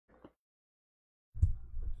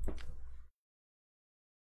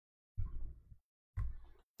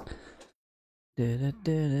Alright,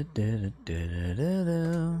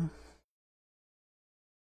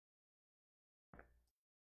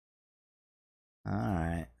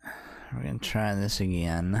 we're gonna try this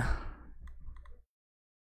again.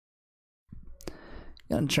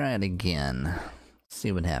 Gonna try it again.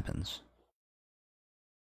 See what happens.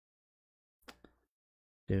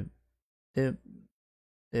 Doop, doop,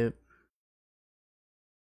 doop,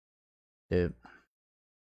 doop,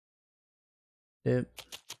 doop.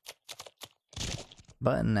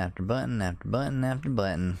 Button after button after button after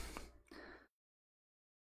button.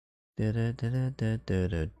 Do do do do do do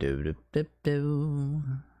do do do do.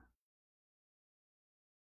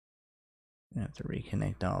 I have to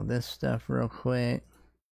reconnect all this stuff real quick.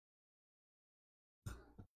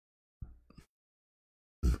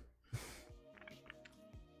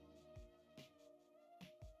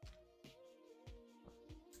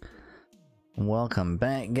 Welcome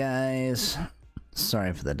back, guys.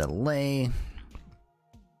 Sorry for the delay.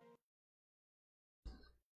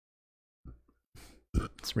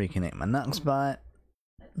 Let's reconnect my knock spot.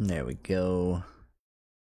 There we go.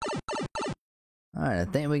 Alright, I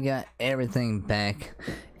think we got everything back.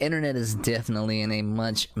 Internet is definitely in a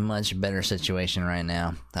much better situation right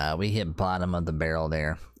now. We hit bottom of the barrel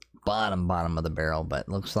there. Bottom of the barrel, but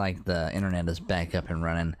looks like the internet is back up and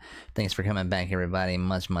running. Thanks for coming back, everybody.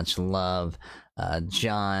 Much love.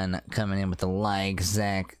 John coming in with the like.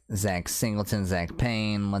 Zach Singleton, Zach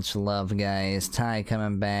Payne. Much love, guys. Ty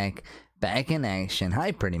coming back. Back in action.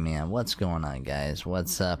 Hi, pretty man. What's going on, guys?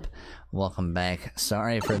 What's up? Welcome back.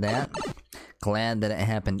 Sorry for that. Glad that it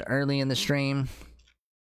happened early in the stream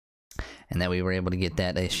and that we were able to get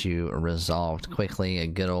that issue resolved quickly. A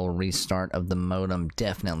good old restart of the modem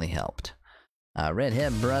definitely helped.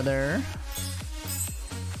 Redhead brother.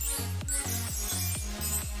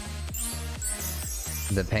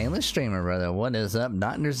 The painless streamer brother. What is up,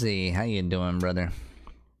 Dr. Z? How you doing, brother?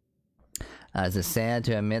 Is it sad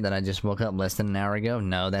to admit that I just woke up less than an hour ago?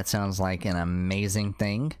 No, that sounds like an amazing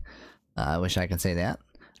thing. I wish I could say that.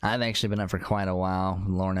 I've actually been up for quite a while.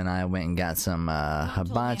 Lauren and I went and got some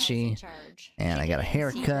hibachi, and I got a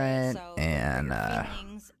haircut, and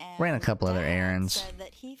ran a couple other errands.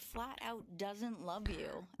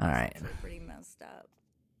 Alright.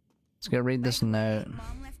 Let's go read this note.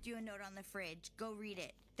 Mom left you a note on the fridge. Go read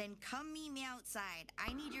it. Then come meet me outside.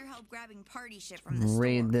 I need your help grabbing party shit from the store.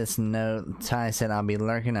 Read this note. Ty said I'll be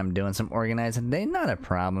lurking. I'm doing some organizing today. Not a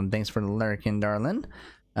problem. Thanks for lurking, darling.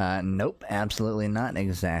 Nope, absolutely not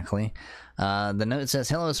exactly. The note says,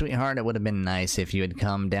 hello, sweetheart. It would have been nice if you had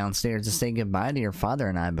come downstairs to say goodbye to your father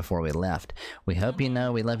and I before we left. We hope you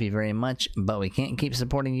know we love you very much, but we can't keep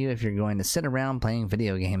supporting you if you're going to sit around playing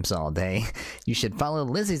video games all day. You should follow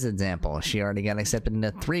Lizzie's example. She already got accepted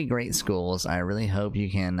into 3 great schools. I really hope you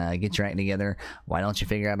can get your act together. Why don't you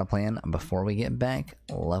figure out a plan before we get back?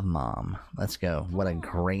 Love, Mom. Let's go. What a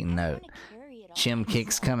great note. Chim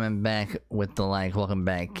Kicks coming back with the like. Welcome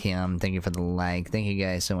back, Kim. Thank you for the like. Thank you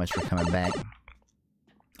guys so much for coming back.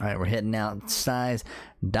 Alright, we're heading outside.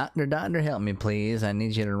 Doctor, help me, please. I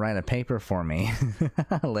need you to write a paper for me.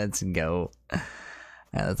 Let's go.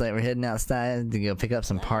 Looks like we're heading outside to go pick up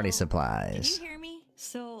some party supplies. Can you hear me?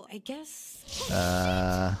 So, I guess...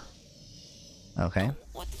 Okay.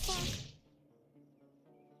 What the fuck?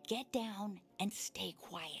 Get down and stay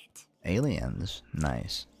quiet. Aliens.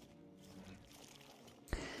 Nice.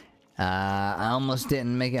 I almost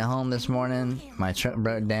didn't make it home this morning. My truck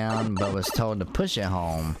broke down, but was told to push it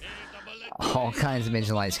home. All kinds of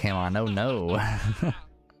engine lights came on. Oh no.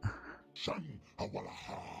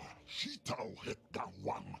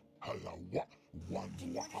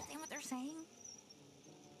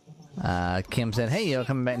 Kim said, hey yo,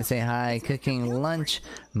 coming back to say hi. Cooking lunch.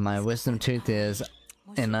 My wisdom tooth is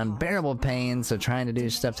in unbearable pain, so trying to do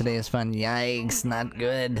stuff today is fun. Yikes, not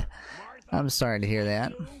good. I'm sorry to hear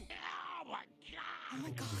that. Oh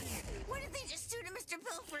my god, what did they just do to Mr.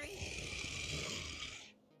 Pilfrey?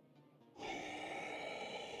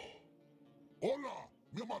 What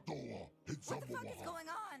the fuck is going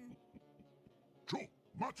on?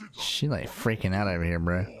 She like freaking out over here,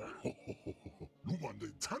 bro.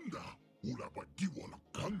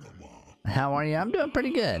 How are you? I'm doing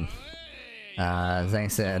pretty good. Zang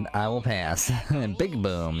said, I will pass. Big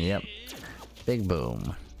boom, yep. Big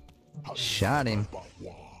boom. Shot him.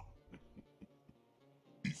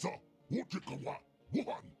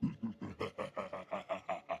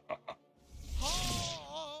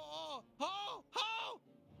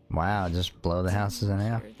 Wow, just blow the houses in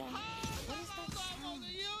half. What is that sound?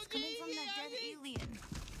 It's coming from that dead alien.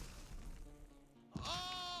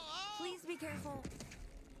 Please be careful.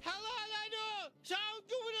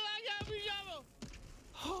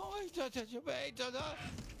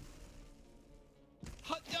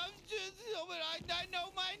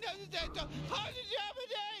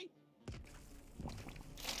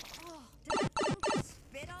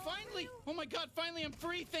 Finally! Oh my god, finally I'm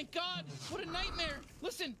free, thank god! What a nightmare!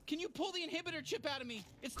 Listen, can you pull the inhibitor chip out of me?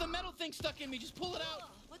 It's the metal thing stuck in me, just pull it out!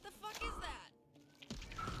 What the fuck is that?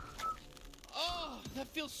 Oh, that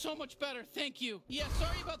feels so much better, thank you. Yeah,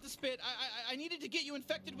 sorry about the spit. I needed to get you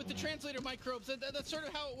infected with the translator microbes. That's sort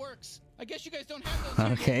of how it works. I guess you guys don't have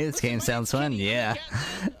those. Okay, this game sounds fun, yeah.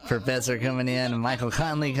 Professor coming in, Michael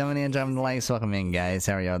Conley coming in, dropping the likes. Welcome in, guys.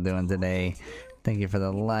 How are y'all doing today? Thank you for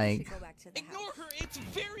the like. Ignore her. It's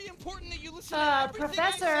very important that you listen to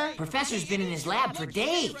Professor. Professor's been in his lab for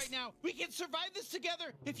days. Right now, we can survive this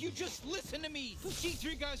together if you just listen to me. Those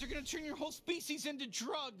G3 guys are gonna turn your whole species into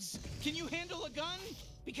drugs. Can you handle a gun?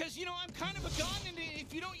 Because, you know, I'm kind of a gun, and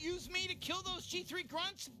if you don't use me to kill those G3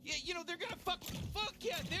 grunts, you know, they're gonna fuck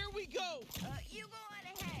yeah, there we go. You go on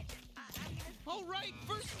ahead. I'm gonna... All right,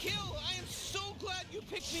 first kill. I am so glad you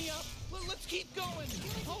picked me up. Let's keep going.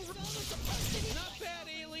 Oh, not bad,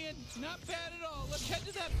 alien. Not bad at all. Let's head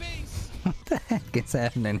to that base. What the heck is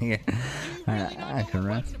happening here? I can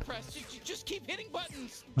run. Just keep hitting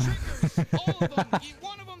buttons. Triggers. All of them.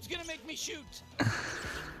 One of them's gonna make me shoot.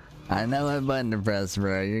 I know what button to press,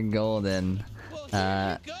 bro. You're golden. Well,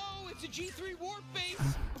 here we go. It's a G3 warp base.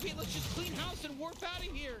 Okay, let's just clean house and warp out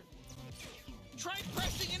of here. Try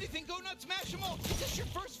pressing anything. Go nuts, smash them all. Is this your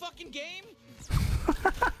first fucking game?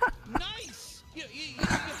 Nice. You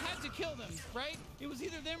had to kill them, right? It was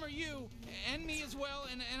either them or you, and me as well.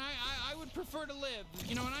 And I would prefer to live.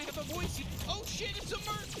 You know, and I have a voice. Oh shit! It's a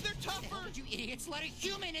merc. They're tougher. You idiots! Let a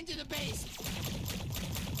human into the base.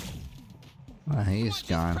 Oh, he's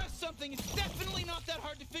gone. Press something. It's definitely not that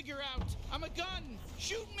hard to figure out. I'm a gun.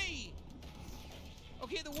 Shoot me.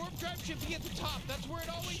 Okay, the warp drive should be at the top. That's where it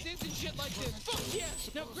always is and shit like this. Fuck yes!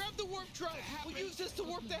 Now grab the warp drive. We'll use this to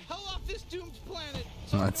warp the hell off this doomed planet.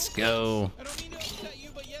 So let's go. I don't mean to upset you,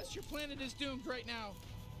 but yes, your planet is doomed right now.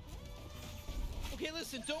 Okay,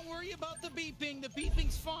 listen, don't worry about the beeping. The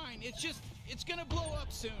beeping's fine. It's gonna blow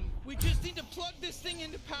up soon. We just need to plug this thing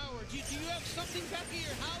into power. Do you have something back at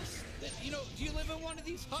your house? That, you know, do you live in one of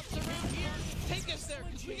these huts around here? Take us there,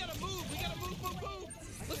 because we gotta move. We gotta move.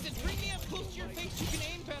 Listen, bring me up close to your face. You can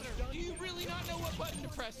aim better. Do you really not know what button to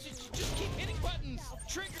press? Just keep hitting buttons.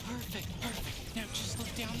 Trigger. Perfect. Now just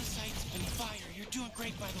look down the sights and fire. You're doing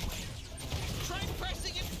great, by the way. Try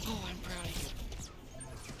pressing it. Oh, I'm proud of you.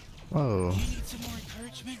 Whoa. You need some more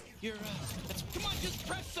encouragement? Come on, just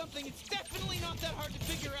press something. It's definitely not that hard to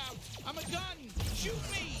figure out. I'm a gun. Shoot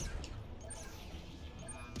me.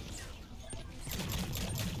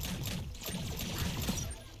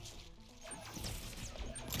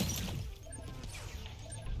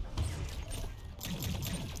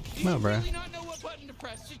 No, bro. Really not know what button to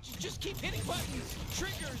press. Just keep hitting buttons.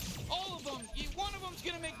 Triggers. All of them. One of them's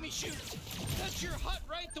gonna make me shoot. That's your hut,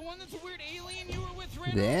 right? The one that's a weird alien you were with,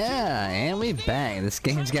 Yeah, and we back. This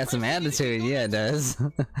game's got some attitude. Yeah, it does.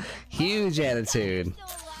 Huge attitude.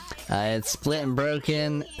 It's split and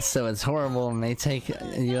broken, so it's horrible, and they take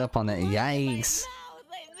you up on that. Yikes.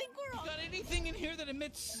 Got anything in here that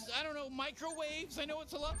emits, I don't know, microwaves? I know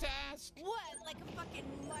it's a lot to ask. What? Like a fucking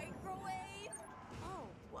microwave? Oh,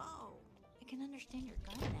 whoa. I can understand your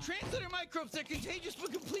gun now. Translator microbes, they're contagious,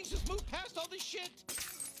 but please just move past all this shit.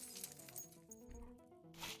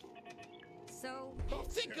 So... Oh,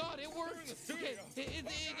 thank God, it worked. Okay,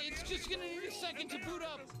 it's just gonna need a second to boot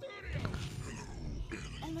up.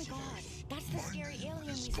 Oh my god, that's the scary alien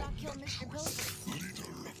we saw kill Mr. Pilgrim.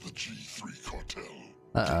 Leader of the G3 cartel.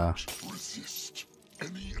 Uh-oh. Resist.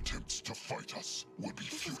 Any attempts to fight us would be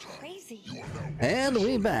futile. Crazy. You are now And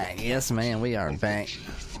we back. Yes, man, we are back.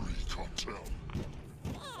 G3 cartel.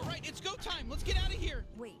 All right, it's go time. Let's get out of here.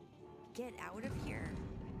 Wait, get out of here?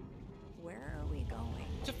 Where are we going?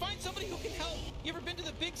 To find somebody who can help. You ever been to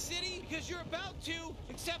the big city? Because you're about to,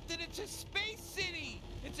 except that it's a space city.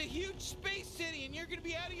 It's a huge space city, and you're gonna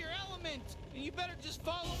be out of your element. And you better just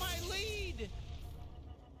follow my lead.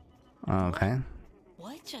 Okay.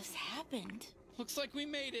 What just happened? Looks like we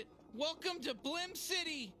made it. Welcome to Blim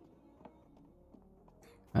City.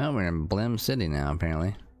 Oh, we're in Blim City now,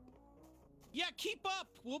 apparently. Yeah, keep up.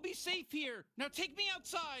 We'll be safe here. Now take me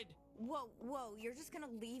outside. Whoa, you're just gonna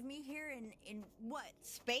leave me here in what,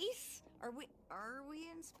 space? Are we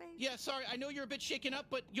in space? Yeah, sorry, I know you're a bit shaken up,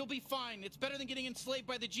 but you'll be fine. It's better than getting enslaved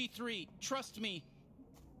by the G3. Trust me.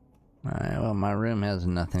 Alright, well, my room has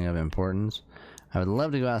nothing of importance. I would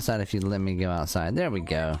love to go outside if you'd let me go outside. There we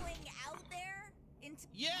go. Out there?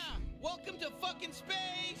 Yeah, welcome to fucking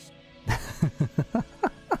space.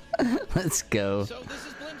 Let's go. So this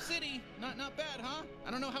is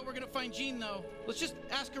I don't know how we're gonna find Gene though. Let's just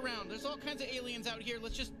ask around. There's all kinds of aliens out here.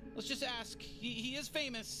 Let's just ask. He is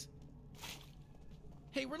famous.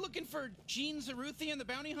 Hey, we're looking for Gene Zaruthian, the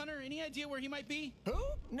bounty hunter. Any idea where he might be? Who?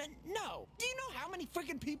 No. Do you know how many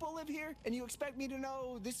freaking people live here? And you expect me to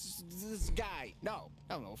know this guy? No,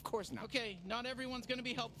 of course not. Okay, not everyone's gonna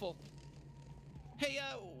be helpful. Hey,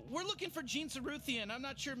 we're looking for Gene Zaruthian. I'm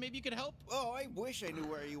not sure. Maybe you could help? Oh, I wish I knew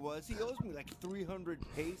where he was. He owes me like 300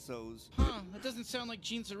 pesos. Huh, that doesn't sound like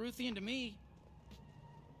Gene Zaruthian to me.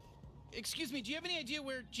 Excuse me, do you have any idea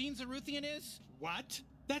where Gene Zaruthian is? What?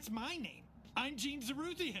 That's my name. I'm Gene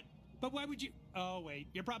Zaruthian. But why would you... Oh, wait.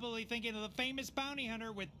 You're probably thinking of the famous bounty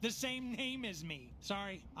hunter with the same name as me.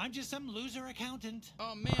 Sorry, I'm just some loser accountant.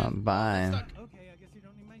 Oh, man. Bye. Okay, I guess you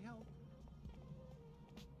don't need my help.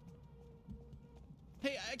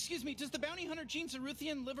 Hey, excuse me, does the bounty hunter Gene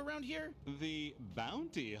Zaruthian live around here? The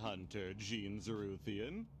bounty hunter, Gene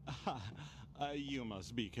Zaruthian? You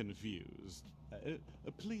must be confused.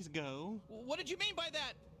 Please go. What did you mean by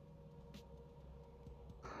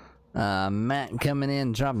that? Mac coming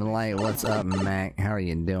in, dropping the light. What's up, Mac? How are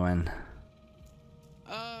you doing?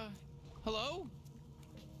 Hello?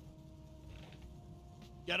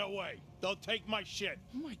 Get away. Don't take my shit.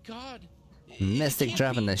 Oh my god. Mystic It can't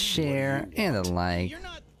dropping be. the share and the like. You're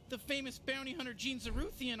not the famous bounty hunter Gene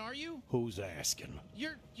Zaruthian, are you? Who's asking?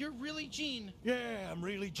 You're really Gene. Yeah, I'm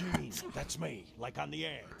really Gene. That's me, like on the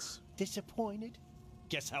ads. Disappointed?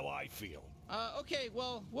 Guess how I feel. Okay,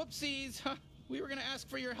 well, whoopsies. We were gonna ask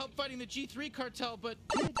for your help fighting the G3 cartel, but...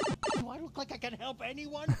 Do I look like I can help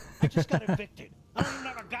anyone? I just got evicted. I don't even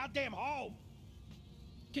have a goddamn home.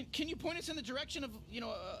 Can you point us in the direction of, you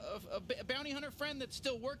know, a bounty hunter friend that's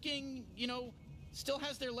still working, you know, still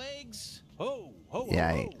has their legs? Oh,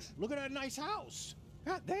 Yikes. look at that nice house.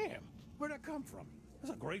 God damn, where'd that come from?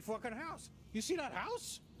 That's a great fucking house. You see that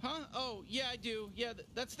house? Huh? Oh, yeah, I do. Yeah,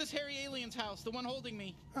 that's this hairy alien's house, the one holding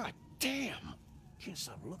me. God damn. Can't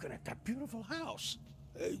stop looking at that beautiful house.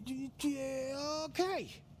 Yeah, okay.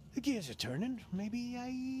 The gears are turning. Maybe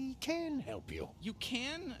I can help you. You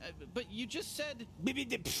can? But you just said...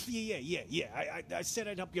 Yeah. I said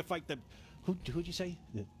I'd help you fight the... Who'd you say?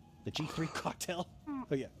 The G3 cartel? Oh,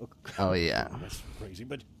 yeah. Oh, yeah. That's crazy,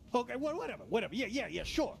 but... Okay, whatever. Yeah,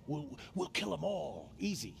 sure. We'll kill them all.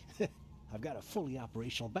 Easy. I've got a fully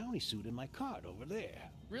operational bounty suit in my cart over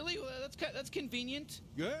there. Really? Well, that's convenient.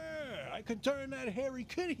 Yeah, I can turn that hairy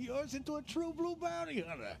kid of yours into a true blue bounty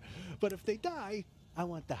hunter. But if they die, I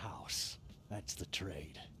want the house. That's the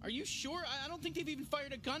trade. Are you sure? I don't think they've even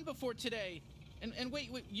fired a gun before today. And wait,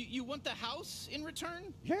 you want the house in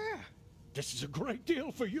return? Yeah, this is a great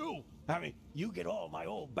deal for you. I mean, you get all my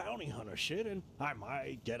old bounty hunter shit, and I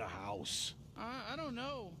might get a house. I don't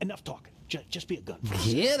know. Enough talking. Just be a gun.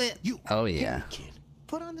 Get it? Oh, yeah. Here, kid.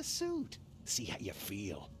 Put on the suit. See how you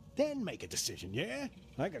feel. Then make a decision, yeah?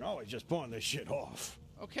 I can always just pawn this shit off.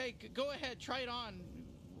 Okay, go ahead. Try it on.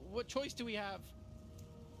 What choice do we have?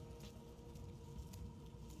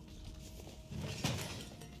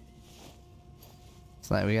 It's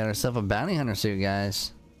like we got ourselves a bounty hunter suit,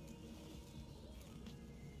 guys.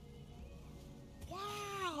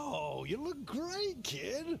 Wow, you look great,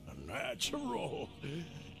 kid. A natural.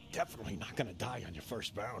 Definitely not gonna die on your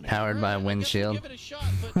first bounty. Powered by a I guess we'll windshield. give it a shot,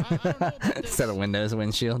 but I don't know about this. Instead of windows, a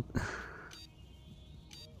windshield.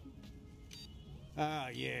 Ah,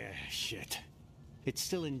 yeah, shit. It's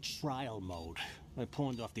still in trial mode. I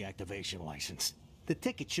pawned off the activation license. The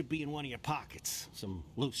ticket should be in one of your pockets. Some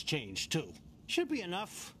loose change, too. Should be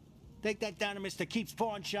enough. Take that down to Mr. Keep's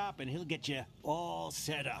pawn shop, and he'll get you all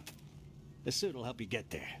set up. The suit will help you get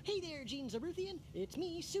there. Hey there, Gene Zaruthian. It's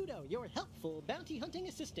me, Pseudo, your helpful bounty hunting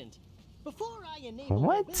assistant. Before I enable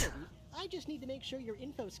What? mobility, I just need to make sure your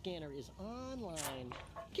info scanner is online.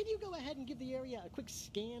 Can you go ahead and give the area a quick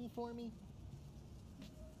scan for me?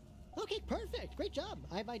 Okay, perfect. Great job.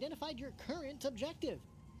 I've identified your current objective.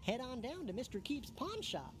 Head on down to Mr. Keep's pawn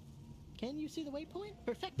shop. Can you see the waypoint?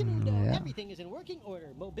 Perfectamundo. Yeah. Everything is in working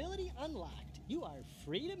order. Mobility unlocked. You are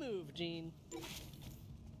free to move, Gene.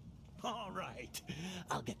 All right.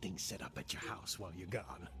 I'll get things set up at your house while you're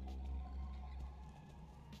gone.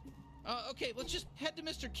 Okay, let's just head to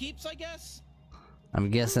Mr. Keep's, I guess. I'm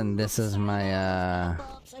guessing this is my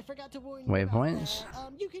Pop-ups, I forgot to warn you about waypoints.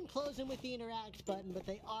 that. You can close them with the interact button, but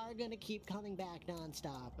they are gonna keep coming back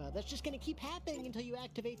nonstop. That's just gonna keep happening until you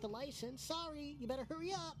activate the license. Sorry, you better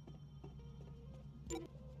hurry up.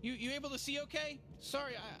 You able to see okay?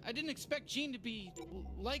 Sorry, I didn't expect Gene to be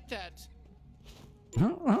like that.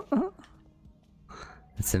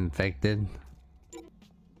 It's infected.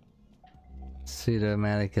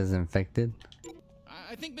 Pseudomatic is infected.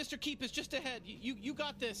 I think Mr. Keep is just ahead. You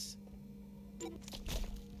got this.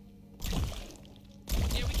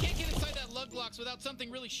 lug locks without something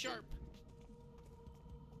really sharp.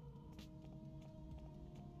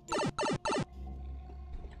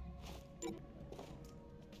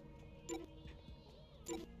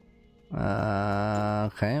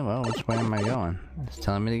 Okay, well, which way am I going? It's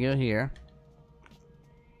telling me to go here.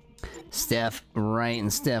 Steph Wright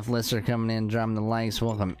and Steph Lister coming in, dropping the likes.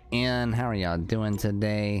 Welcome in. How are y'all doing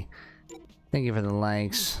today? Thank you for the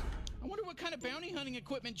likes. I wonder what kind of bounty hunting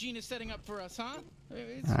equipment Gene is setting up for us, huh?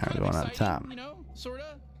 It's Alright, kind we're of going up exciting, top. you know,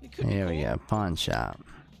 sorta. It could Here be we cool. go, pawn shop.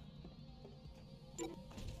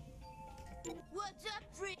 What's up,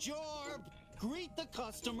 Fridge? Jorb, greet the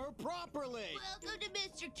customer properly. Welcome to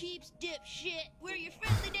Mr. Keeps Dipshit. We're your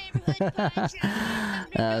friendly neighborhood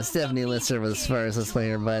punch. Stephanie Lister was first. Let's play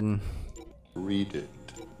her button. Read it.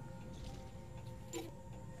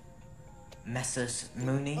 Messrs.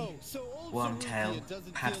 Mooney, Oh, so old Wormtail, Zeruthia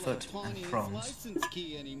doesn't Padfoot, feel like and pawning his Franz license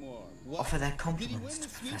key anymore. What? offer their Did he compliments win to the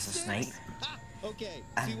Professor sweepstakes? Snape Ah, okay,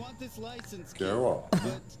 so you want this license key? Go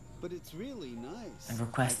on. But it's really nice. and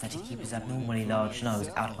request that he keep his abnormally large nose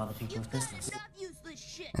out of other people's business.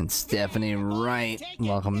 And Stephanie Wright,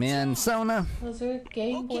 welcome in. Sona. Those are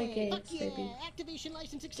Game Boy games, baby. Activation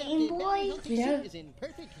license accepted. Game Boy? Yeah. Is in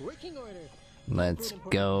perfect working order. Let's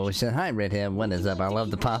go. She said, hi, Redhead. What is up? I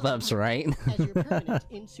love the pop-ups, right? As your permanent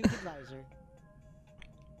in-suit advisor.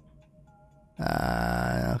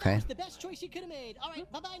 Okay. The best choice you could have made. All right,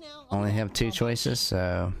 bye-bye now. Only have 2 choices,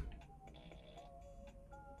 so...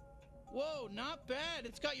 Whoa, not bad.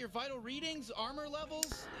 It's got your vital readings, armor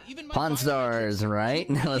levels, even my Pawn Stars, right?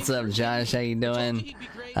 What's up, Josh? How you doing?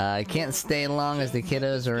 Can't stay long as the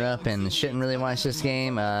kiddos are up and shouldn't really watch this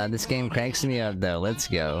game. This game cracks me up, though. Let's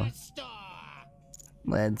go.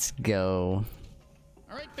 Let's go.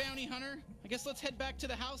 All right, bounty hunter. I guess let's head back to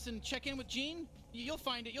the house and check in with Gene. You'll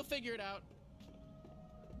find it. You'll figure it out.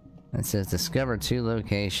 It says discover 2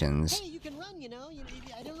 locations. Hey, you can run, you know.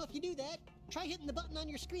 I don't know if you do that. Try hitting the button on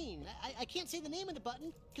your screen. I can't say the name of the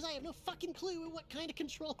button because I have no fucking clue what kind of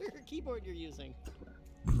controller or keyboard you're using.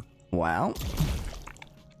 Wow.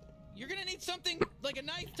 You're gonna need something like a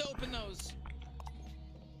knife to open those.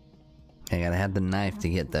 I gotta have the knife to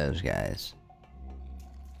get those guys.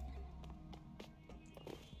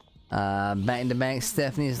 Back to back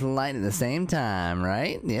Stephanie's light at the same time,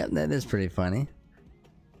 right? Yep, that is pretty funny.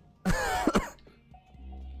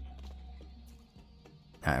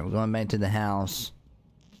 Alright, we're going back to the house.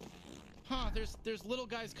 Huh, there's little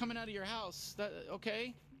guys coming out of your house. That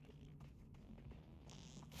okay?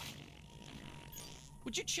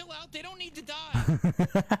 Would you chill out? They don't need to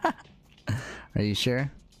die. Are you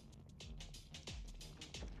sure?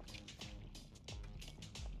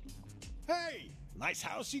 Hey, nice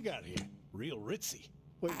house you got here. Real ritzy.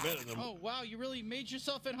 Way better than... Oh, wow, you really made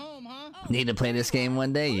yourself at home, huh? Need to play this game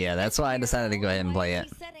one day? Yeah, that's why I decided to go ahead and play it.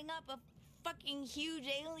 He's setting up a fucking huge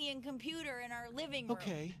alien computer in our living room.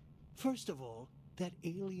 Okay, first of all, that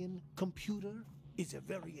alien computer is a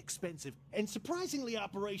very expensive and surprisingly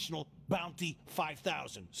operational Bounty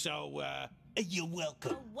 5000. So, you're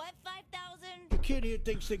welcome. What 5,000? The kid here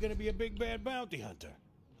thinks they're gonna be a big bad bounty hunter.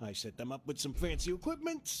 I set them up with some fancy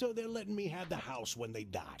equipment, so they're letting me have the house when they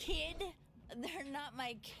die. Kid? They're not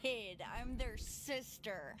my kid. I'm their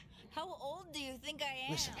sister. How old do you think I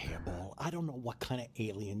am? Listen, Hairball, I don't know what kind of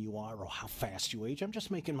alien you are or how fast you age. I'm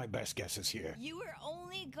just making my best guesses here. You were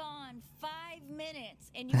only gone 5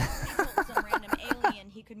 minutes, and you already told some random alien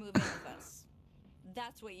he could move in with us.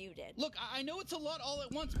 That's what you did. Look, I know it's a lot all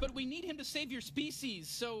at once, but we need him to save your species,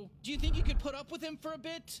 so do you think you could put up with him for a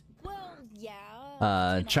bit? Well,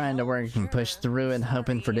 yeah. Trying to work and push through it,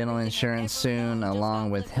 hoping for dental insurance soon,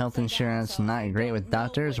 along with health insurance. Not great with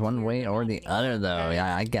doctors, one way or the other, though.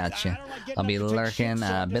 Yeah, I got you. I'll be lurking.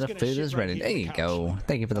 A bit of food is ready. There you go.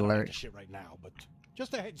 Thank you for the lurk.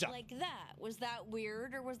 Just a heads up. Like that. Was that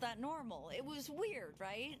weird or was that normal? It was weird,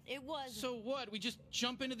 right? It was. So what? We just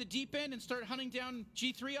jump into the deep end and start hunting down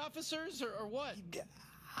G3 officers, or what?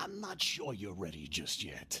 I'm not sure you're ready just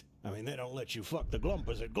yet. I mean, they don't let you fuck the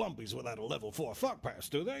Glumpers at Glumpies without a level 4 fuck pass,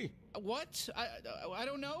 do they? What? I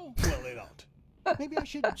don't know. Well, they don't. Maybe I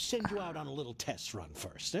should send you out on a little test run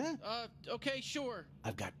first, eh? Okay, sure.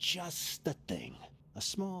 I've got just the thing. A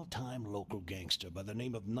small-time local gangster by the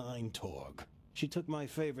name of Nine Torg. She took my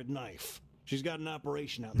favorite knife. She's got an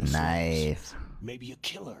operation out in the Knife. slums. Maybe you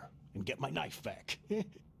kill her and get my knife back.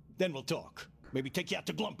 Then we'll talk. Maybe take you out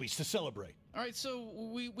to Glumpies to celebrate. All right, so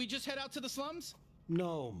we just head out to the slums?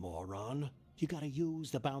 No, moron. You gotta use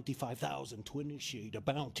the Bounty 5000 to initiate a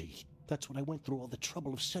bounty. That's what I went through all the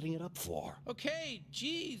trouble of setting it up for. Okay,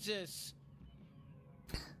 Jesus.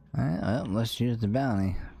 Alright, well, let's use the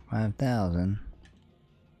bounty. 5,000.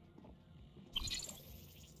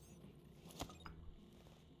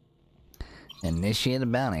 Initiate a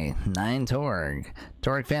bounty. 9 Torg.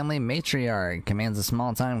 Torg family matriarch commands a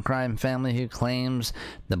small-time crime family who claims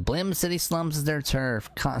the Blim City slums as their turf,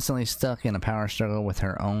 constantly stuck in a power struggle with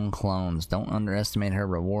her own clones. Don't underestimate her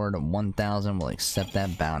reward. 1,000 will accept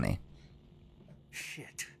that bounty.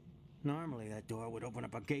 Shit. Normally that door would open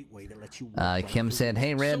up a gateway that lets you walk Kim said,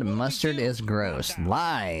 "Hey Red, mustard is gross."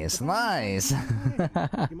 Lies, lies.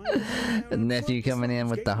 Nephew coming in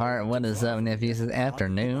with the heart. What is up, nephew? Says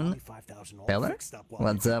afternoon. Feller?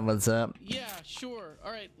 What's up? What's up? Yeah, sure.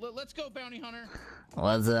 All right, let's go, bounty hunter.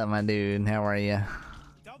 What's up, my dude? How are you?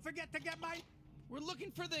 Don't forget to get my. We're looking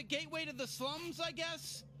for the gateway to the slums, I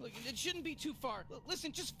guess. Look, it shouldn't be too far.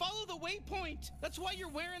 Listen, just follow the waypoint. That's why you're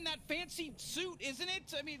wearing that fancy suit, isn't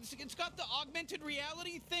it? I mean, it's got the augmented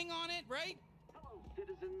reality thing on it, right? Hello,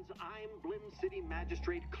 citizens. I'm Blim City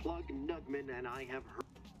Magistrate Clug Nugman, and I have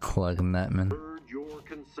heard your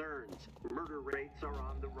concerns. Murder rates are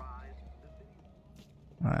on the rise.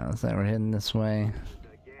 Alright, looks like we're heading this way.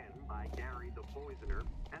 Again by Gary the Poisoner,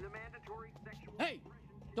 and a mandatory sexual. Hey!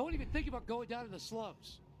 Don't even think about going down to the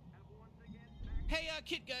slums. Hey,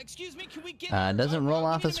 kid, excuse me, can we get... Doesn't roll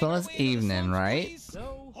off as well as evening, right?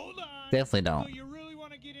 No, hold on. Definitely don't. So you really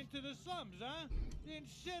want to get into the slums, huh? Then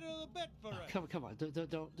settle a bet for us. Come on,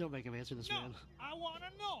 don't make him answer this, man. I want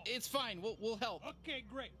to know. It's fine, we'll help. Okay,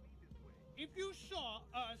 great. If you saw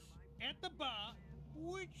us at the bar,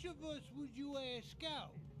 which of us would you ask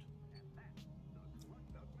out?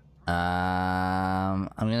 I'm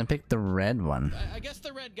gonna pick the red one. I guess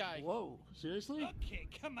the red guy. Whoa, seriously? Okay,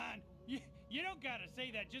 come on. You don't gotta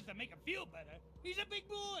say that just to make him feel better. He's a big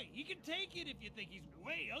boy. He can take it if you think he's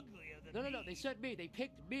way uglier than me. No, they said me. They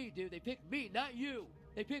picked me, dude. They picked me, not you.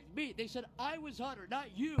 They picked me. They said I was hotter,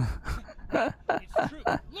 not you. It's true.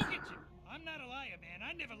 Look at you. I'm not a liar, man.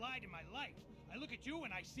 I never lied in my life. I look at you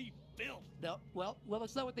and I see filth. No, well,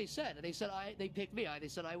 that's not what they said. They said they picked me. They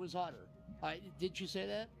said I was hotter. Did you say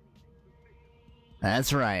that?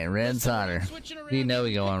 That's right, red's hotter. You know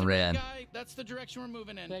we go on red. That's the direction we're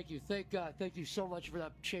moving in. Thank you, thank God. Thank you so much for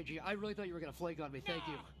that changing. I really thought you were gonna flake on me. Thank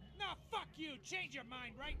you. No, fuck you. Change your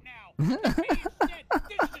mind right now. This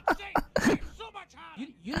is insane. You're so much hotter.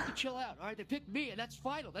 You need to chill out, all right? They picked me, and that's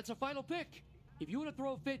final. That's a final pick. If you want to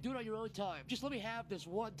throw a fit, do it on your own time. Just let me have this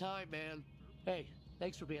one time, man. Hey,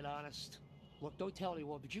 thanks for being honest. Look, don't tell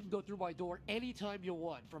anyone, but you can go through my door anytime you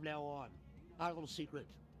want from now on. Our little secret.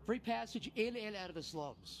 Free passage in and out of the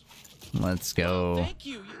slums. Let's go. Thank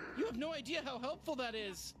you. You have no idea how helpful that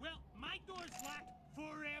is. Well, my door's locked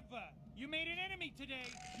forever. You made an enemy today.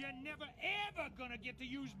 You're never, ever gonna get to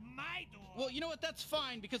use my door. Well, you know what? That's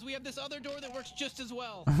fine, because we have this other door that works just as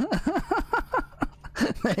well.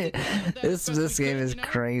 This game is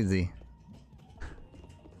crazy.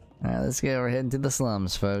 Alright, let's go. We're heading to the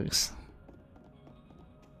slums, folks.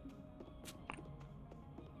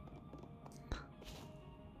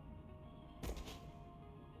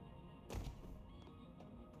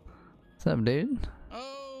 What's up, dude?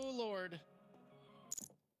 Oh, Lord.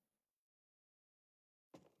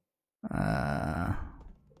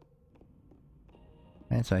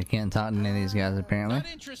 Okay, so I can't talk to any of these guys, apparently. Not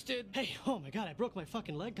interested. Hey, oh my God, I broke my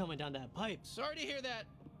fucking leg coming down that pipe. Sorry to hear that.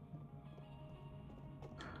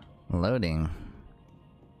 Loading.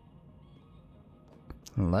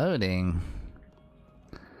 Loading.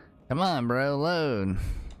 Come on, bro, load.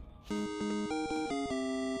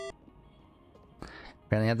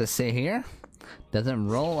 Apparently have to sit here. Doesn't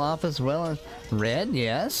roll off as well as red,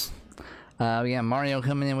 yes. We got Mario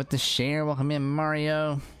coming in with the share. Welcome in,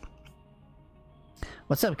 Mario.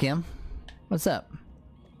 What's up, Kim? What's up?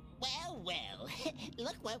 Well,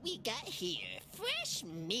 look what we got here. Fresh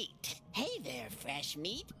meat. Hey there, fresh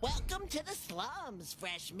meat. Welcome to the slums,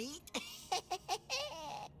 fresh meat.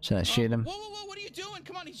 Should I shoot him? Whoa, what are you doing?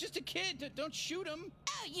 Come on, he's just a kid. Don't shoot him.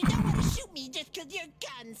 Oh, you don't want to shoot me just because your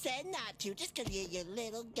gun said not to. Just because you're your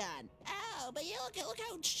little gun. Oh, but you look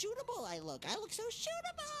how shootable I look. I look so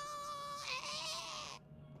shootable.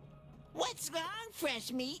 What's wrong,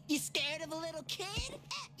 fresh meat? You scared of a little kid?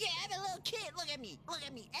 Yeah, I'm a little kid. Look at me. Look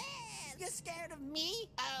at me. You're scared of me?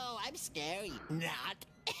 Oh, I'm scary. Not.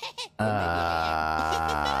 Look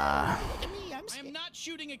at me. I am not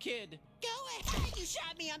shooting a kid. Go ahead. You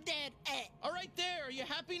shot me. I'm dead. All right there. Are you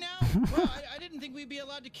happy now? Well, I didn't think we'd be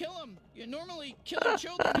allowed to kill him. Normally, killing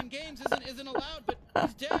children in games isn't allowed, but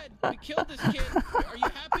he's dead. We killed this kid. Are you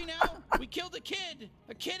happy now? We killed a kid.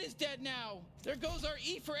 A kid is dead now. There goes our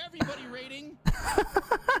E for everybody rating.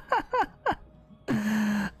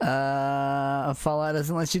 Fallout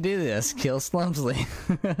doesn't let you do this. Kill Slumsley.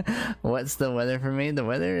 What's the weather for me? The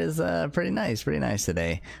weather is pretty nice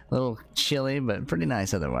today. A little chilly, but pretty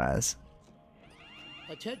nice otherwise.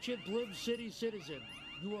 Attention, Blim City citizen.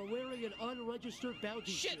 You are wearing an unregistered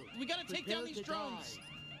bounty Shit, suit. we gotta take down Prepare these to drones.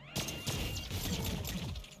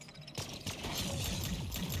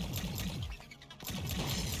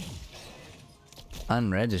 die.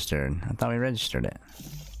 Unregistered. I thought we registered it.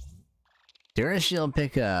 Durashield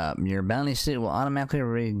pickup. Your bounty suit will automatically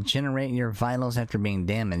regenerate your vitals after being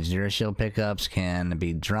damaged. Durashield pickups can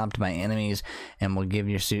be dropped by enemies and will give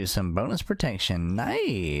your suit some bonus protection.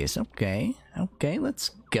 Nice. Okay. Okay, let's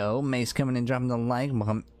go. Mace coming in, dropping the like.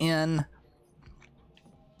 Welcome in.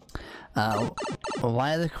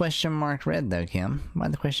 Why the question mark red though, Kim? Why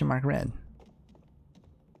the question mark red?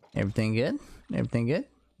 Everything good? Everything good?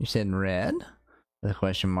 You said red with a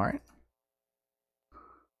question mark.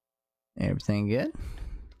 Everything good?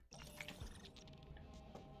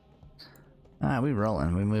 Alright, we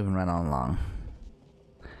rolling. We moving right on along.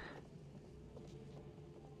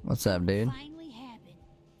 What's up, dude? Finally happened.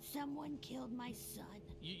 Someone killed my son.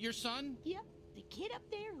 Your son? Yep. The kid up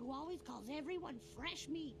there who always calls everyone fresh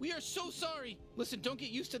meat. We are so sorry. Listen, don't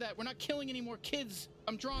get used to that. We're not killing any more kids.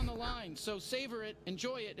 I'm drawing the line, so savor it,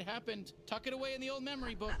 enjoy it. It happened. Tuck it away in the old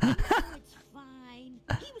memory book. No, it's fine.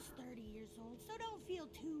 He was 30 years old, so don't feel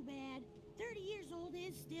too bad. 30 years old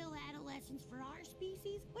is still adolescence for our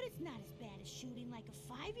species, but it's not as bad as shooting like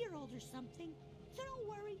a 5-year-old or something. So don't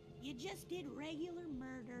worry, you just did regular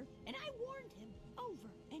murder. And I warned him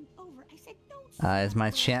over and over. I said, don't Is my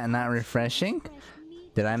chat not refreshing?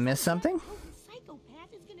 Did I miss something?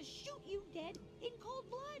 psychopath is gonna shoot you dead in cold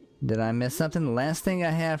blood. Did I miss something? The last thing I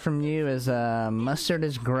have from you is mustard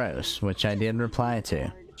is gross, which I did reply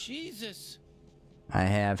to. Jesus. I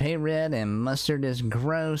have, hey Red, and mustard is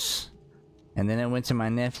gross. And then it went to my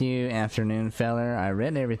nephew, afternoon feller. I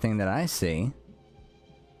read everything that I see.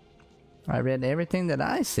 I read everything that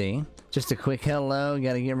I see. Just a quick hello.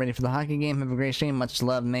 Gotta get ready for the hockey game. Have a great stream. Much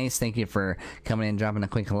love, Mace. Thank you for coming in, dropping a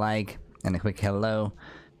quick like and a quick hello.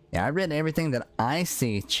 Yeah, I read everything that I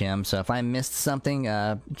see, Chim. So if I missed something,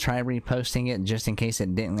 try reposting it just in case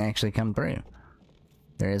it didn't actually come through.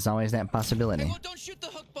 There is always that possibility. Hey, well, don't shoot the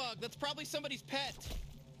hook bug. That's probably somebody's pet.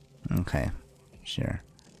 Okay, sure.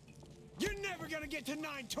 You're never gonna get to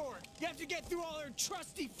 9 Torque. You have to get through all their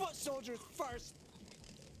trusty foot soldiers first.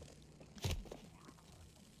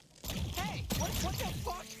 Hey, what the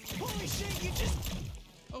fuck? Holy shit, you just...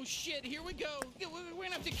 Oh shit, here we go. We're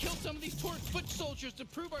gonna have to kill some of these Torque foot soldiers to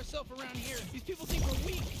prove ourselves around here. These people think we're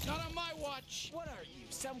weak. Not on my watch. What are you,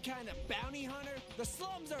 some kind of bounty hunter? The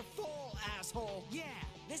slums are full, asshole. Yeah,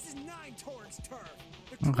 this is 9 Torque's turf.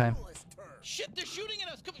 The Okay. coolest turf. Shit, they're shooting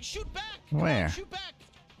at us. Come on, shoot back. Where? Come on, shoot back.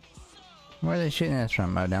 Where are they shooting us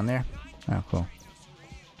from? Oh, down there? Oh, cool.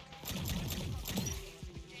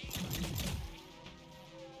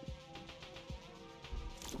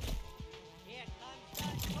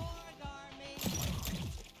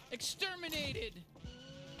 Exterminated.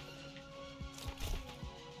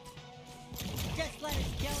 Just let us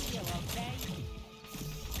kill you, okay?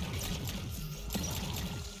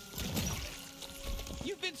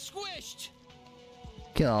 You've been squished.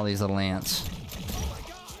 Kill all these little ants.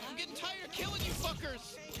 I'm getting tired of killing you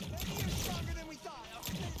fuckers. Maybe you're stronger than we thought.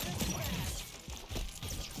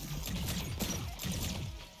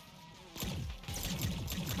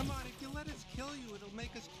 Come on, if you let us kill you, it'll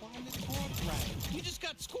make us climb the torque right. You just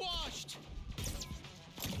got squashed.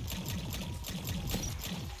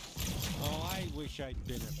 Oh, I wish I'd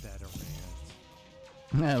been a better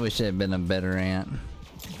ant. I wish I'd been a better ant.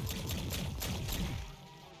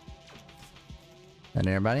 That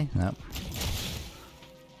everybody? Nope.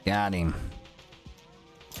 Got him.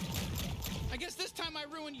 I guess this time I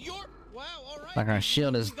ruined your... Wow, alright. Like our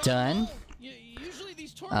shield is done. Usually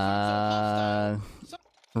these Torques are so hostile.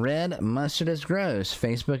 Red, mustard is gross.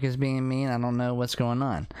 Facebook is being mean. I don't know what's going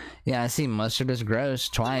on. Yeah, I see mustard is gross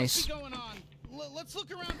twice. Going on. Let's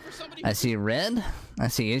look around for somebody. I see red. I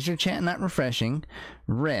see is your chat not refreshing.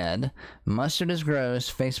 Red, mustard is gross.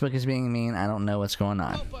 Facebook is being mean. I don't know what's going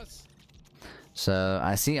on. Help us. So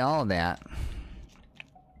I see all of that.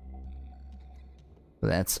 But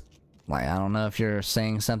that's like, I don't know if you're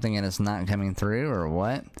saying something and it's not coming through or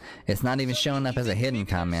what. It's not even showing up as a hidden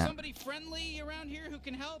comment. Somebody friendly around here who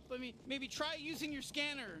can help? I mean, maybe try using your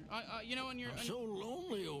scanner. You know, on your. I'm so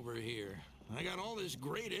lonely over here. I got all this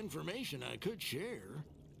great information I could share.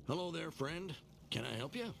 Hello there, friend. Can I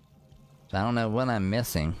help you? So I don't know what I'm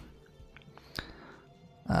missing.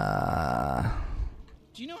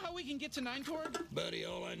 Do you know how we can get to 9 Torque? Buddy,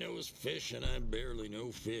 all I know is fish, and I barely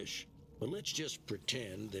know fish. But let's just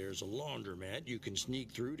pretend there's a laundromat you can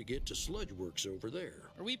sneak through to get to Sludge Works over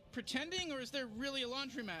there. Are we pretending, or is there really a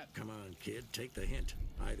laundromat? Come on, kid, take the hint.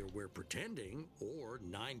 Either we're pretending, or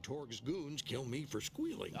 9 Torg's goons kill me for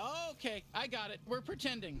squealing. Okay, I got it. We're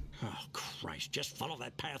pretending. Oh, Christ, just follow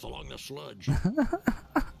that path along the sludge.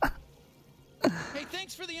 Hey,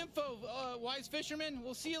 thanks for the info, wise fisherman.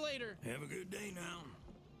 We'll see you later. Have a good day now.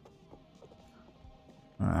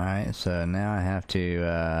 Alright, so now I have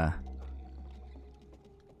to,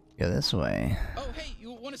 go this way. Oh, hey,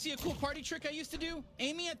 you want to see a cool party trick I used to do?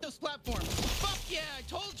 Aiming at those platforms. Fuck yeah, I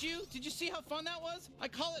told you. Did you see how fun that was? I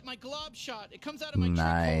call it my glob shot. It comes out of my trick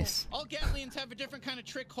hole. All Gatlians have a different kind of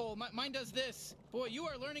trick hole. Mine does this. Boy, you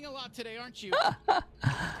are learning a lot today, aren't you?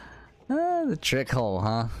 The trick hole,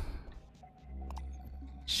 huh?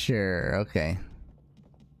 Sure, okay.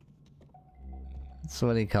 That's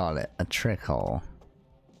what he called it, a trick hole.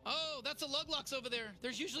 Oh, that's a Luglox over there.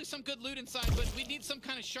 There's usually some good loot inside, but we need some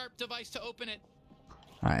kind of sharp device to open it.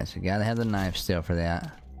 Alright, so you gotta have the knife still for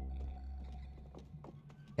that.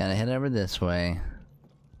 Gotta head over this way.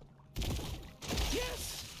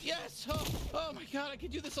 Yes! Yes! Oh my god, I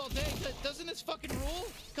could do this all day. Doesn't this fucking rule?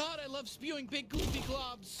 God, I love spewing big goofy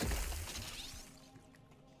globs.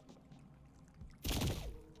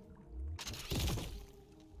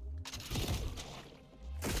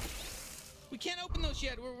 We can't open those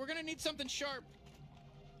yet. We're gonna need something sharp.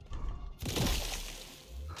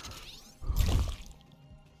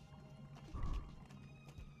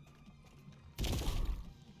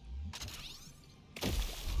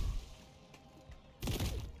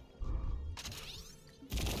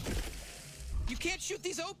 You can't shoot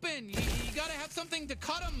these open. You gotta have something to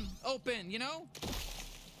cut them open, you know?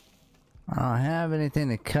 I don't have anything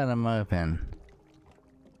to cut them open.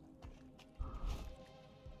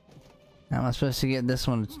 How am I supposed to get this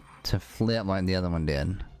one to flip like the other one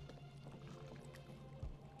did?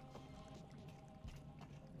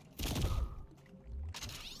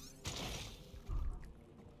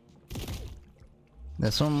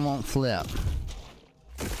 This one won't flip.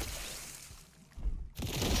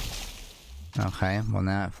 Okay, well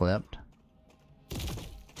now it flipped.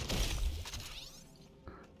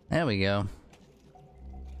 There we go.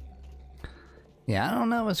 Yeah, I don't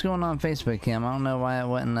know what's going on Facebook, Kim. I don't know why it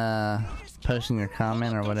wasn't posting your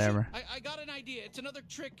comment or whatever. I got an idea. It's another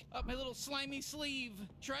trick up my little slimy sleeve.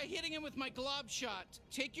 Try hitting him with my glob shot.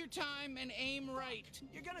 Take your time and aim right.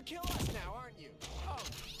 You're gonna kill us now, aren't you? Oh,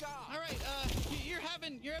 God. All right, you're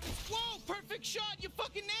having, whoa, perfect shot. You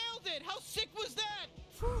fucking nailed it. How sick was that?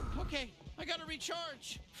 Whew, okay, I gotta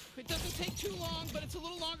recharge. It doesn't take too long, but it's a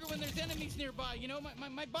little longer when there's enemies nearby. You know,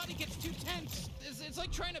 my body gets too tense. It's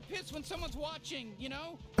like trying to piss when someone's watching, you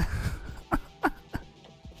know?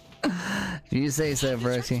 If you say so,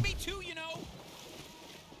 Brooksy. Me too, you know?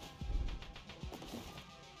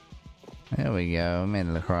 There we go. Made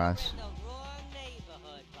it across.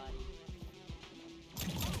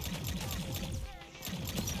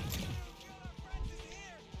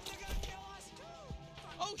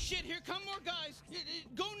 Oh shit, here come more guys.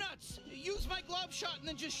 Go nuts. Use my glob shot and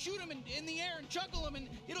then just shoot them in the air and juggle them, and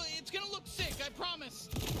it's gonna look sick, I promise.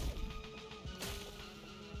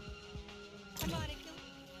 Come on,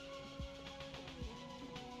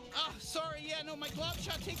 sorry, yeah, no, my glob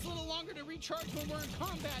shot takes a little longer to recharge when we're in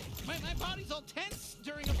combat. My body's all tense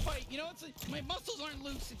during a fight, you know, it's like my muscles aren't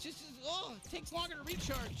loose, it takes longer to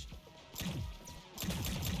recharge.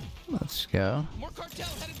 Let's go. More cartel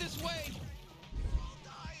headed this way.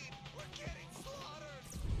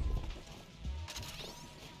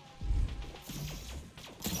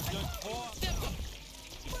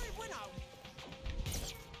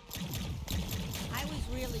 I was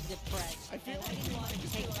really depressed. I didn't want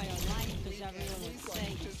to take my own life because everyone would say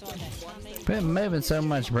he saw that coming. Quit moving so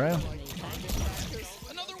much, bro.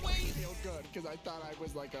 Another way. I feel good because I thought I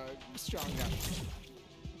was like a strong guy.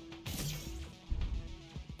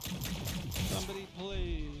 Somebody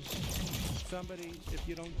please. Somebody, if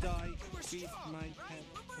you don't die, feed my pet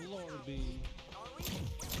Lorby.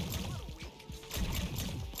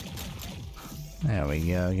 There we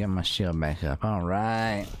go. Get my shield back up. All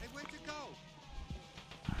right.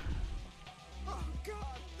 Oh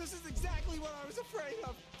God, this is exactly what I was afraid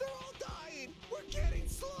of. They're all dying. We're getting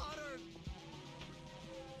slaughtered.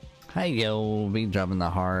 Hey yo, be dropping the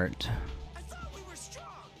heart. I thought we were strong,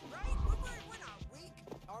 right? We're not weak,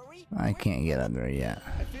 are we? I can't get up there yet.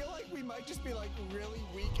 I feel like we might just be like really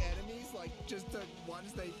weak enemies, like just the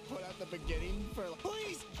ones they put at the beginning for.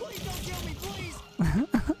 Please, please don't kill me, please.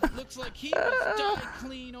 Looks like he was die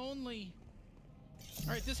clean only.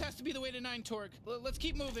 All right, this has to be the way to 9 Torg. Let's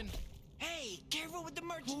keep moving. Hey, careful with the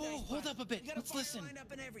merchandise. Whoa, hold up a bit. You got a Let's fire listen. lined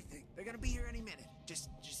up and everything. They're gonna be here any minute. Just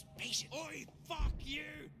patient. Oi, fuck you!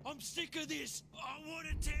 I'm sick of this. I want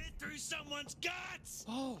to tear through someone's guts.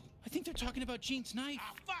 Oh, I think they're talking about Jean's knife.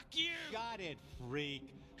 Ah, fuck you! Got it,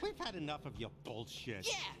 freak. We've had enough of your bullshit.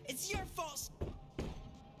 Yeah, it's your fault.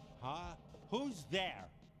 Huh? Who's there?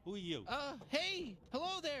 Who are you? Hey,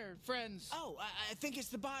 hello there, friends. Oh, I think it's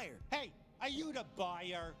the buyer. Hey, are you the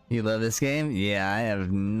buyer? You love this game? Yeah, I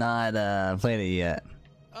have not played it yet.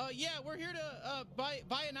 Yeah, we're here to buy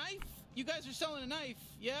a knife. You guys are selling a knife,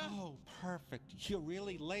 yeah? Oh, perfect. You're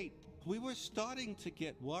really late. We were starting to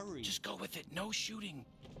get worried. Just go with it. No shooting.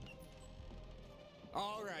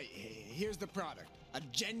 All right, here's the product. A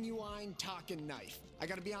genuine talking knife. I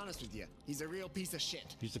gotta be honest with you, he's a real piece of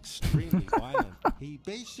shit. He's extremely violent. He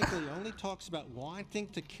basically only talks about wanting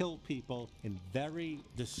to kill people in very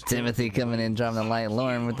disturbing Timothy coming in, dropping the light.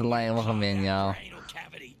 Lauren with the light. Welcome in, y'all. Anal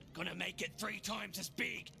cavity. Gonna make it 3 times as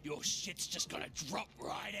big. Your shit's just gonna drop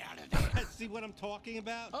right out of there. See what I'm talking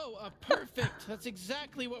about? Oh, perfect. That's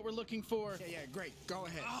exactly what we're looking for. Yeah, great. Go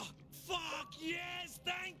ahead. Oh, fuck yes,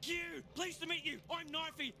 thank you. Pleased to meet you. I'm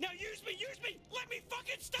Knifey. Now use me. Let me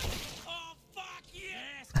fucking stab. Oh, fuck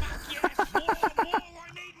yes, more.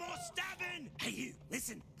 I need more stabbing. Hey, you,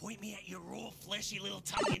 listen. Point me at your raw, fleshy little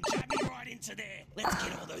tongue and jab me right into there. Let's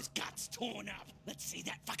get all those guts torn up. Let's see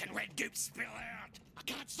that fucking red goop spill out. I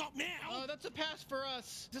can't stop now. Oh, that's a pass for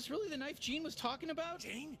us. Is this really the knife Jean was talking about?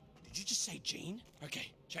 Jean? Did you just say Jean?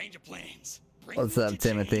 Okay, change of plans. What's up,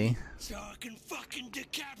 Timothy? So I can fucking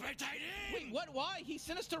decapitate him! Wait, what? Why? He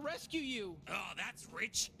sent us to rescue you. Oh, that's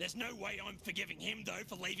rich. There's no way I'm forgiving him, though,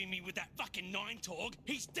 for leaving me with that fucking Nine-Torg.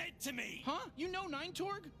 He's dead to me! Huh? You know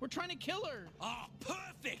Nine-Torg? We're trying to kill her. Oh,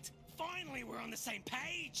 perfect! Finally, we're on the same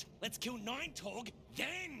page! Let's kill Nine-Torg,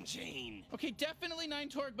 then Jean! Okay, definitely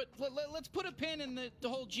Nine-Torg, but let's put a pin in the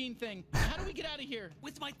whole Jean thing. How do we get out of here?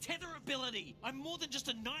 With my tether ability! I'm more than just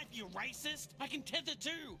a knife, you racist! I can tether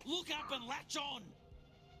too! Look up and latch on!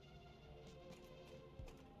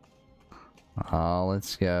 Oh,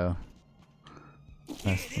 let's go.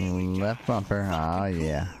 That's the left bumper. Oh,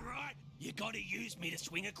 yeah. Right. You gotta use me to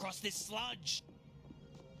swing across this sludge.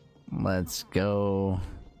 Let's go.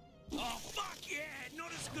 Oh, fuck yeah!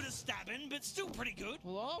 Not as good as stabbing, but still pretty good.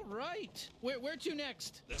 Well, all right. Where to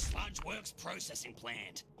next? The Sludge Works processing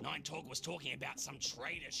plant. Nine-Torg was talking about some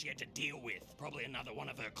traitor she had to deal with. Probably another one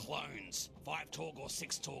of her clones. 5-Torg or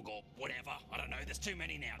 6-Torg or whatever. I don't know. There's too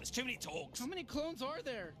many now. There's too many Torgs. How many clones are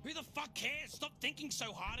there? Who the fuck cares? Stop thinking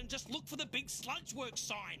so hard and just look for the big Sludge Works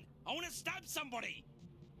sign. I want to stab somebody.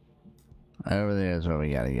 Over there is where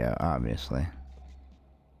we gotta go, obviously.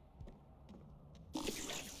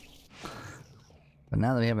 But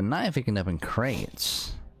now that we have a knife, we can open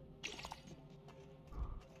crates.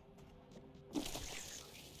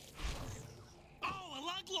 Oh, a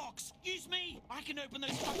lug locks! Use me! I can open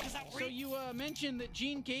those fuckers up. So you mentioned that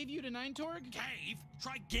Jean gave you to Nine-Torg? Gave?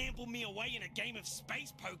 Try gamble me away in a game of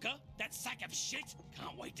space poker? That sack of shit?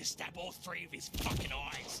 Can't wait to stab all 3 of his fucking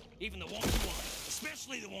eyes. Even the wonky one.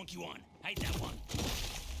 Especially the wonky one. Hate that one.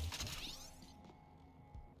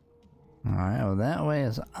 Alright, well that way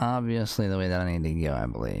is obviously the way that I need to go, I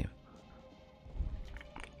believe.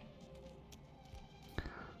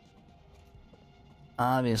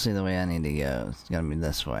 Obviously the way I need to go is gonna be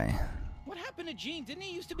this way. What happened to Jean? Didn't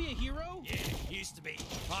he used to be a hero? Yeah, used to be.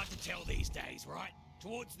 Hard to tell these days, right?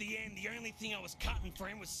 Towards the end, the only thing I was cutting for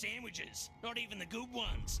him was sandwiches. Not even the good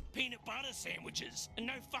ones. Peanut butter sandwiches. And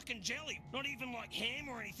no fucking jelly. Not even like ham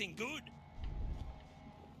or anything good.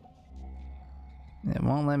 It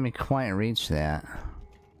won't let me quite reach that.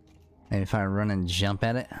 Maybe if I run and jump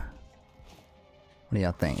at it? What do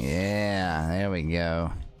y'all think? Yeah, there we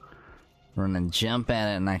go. Run and jump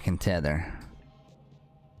at it and I can tether.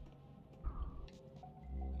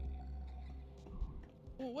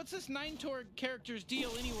 Well, what's this Nine-Torg character's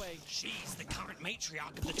deal anyway? She's the current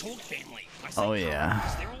matriarch of the Torg family. I say Oh yeah.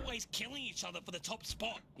 current, they're always killing each other for the top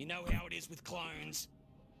spot. You know how it is with clones.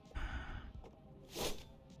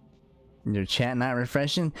 Your chat not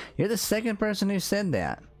refreshing? You're the second person who said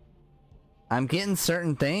that. I'm getting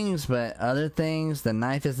certain things, but other things, the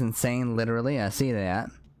knife is insane, literally. I see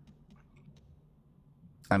that.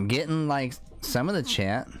 I'm getting, like, some of the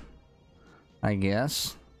chat, I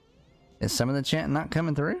guess. Is some of the chat not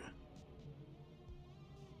coming through?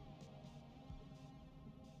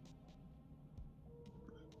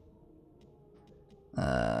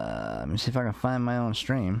 Let me see if I can find my own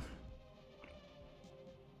stream.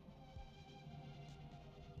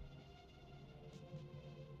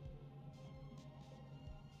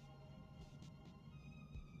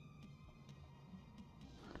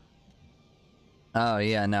 Oh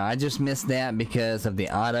yeah, no, I just missed that because of the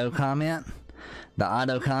auto comment. The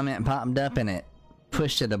auto comment popped up and it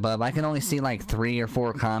pushed it above. I can only see like 3 or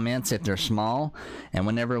 4 comments if they're small, and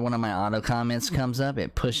whenever one of my auto comments comes up,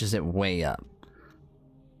 it pushes it way up.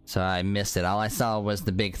 So I missed it. All I saw was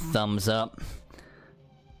the big thumbs up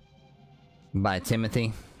by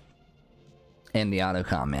Timothy and the auto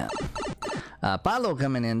comment. Paulo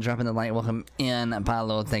coming in, dropping the like. Welcome in,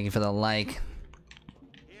 Paulo. Thank you for the like.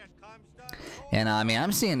 And I mean,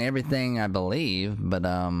 I'm seeing everything, I believe, but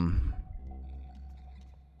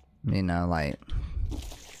you know, like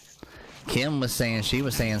Kim was saying, she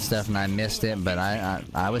was saying stuff and I missed it, but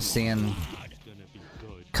I was seeing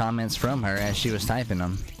comments from her as she was typing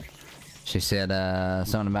them. She said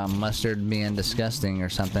something about mustard being disgusting or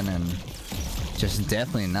something, and just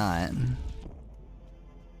definitely not.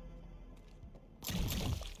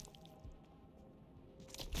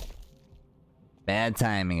 Bad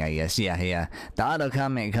timing, I guess. Yeah. The auto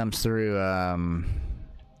comment comes through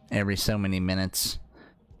every so many minutes,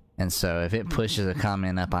 and so if it pushes a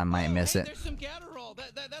comment up, I might miss it. There's some Gatterall.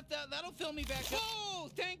 That'll fill me back up. Oh,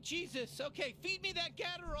 thank Jesus. Okay, feed me that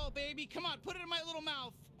Gatterall, baby. Come on, put it in my little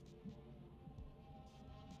mouth.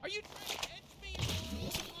 Are you trying to edge me?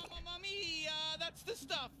 Oh, mommy, that's the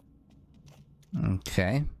stuff.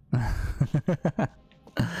 Okay.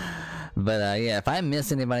 But yeah, if I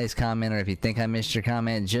miss anybody's comment, or if you think I missed your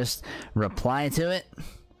comment, just reply to it.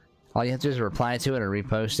 All you have to do is reply to it or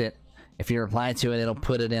repost it. If you reply to it, it'll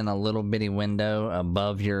put it in a little bitty window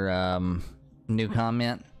above your new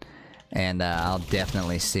comment, and I'll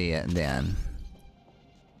definitely see it then.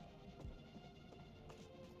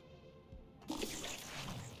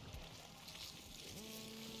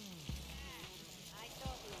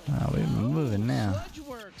 Oh, we're moving now. Sludge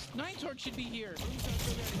works. Nighthawk should be here.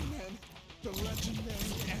 The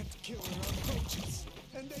legendary ant killer approaches,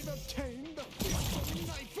 and they've obtained the fearsome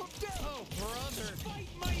knife of death. Oh, brother. Fight,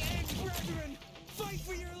 my ant brethren! Fight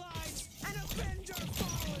for your lives and avenge our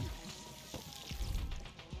fallen!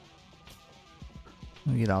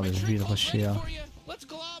 Let me get all this beautiful shield. Let's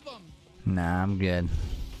glob them. Nah, I'm good.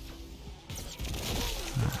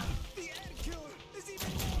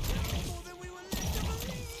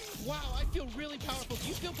 Wow, I feel really powerful. Do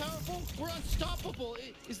you feel powerful? We're unstoppable.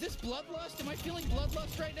 Is this bloodlust? Am I feeling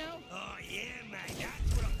bloodlust right now? Oh, yeah, man.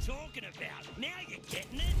 That's what I'm talking about. Now you're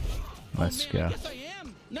getting it. Let's go. I guess I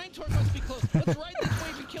am. Nighthawk must be close. Let's ride this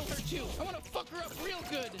wave and kill her, too. I want to fuck her up real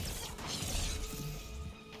good.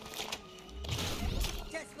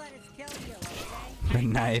 Just let us kill you, okay? The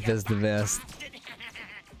knife is the best.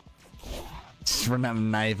 Just run up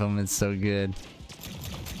and knife him, it's so good.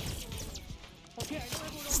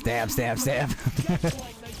 Stab, stab, stab.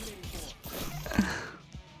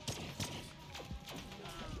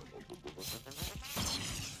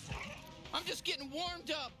 I'm just getting warmed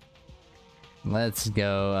up. Let's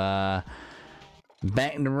go.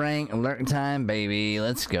 Back to rank, alert time, baby.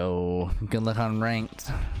 Let's go. Good luck on ranked.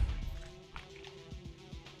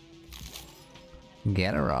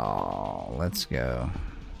 Get her all. Let's go.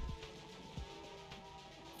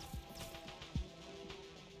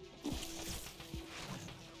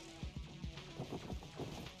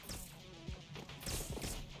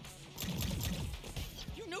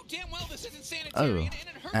 Damn well this isn't sanitary, Oh, and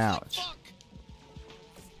it hurts ouch. like fuck.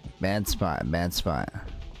 Bad spot, bad spot.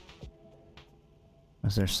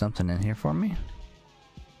 Was there something in here for me?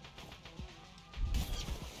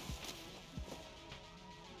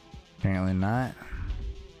 Apparently not.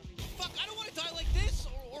 Fuck, I don't want to die like this,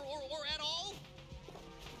 or at all.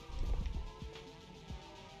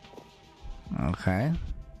 Okay.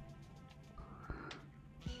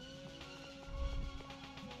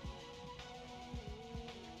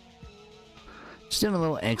 Just doing a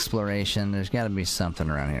little exploration. There's got to be something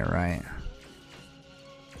around here, right?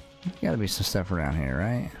 There's got to be some stuff around here,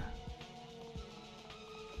 right?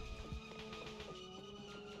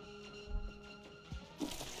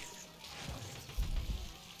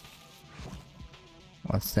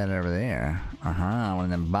 What's that over there? Uh-huh, one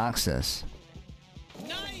of them boxes.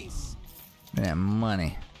 Nice. That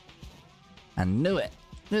money. I knew it.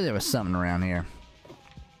 Knew there was something around here.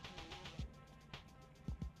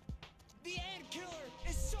 The ant killer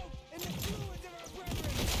is soaked in the fluids of our brethren.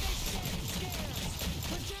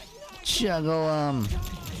 They shed scales. Juggle 'em.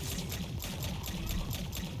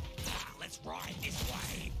 Let's ride this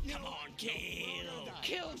way. Come on, kill.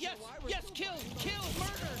 Kill, yes, yes, kill,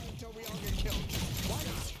 murder. Until we all get killed. Why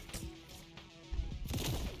not?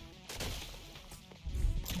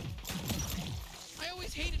 I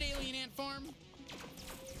always hated Alien Ant Farm.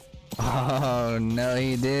 Oh, no,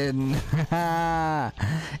 he didn't.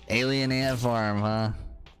 Alien Ant Farm, huh?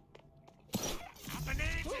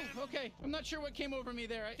 Okay, I'm not sure what came over me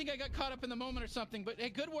there. I think I got caught up in the moment or something, but hey,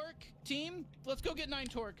 good work, team. Let's go get 9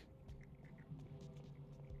 Torg.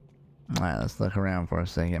 Alright, let's look around for a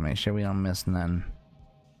second, make sure we don't miss none.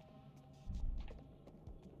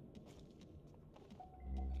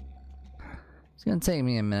 It's gonna take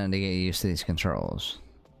me a minute to get used to these controls.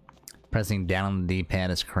 Pressing down on the D-pad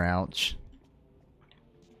is crouch.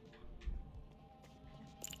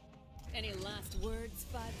 Any last words,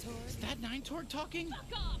 5 Torg? Is that 9 Torg talking?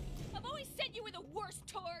 Fuck off! I've always said you were the worst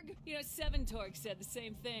Torg! You know, 7 Torg said the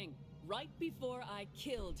same thing. Right before I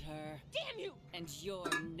killed her. Damn you! And you're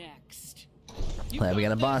next. Glad we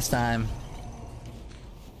got a boss time.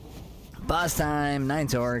 Boss time, 9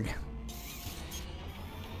 Torg.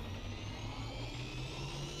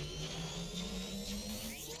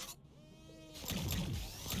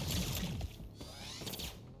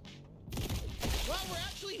 Wow, we're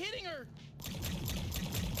actually hitting her!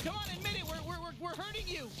 Come on, admit it, we're hurting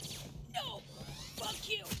you! No! Fuck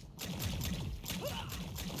you!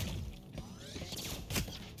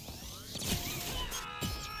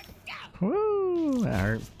 Woo! That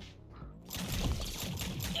hurt.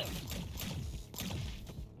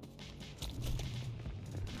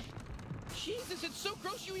 Jesus, it's so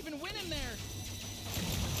gross you even went in there!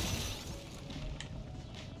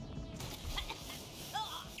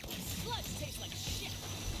 Sludge tastes like shit!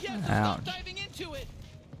 Yes, Ouch. stop diving into it!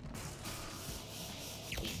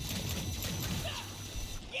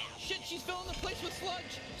 Shit, she's filling the place with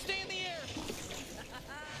sludge! Stay in the air!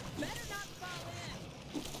 Better not fall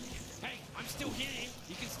in! Hey, I'm still here.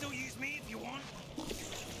 You can still use me if you want.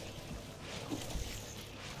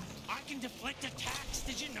 I can deflect attacks.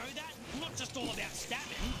 Did you know that? I'm not just all about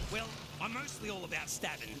stabbing. Well, I'm mostly all about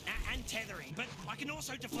stabbing and tethering, but I can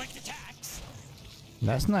also deflect attacks.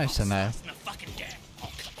 That's nice to know. Slice the fucking death.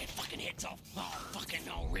 I'll cut their fucking heads off.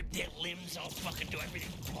 I'll rip their limbs. I'll fucking do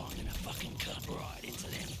everything. Oh, I'm gonna fucking cut right into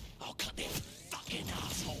them. I'll cut their fucking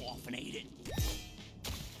asshole off and eat it.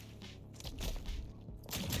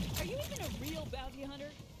 Are you even a real bounty hunter?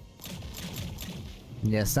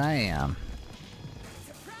 Yes, I am.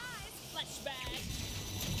 Surprise! Flesh bag!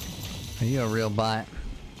 Are you a real bot?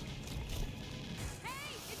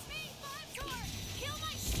 Hey, it's me, 5 Torg! Kill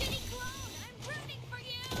my shitty clone! I'm rooting for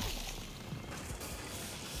you!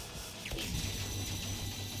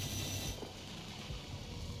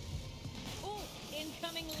 Ooh,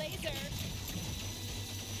 incoming laser!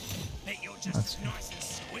 Hey, you're just as nice and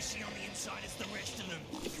squishy on the inside as the rest of them.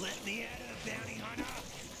 Let me out of the bounty hunter.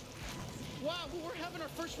 Wow, well, we're having our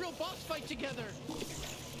first real boss fight together!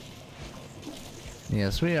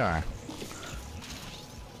 Yes, we are.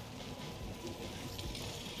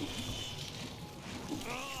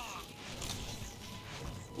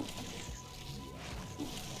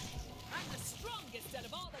 I'm the strongest out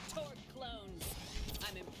of all the Torg clones!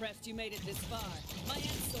 I'm impressed you made it this far. My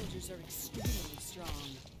ant soldiers are extremely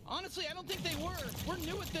strong. Honestly, I don't think they were. We're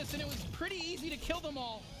new at this, and it was pretty easy to kill them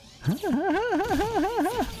all.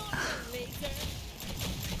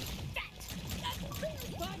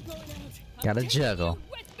 Gotta juggle.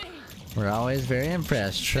 We're always very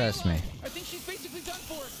impressed, trust me. I think she's basically done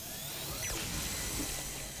for.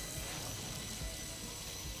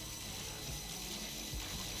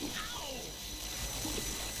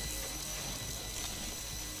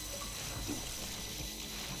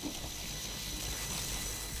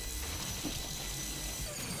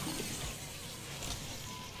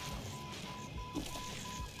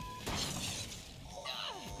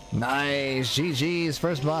 Nice, GG's,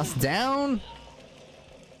 first boss down.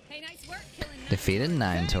 Hey, nice work killing that. Defeated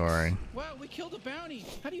 9 Torg. Wow, we killed a bounty.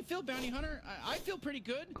 How do you feel, bounty hunter? I feel pretty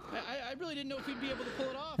good. I really didn't know if we'd be able to pull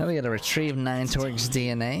it off. Now we gotta retrieve 9 Torg's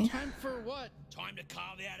DNA. Time for what? Time to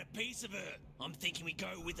carve out a piece of her. I'm thinking we go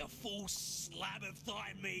with a full slab of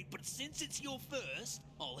thigh meat, but since it's your first,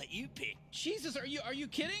 I'll let you pick. Jesus, are you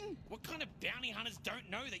kidding? What kind of bounty hunters don't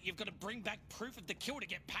know that you've got to bring back proof of the kill to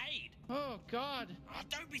get paid? Oh, God. Oh,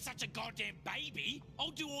 don't be such a goddamn baby.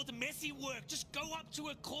 I'll do all the messy work. Just go up to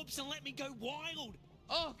a corpse and let me go wild.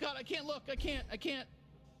 Oh, God, I can't look. I can't.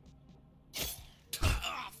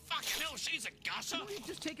 Oh, fucking hell, she's a gusher. Couldn't we have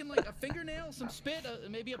just taken, like, a fingernail, some spit,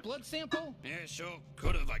 maybe a blood sample? Yeah, sure.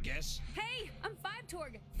 Could have, I guess. Hey, I'm 5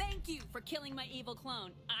 Torg. Thank you for killing my evil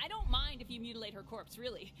clone. I don't mind if you mutilate her corpse,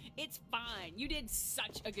 really. It's fine. You did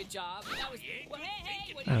such a good job. That was. Well,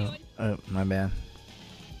 hey, what are you doing? Oh, my bad.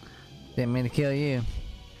 Didn't mean to kill you.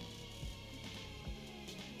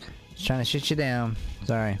 Just trying to shoot you down.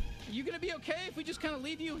 Sorry. Are you gonna be okay if we just kind of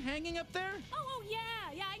leave you hanging up there? Oh, yeah,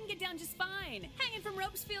 I can get down just fine. Hanging from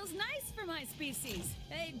ropes feels nice for my species.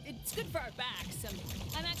 Hey, it's good for our backs.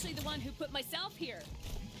 I'm actually the one who put myself here.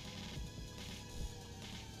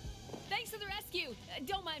 Thanks for the rescue.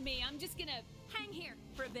 Don't mind me. I'm just gonna hang here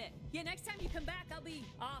for a bit. Yeah, next time you come back, I'll be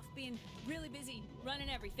off being really busy running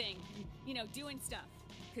everything. You know, doing stuff.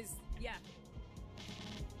 Cause, yeah.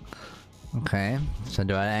 Okay, so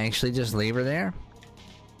do I actually just leave her there?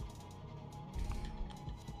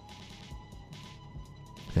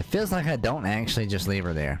 It feels like I don't actually just leave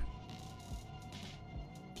her there.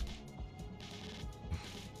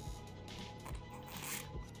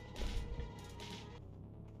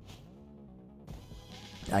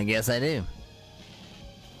 I guess I do.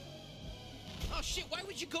 Oh shit, why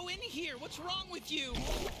would you go in here? What's wrong with you?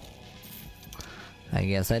 I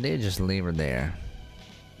guess I do just leave her there.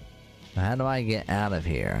 How do I get out of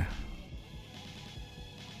here?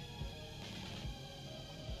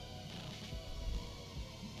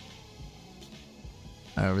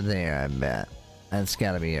 Over there, I bet. That's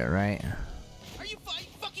gotta be it, right? Are you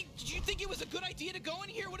fucking... Did you think it was a good idea to go in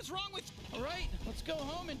here? What is wrong with... Alright, let's go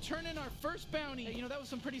home and turn in our first bounty. You know, that was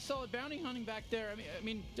some pretty solid bounty hunting back there. I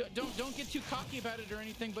mean, don't get too cocky about it or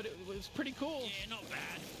anything, but it was pretty cool. Yeah, not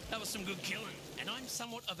bad. That was some good killing. And I'm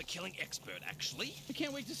somewhat of a killing expert, actually. I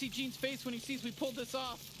can't wait to see Gene's face when he sees we pulled this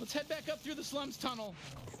off. Let's head back up through the slums tunnel.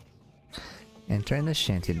 Entering the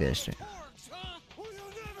shanty district.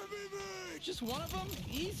 Just one of them?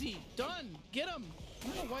 Easy. Done. Get him. I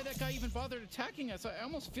don't know why that guy even bothered attacking us. I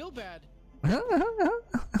almost feel bad.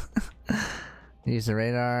 Use the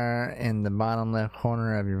radar in the bottom left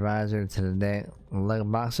corner of your visor to detect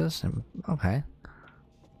lug boxes. Okay.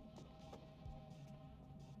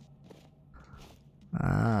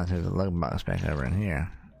 Ah, there's a lug box back over in here.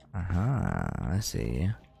 I see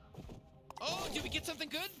you. Oh, did we get something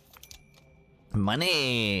good?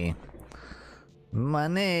 Money!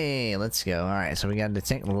 Money! Let's go. Alright, so we gotta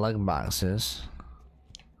detect lug boxes.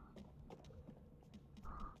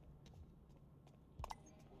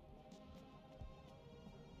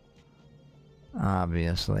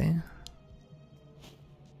 Obviously.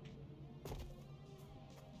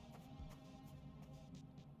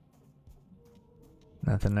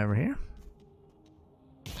 Nothing over here.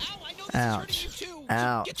 Ow, I know this Ouch. is hurting you too.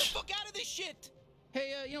 Ouch. Get the fuck out of this shit.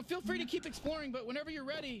 Hey, you know, feel free to keep exploring, but whenever you're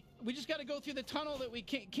ready, we just gotta go through the tunnel that we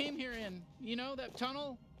came here in. You know, that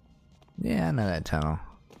tunnel? Yeah, I know that tunnel.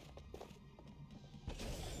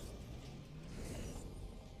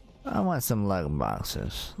 I want some lug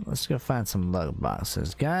boxes. Let's go find some lug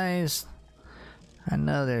boxes. Guys, I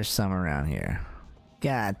know there's some around here.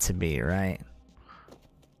 Got to be, right?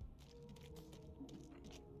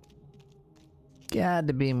 Got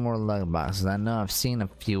to be more lug boxes. I know I've seen a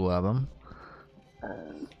few of them.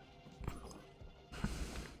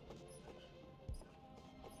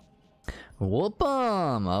 Whoop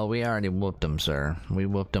 'em! Oh, we already whooped them, sir. We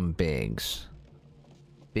whooped them bigs.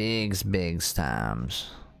 Bigs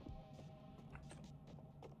times.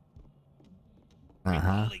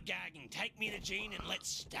 Gagging. Take me to Gene and let's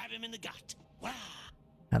stab him in the gut. Wow.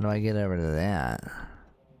 How do I get over to that?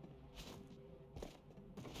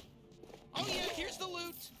 Oh yeah, here's the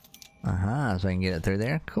loot. So I can get it through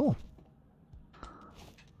there? Cool.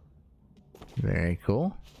 Very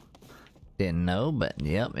cool. Didn't know, but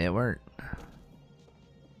yep, it worked.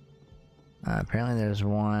 Apparently there's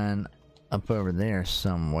one up over there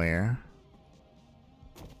somewhere.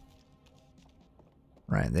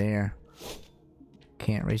 Right there.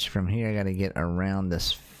 Can't reach from here. I gotta get around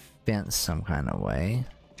this fence some kind of way.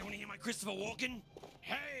 Do you want to hear my Christopher Walken?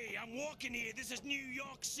 Hey, I'm walking here. This is New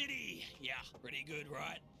York City. Yeah, pretty good,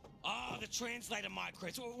 right? Ah, the translator mic,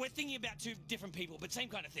 Chris. We're thinking about two different people, but same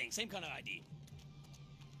kind of thing, same kind of idea.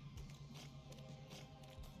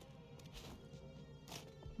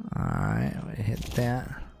 Alright, we hit that.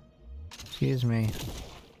 Excuse me.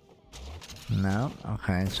 No?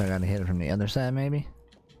 Okay, so I gotta hit it from the other side, maybe?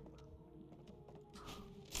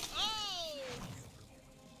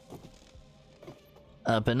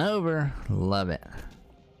 Up and over. Love it.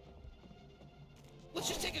 Let's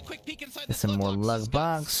just take a quick peek inside Get this some more lug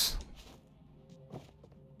box.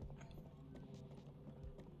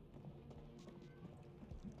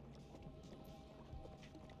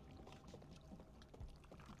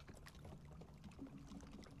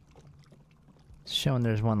 It's showing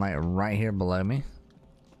there's one like right here below me.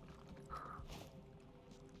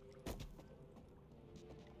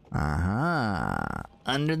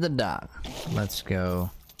 Under the dock. Let's go.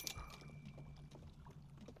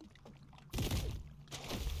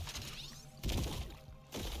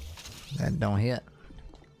 That don't hit.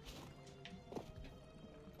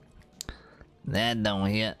 That don't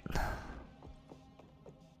hit.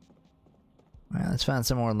 Alright, let's find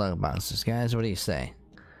some more lug boxes, guys. What do you say?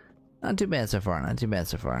 Not too bad so far, not too bad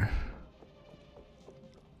so far.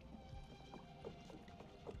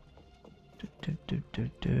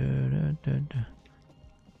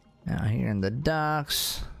 Out here in the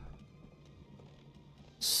docks.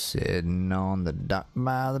 Sitting on the dock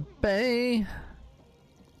by the bay.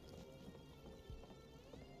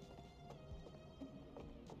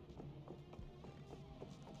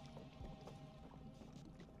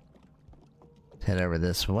 Head over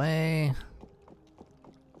this way.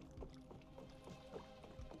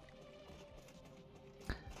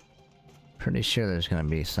 Pretty sure there's gonna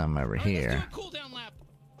be some over here.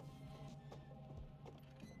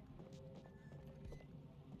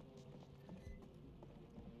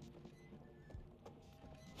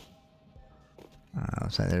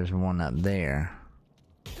 Looks like there's one up there.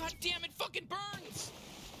 God damn it, fucking burns!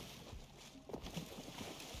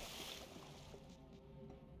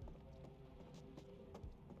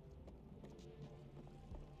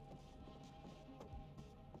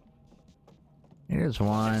 Here's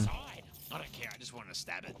one. I don't care, I just want to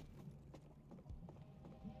stab it.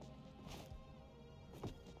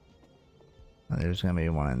 There's gonna be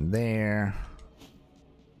one in there.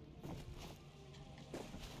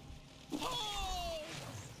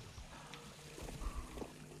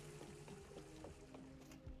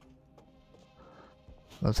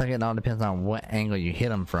 Looks like it all depends on what angle you hit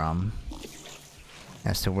them from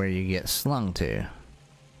as to where you get slung to.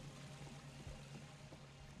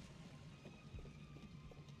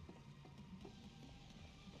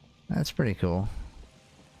 That's pretty cool.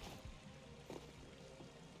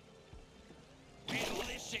 Where did all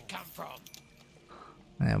this shit come from?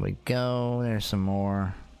 There we go. There's some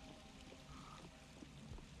more.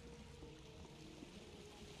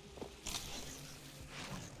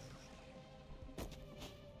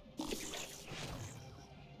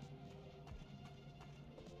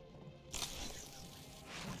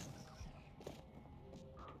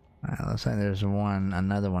 Alright, looks like there's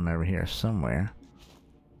another one over here somewhere.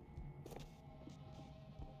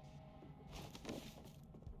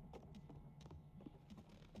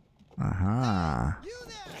 You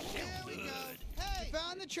there! Here we go. Hey,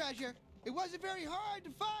 found the treasure. It wasn't very hard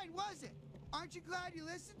to find, was it? Aren't you glad you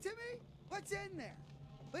listened to me? What's in there?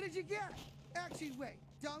 What did you get? Actually, wait.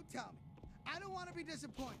 Don't tell me. I don't want to be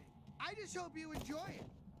disappointed. I just hope you enjoy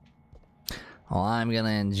it. Well, I'm gonna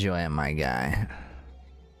enjoy it, my guy.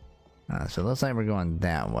 So it looks like we're going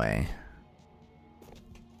that way.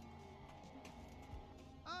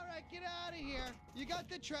 Alright, get out of here. You got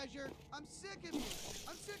the treasure. I'm sick of you.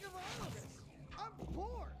 I'm sick of all of this. I'm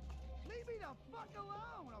bored. Leave me the fuck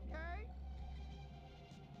alone, okay?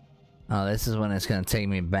 Oh, this is when it's gonna take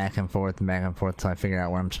me back and forth till I figure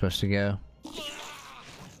out where I'm supposed to go.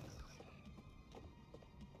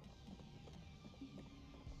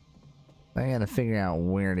 I gotta figure out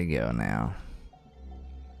where to go now.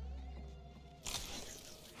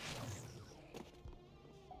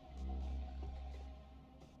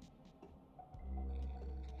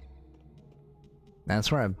 That's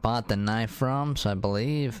where I bought the knife from, so I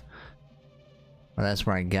believe. Or that's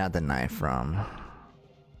where I got the knife from.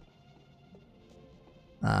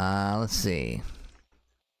 Let's see.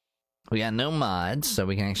 We got no mods, so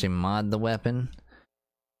we can actually mod the weapon.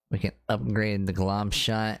 We can upgrade the glob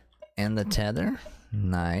shot and the tether.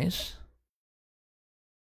 Nice.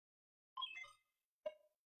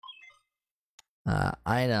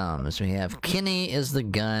 Items. We have Kenny is the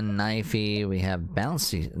gun, knifey. We have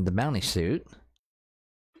the bounty suit.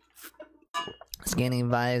 Scanning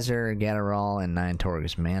visor, Gatterall, and 9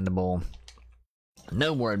 Torgus mandible.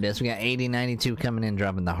 No word bits. We got 8092 coming in,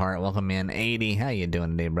 dropping the heart. Welcome in, 80. How you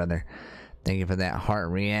doing today, brother? Thank you for that heart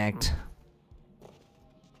react.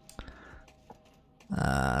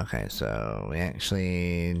 Okay, so we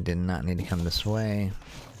actually did not need to come this way.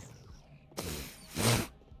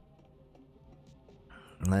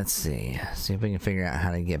 Let's see. See if we can figure out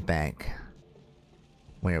how to get back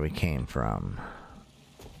where we came from.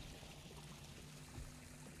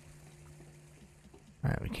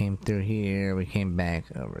 Alright, we came through here, we came back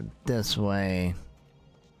over this way.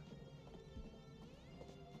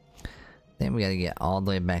 Then we gotta get all the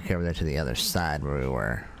way back over there to the other side where we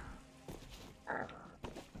were.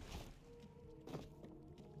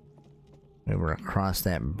 We were across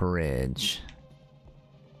that bridge.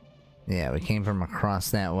 Yeah, we came from across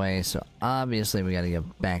that way, so obviously we gotta go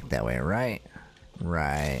back that way, right?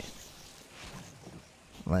 Right.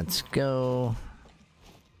 Let's go.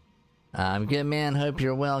 I'm good, man. Hope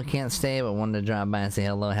you're well. Can't stay, but wanted to drop by and say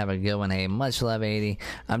hello. Have a good one. Hey, much love, 80.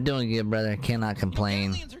 I'm doing good, brother. Cannot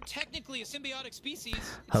complain. Aliens are technically a symbiotic species.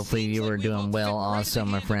 Hopefully you were doing well also,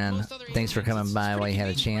 my friend. Thanks for coming by while you had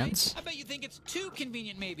a chance. I bet you think it's too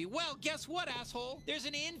convenient, maybe. Well, guess what, asshole? There's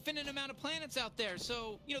an infinite amount of planets out there,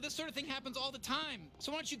 so, you know, this sort of thing happens all the time.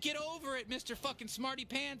 So why don't you get over it, Mr. fucking Smarty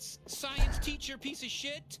Pants, science teacher, piece of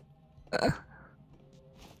shit? There's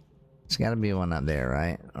gotta be one up there,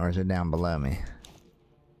 right? Or is it down below me?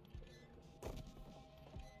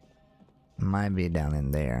 Might be down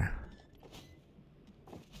in there.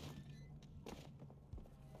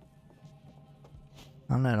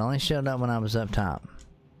 Oh no, it only showed up when I was up top.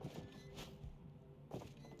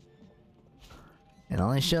 It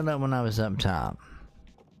only showed up when I was up top.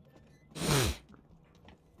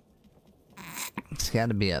 It's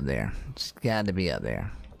gotta be up there. It's gotta be up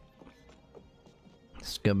there.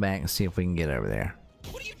 Let's go back and see if we can get over there.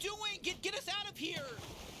 What are you doing? Get us out of here!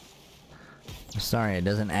 Sorry, it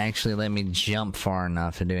doesn't actually let me jump far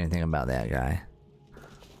enough to do anything about that guy.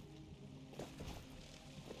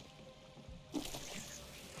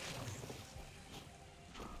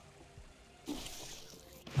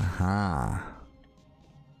 Aha.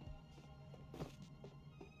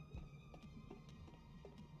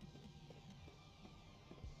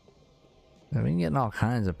 So we can get in all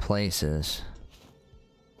kinds of places.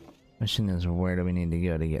 Question is, where do we need to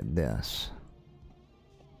go to get this?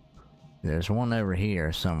 There's one over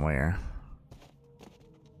here somewhere.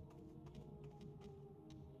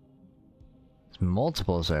 There's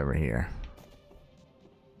multiples over here.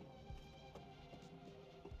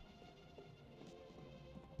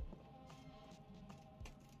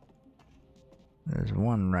 There's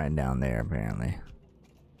one right down there, apparently.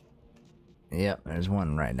 Yep, there's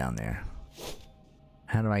one right down there.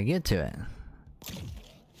 How do I get to it?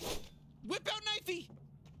 Whip out knifey!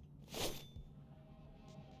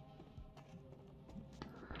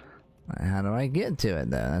 How do I get to it,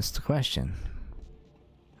 though? That's the question.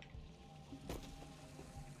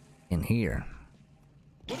 In here.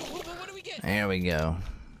 What do we get? There we go.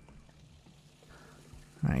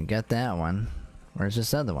 Alright, got that one. Where's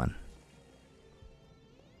this other one?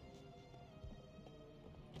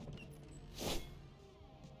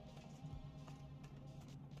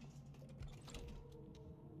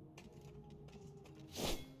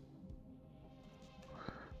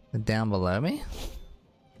 Down below me?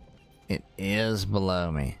 It is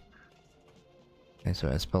below me. Okay, so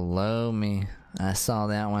it's below me. I saw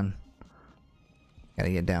that one.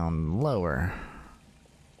 Gotta get down lower.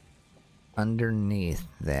 Underneath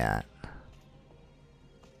that.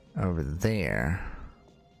 Over there.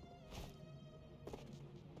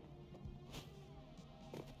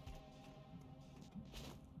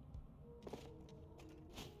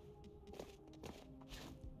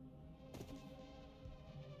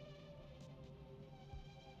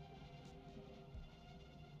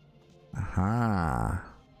 Aha.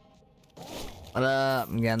 What up?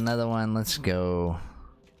 We got another one. Let's go.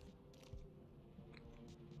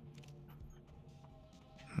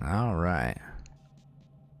 Alright.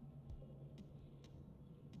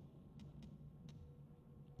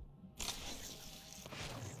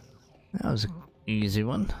 That was an easy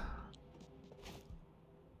one.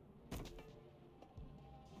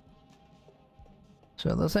 So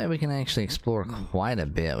it looks like we can actually explore quite a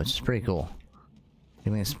bit, which is pretty cool. We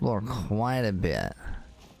can explore quite a bit.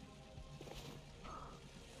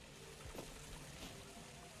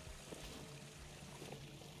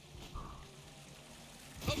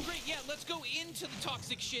 Oh great, yeah, let's go into the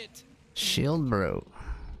toxic shit. Shield broke.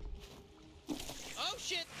 Oh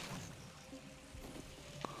shit.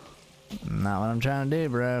 Not what I'm trying to do,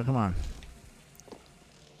 bro. Come on.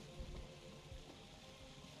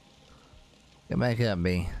 Get back up,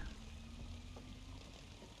 B.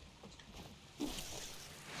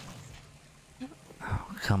 Oh,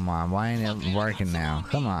 come on. Why ain't it working now?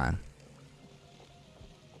 Come on.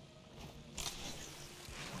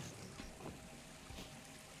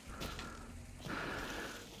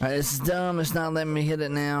 Alright, this is dumb. It's not letting me hit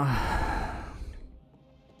it now.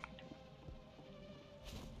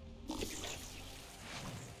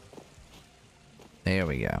 There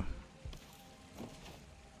we go.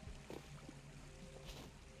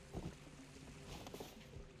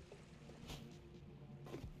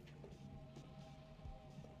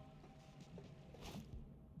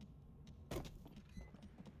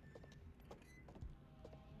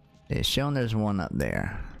 It's showing there's one up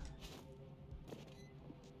there.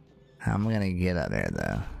 How am I gonna get up there,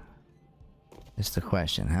 though? It's the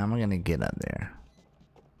question. How am I gonna get up there?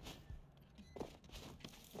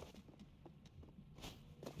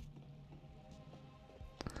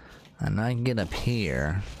 I know I can get up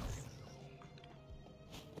here.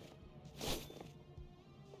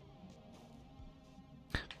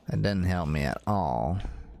 I That doesn't help me at all.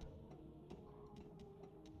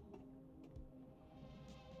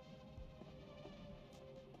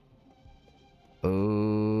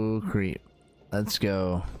 Oh, creep. Let's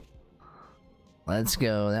go. Let's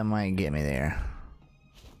go. That might get me there.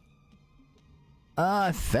 Oh,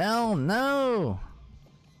 I fell. No!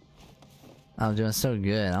 I was doing so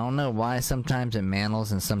good. I don't know why sometimes it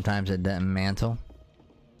mantles and sometimes it doesn't mantle.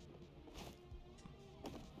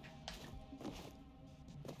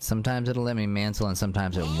 Sometimes it'll let me mantle and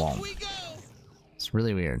sometimes it won't. It's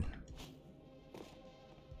really weird.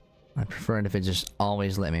 I prefer it if it just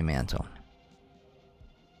always let me mantle.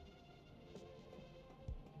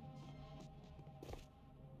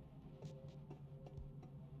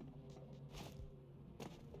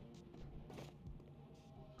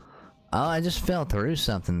 Oh, I just fell through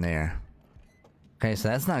something there. Okay, so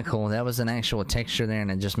that's not cool. That was an actual texture there and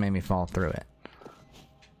it just made me fall through it.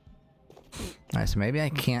 Alright, so maybe I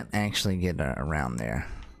can't actually get around there.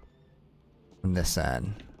 From this side.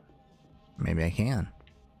 Maybe I can.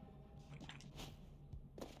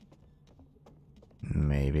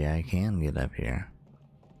 Maybe I can get up here.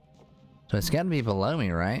 So it's gotta be below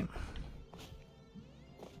me, right?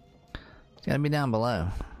 It's gotta be down below.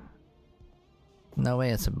 No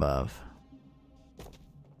way it's above.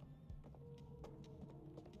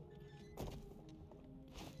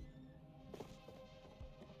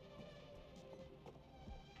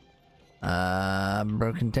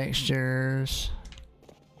 Broken textures.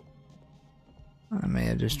 I may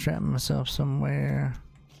have just trapped myself somewhere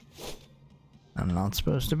I'm not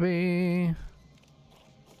supposed to be.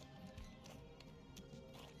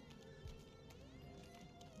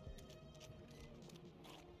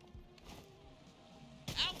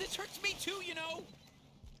 Ow, this hurts me too, you know.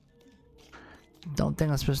 Don't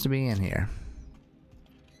think I'm supposed to be in here.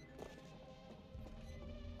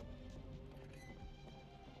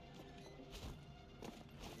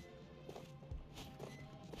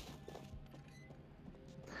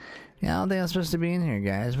 Yeah, I don't think I'm supposed to be in here,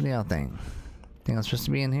 guys. What do y'all think? Think I'm supposed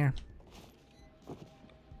to be in here?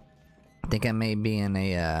 I think I may be in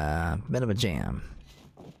a bit of a jam.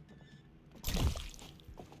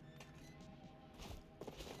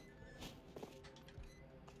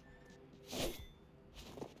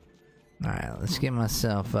 Alright, let's get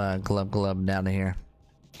myself glubbed out of here.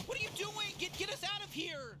 What are you doing? Get us out of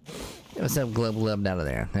here! Get myself glubbed out of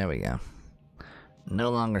there. There we go. No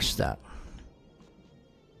longer stuck.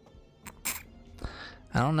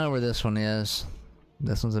 I don't know where this one is.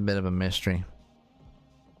 This one's a bit of a mystery.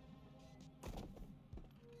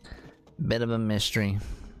 Bit of a mystery.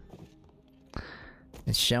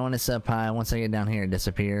 It's showing us up high. Once I get down here, it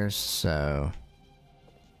disappears. So,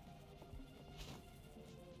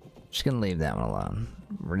 just gonna leave that one alone.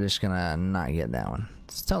 We're just gonna not get that one.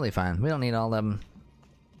 It's totally fine. We don't need all of them.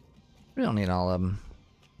 We don't need all of them.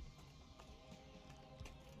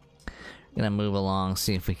 Gonna move along,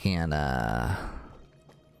 see if we can,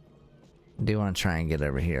 do want to try and get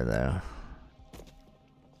over here, though.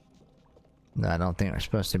 No, I don't think we're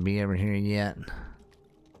supposed to be over here yet.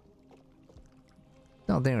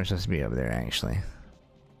 Don't think we're supposed to be over there, actually.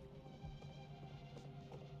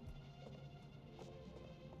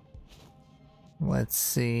 Let's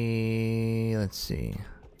see. Let's see.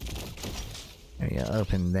 There we go.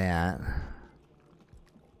 Open that.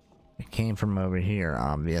 It came from over here,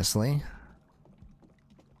 obviously.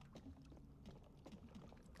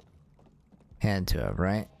 Had to have,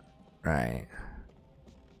 right? Right.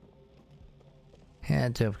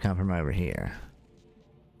 Had to have come from over here.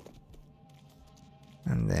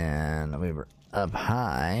 And then we were up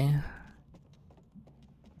high.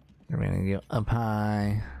 We're gonna go up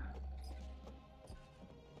high.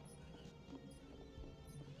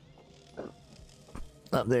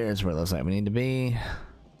 Up there is where it looks like we need to be.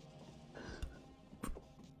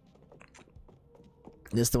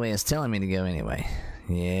 This is the way it's telling me to go anyway.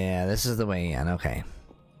 Yeah, this is the way in. Okay.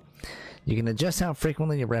 You can adjust how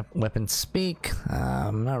frequently your weapons speak.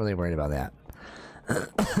 I'm not really worried about that.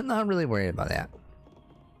 Not really worried about that.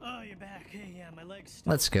 Oh, you're back. Hey, yeah, my legs.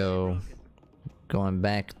 Let's go. Going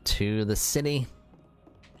back to the city.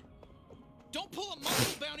 Don't pull a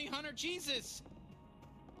muscle, bounty hunter. Jesus.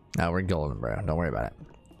 No, we're golden, bro. Don't worry about it.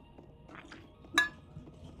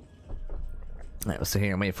 Alright, we'll sit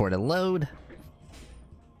here and wait for it to load.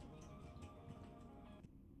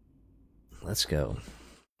 Let's go.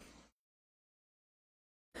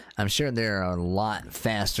 I'm sure there are a lot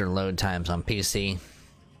faster load times on PC.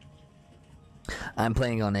 I'm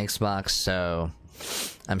playing on Xbox, so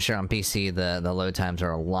I'm sure on PC the load times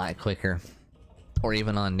are a lot quicker. Or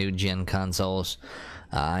even on new gen consoles.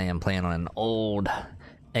 I am playing on an old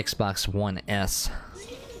Xbox One S.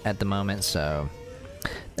 at the moment, so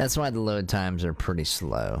that's why the load times are pretty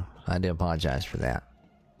slow. I do apologize for that.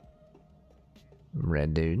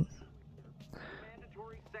 Red dude.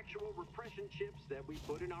 Mandatory sexual repression chips that we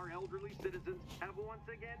put in our elderly citizens have once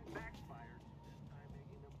again backfired.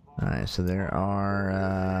 Alright, so there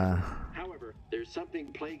are, However, there's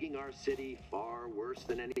something plaguing our city far worse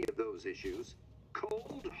than any of those issues.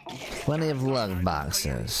 Cold, plenty of lug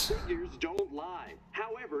boxes. figures don't lie.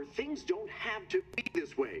 However, things don't have to be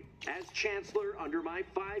this way. As Chancellor, under my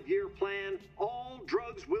 5-year plan, all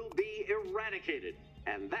drugs will be eradicated.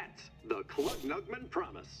 And that's the Klug-Nugman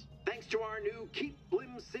promise. Thanks to our new Keep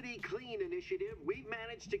Blim City Clean initiative, we've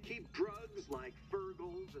managed to keep drugs like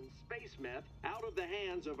Fergles and space meth out of the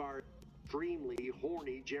hands of our extremely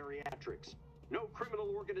horny geriatrics. No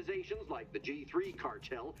criminal organizations like the G3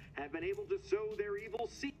 cartel have been able to sow their evil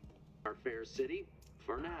seed in our fair city.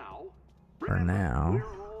 For now. Remember,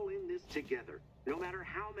 we're all in this together. No matter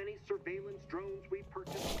how many surveillance drones we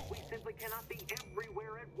purchase, we simply cannot be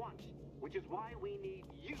everywhere at once. Which is why we need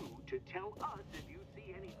you to tell us if you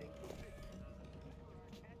see anything suspicious.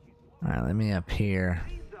 Alright, let me up here.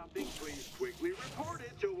 Something, please quickly report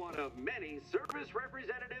it to one of many service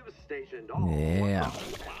representatives stationed Yeah.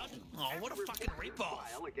 Oh, what a fucking ripoff!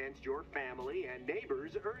 File against your family and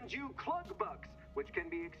neighbors earns you Klug bucks, which can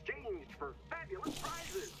be exchanged for fabulous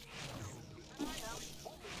prizes.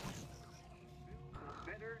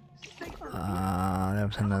 There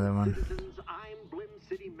was another one.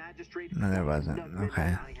 No, there wasn't. Okay.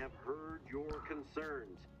 I have heard your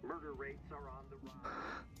concerns. Murder rates are on the rise.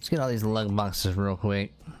 Let's get all these lug boxes real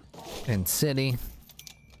quick in city.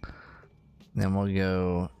 Then we'll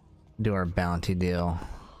go do our bounty deal.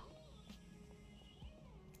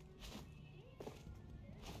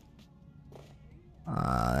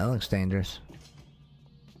 That looks dangerous.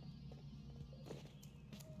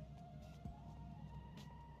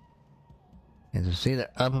 It's either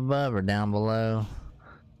up above or down below.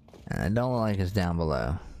 And I don't like it's down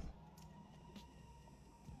below.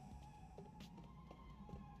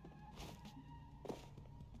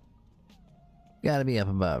 Gotta be up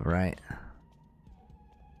above, right?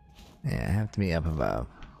 Yeah, have to be up above.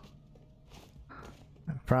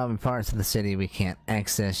 Probably parts of the city we can't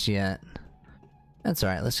access yet. That's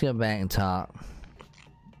alright, let's go back and talk.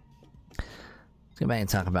 Let's go back and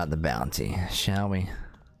talk about the bounty, shall we?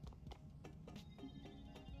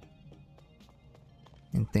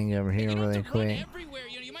 Anything over here really quick? Everywhere,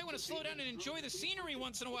 you might want to slow down and enjoy the scenery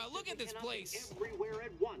once in a while. Look at this place. Everywhere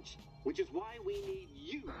at once, which is why we need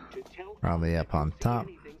you to tell Probably up on top.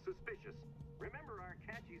 anything suspicious. Remember our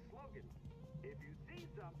catchy slogan. If you see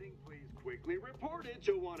something, please quickly report it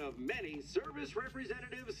to one of many service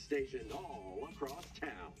representatives stationed all across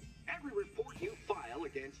town. Every report you file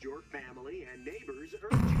against your family and neighbors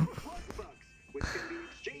earns you Klug bucks, which can be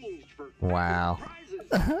exchanged for Wow. prizes.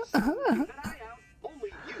 So keep an eye out. Only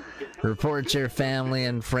you can help Report your family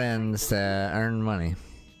and friends to earn money.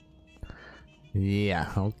 Yeah,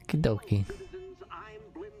 okie dokie. I'm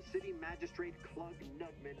Blim City Magistrate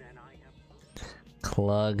Klug-Nugman, and I have...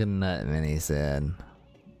 Klug-Nugman, he said.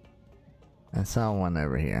 I saw one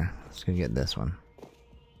over here. Let's go get this one.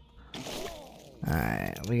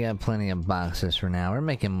 Alright, we got plenty of boxes for now. We're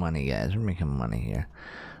making money, guys. We're making money here.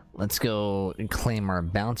 Let's go claim our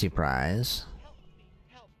bounty prize.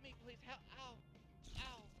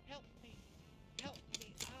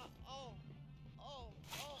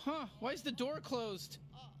 Huh, why is the door closed?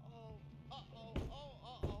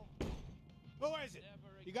 Who is it?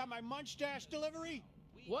 You got my Munch Dash delivery?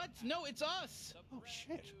 What? No, it's us. Oh,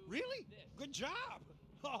 shit. Really? Good job.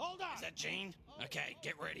 Oh, hold on. Is that Gene? Okay,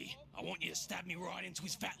 get ready. I want you to stab me right into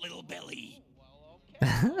his fat little belly. Now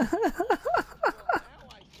I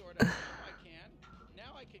can.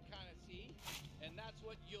 Now I can kind of see. And that's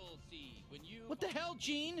what you'll see when you... What the hell,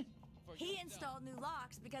 Gene? He installed new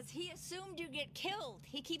locks because he assumed you get killed.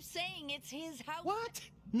 He keeps saying it's his house. What?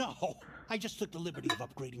 No. I just took the liberty of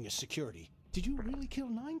upgrading your security. Did you really kill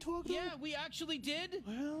Nine Tog, though? Yeah, we actually did.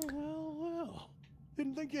 Well.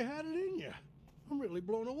 Didn't think you had it in you. I'm really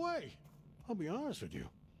blown away. I'll be honest with you.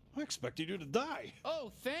 I expected you to die.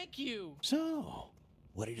 Oh, thank you. So,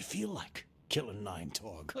 what did it feel like, killing Nine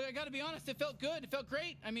Tog? Look, I gotta be honest, it felt good. It felt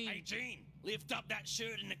great. I mean... Hey, Gene, lift up that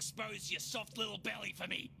shirt and expose your soft little belly for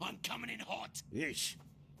me. I'm coming in hot. Yeesh.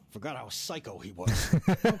 Forgot how psycho he was.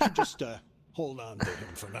 Why don't you just, hold on to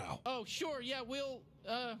him for now? Oh, sure, yeah, we'll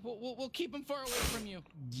keep him far away from you.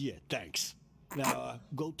 Yeah, thanks. Now,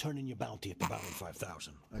 go turn in your bounty at the Bounty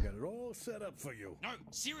 5000. I got it all set up for you. No,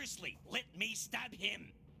 seriously, let me stab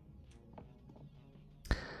him.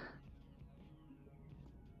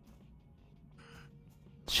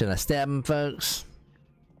 Should I stab him, folks?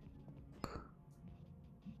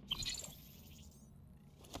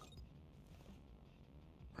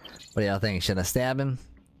 What do y'all think? Should I stab him?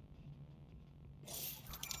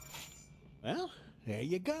 Well, there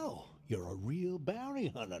you go. You're a real bounty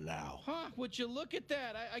hunter now. Huh, would you look at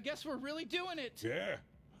that? I guess we're really doing it. Yeah,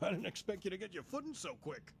 I didn't expect you to get your footing so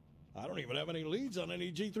quick. I don't even have any leads on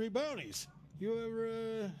any G3 bounties.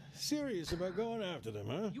 You're, serious about going after them,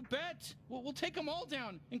 huh? You bet. We'll take them all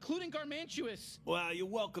down, including Garmantuous. Well, you're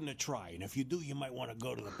welcome to try, and if you do, you might want to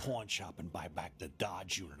go to the pawn shop and buy back the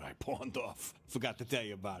Dodge unit I pawned off. Forgot to tell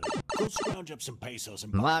you about it. Go scrounge up some pesos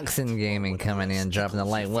and... Moxon Gaming coming in, dropping the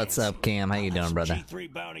light. What's up, Cam? How you doing, brother?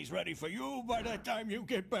 G3 bounties ready for you by the time you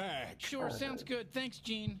get back. Sure, sounds good. Thanks,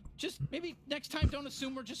 Gene. Just maybe next time don't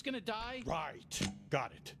assume we're just gonna die. Right.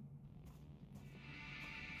 Got it.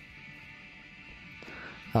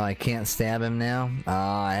 Oh, I can't stab him now? Oh,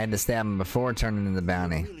 I had to stab him before turning into the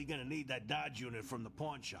bounty. You're really gonna need that Dodge unit from the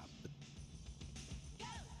pawn shop.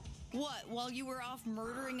 What, while you were off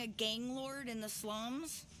murdering a gang lord in the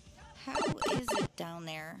slums? How is it down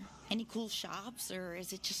there? Any cool shops, or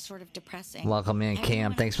is it just sort of depressing? Welcome in,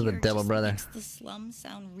 Cam. Thanks for the double, brother. Makes the slums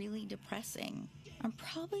sound really depressing. I'm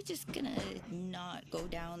probably just gonna not go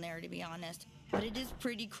down there, to be honest. But it is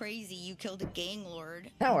pretty crazy you killed a gang lord.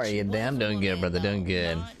 How are you, Dan? I'm doing good, brother. Doing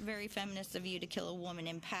good. Not very feminist of you to kill a woman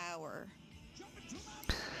in power.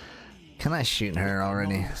 Can I shoot her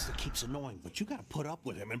already? It keeps annoying, but you gotta put up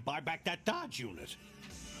with him and buy back that Dodge unit.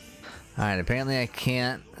 Alright, apparently I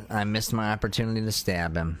can't. I missed my opportunity to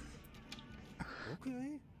stab him.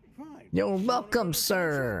 Okay, fine. You're welcome,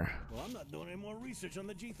 sir. Well, I'm not doing any more research on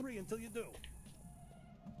the G3 until you do.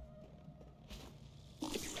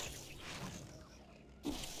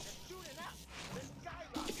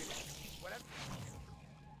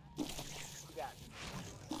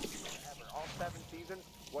 All 7 seasons,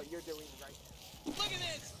 what you're doing right now. Look at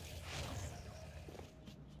this!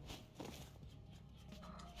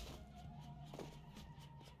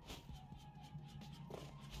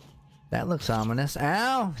 That looks ominous.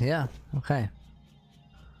 Ow! Yeah, okay.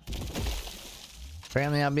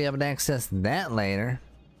 Apparently I'll be able to access that later.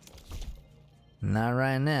 Not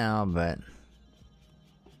right now, but...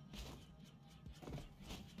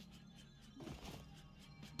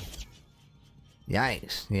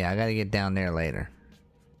 Yikes. Yeah, I gotta get down there later.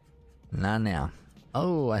 Not now.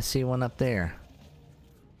 Oh, I see one up there.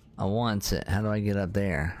 I want it. How do I get up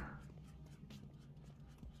there?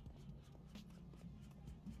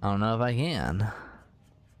 I don't know if I can.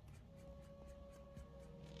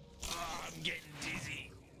 I'm getting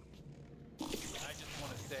dizzy. I just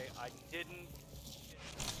want to say I didn't.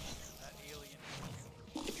 That alien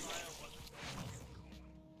trial wasn't.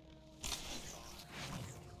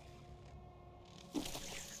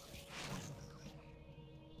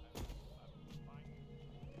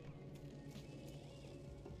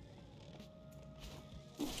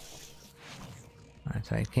 Alright,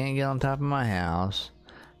 so I can't get on top of my house.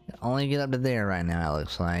 I can only get up to there right now, it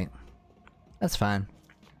looks like. That's fine.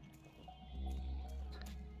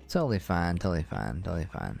 Totally fine, totally fine, totally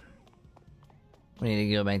fine. We need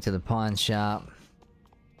to go back to the pawn shop.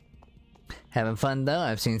 Having fun though.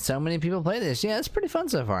 I've seen so many people play this. Yeah, it's pretty fun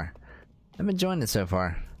so far. I'm enjoying it so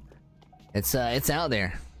far. It's out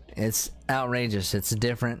there. It's outrageous. It's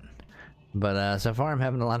different. But so far I'm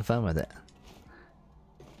having a lot of fun with it.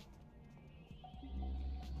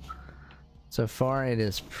 So far it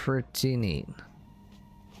is pretty neat.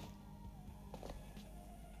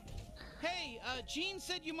 Hey, Gene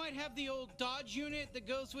said you might have the old Dodge unit that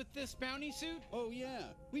goes with this bounty suit. Oh yeah,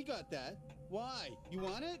 we got that. Why? You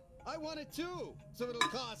want it? I want it too. So it'll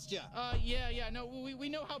cost you. Yeah, no, we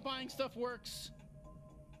know how buying stuff works.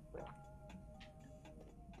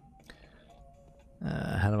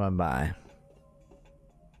 How do I buy?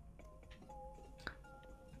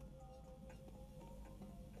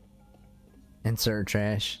 Insert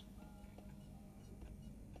trash.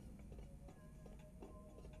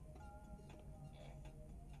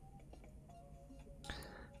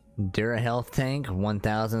 Dura health tank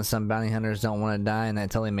 1000. Some bounty hunters don't want to die, and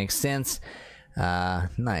that totally makes sense.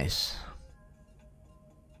 Nice.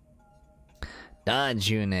 Dodge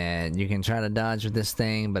unit. You can try to dodge with this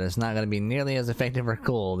thing, but it's not going to be nearly as effective or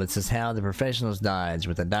cool. This is how the professionals dodge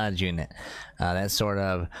with a dodge unit. That sort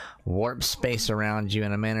of warp space around you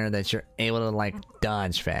in a manner that you're able to like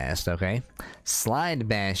dodge fast, okay? Slide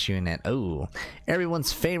bash unit. Ooh.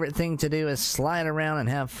 Everyone's favorite thing to do is slide around and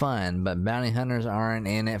have fun, but bounty hunters aren't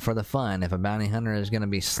in it for the fun. If a bounty hunter is going to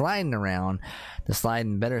be sliding around, the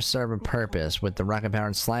sliding better serve a purpose. With the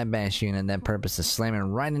rocket-powered slide bash unit, that purpose is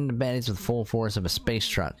slamming right into baddies with full force of a space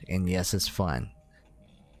truck. And yes, it's fun.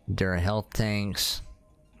 Dura health tanks.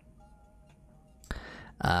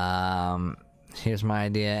 Here's my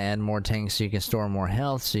idea. Add more tanks so you can store more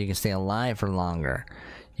health so you can stay alive for longer.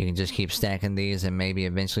 You can just keep stacking these and maybe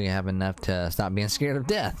eventually you have enough to stop being scared of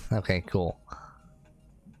death. Okay, cool.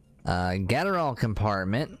 Gatterall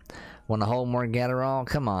compartment. Want to hold more Gatterall?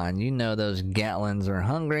 Come on, you know those Gatlins are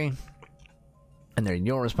hungry. And they're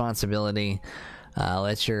your responsibility.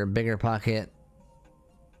 Let's your bigger pocket.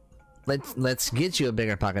 Let's get you a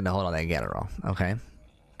bigger pocket to hold all that Gatterall. Okay,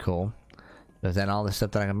 cool. Is that all the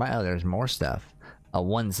stuff that I can buy? Oh, there's more stuff. A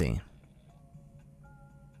onesie.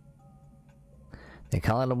 They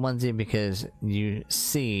call it a onesie because you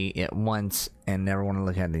see it once and never want to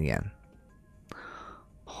look at it again.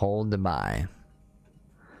 Hold to buy.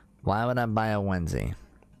 Why would I buy a onesie?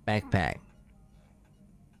 Backpack.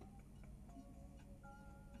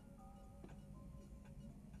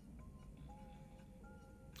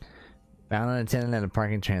 Found an attendant at a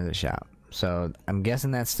parking transit shop. So I'm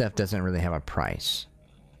guessing that stuff doesn't really have a price.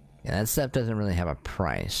 Yeah, that stuff doesn't really have a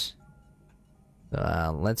price.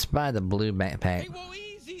 Let's buy the blue backpack. Hey, whoa,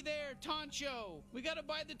 easy there, Toncho. We gotta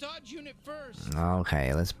buy the Dodge unit first.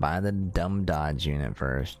 Okay, let's buy the dumb Dodge unit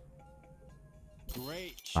first.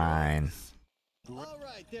 Great. Fine. All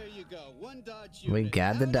right, there you go. One Dodge We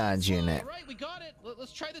got the Dodge unit. All right, we got it.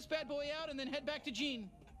 Let's try this bad boy out and then head back to Gene.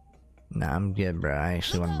 Nah, I'm good, bro. I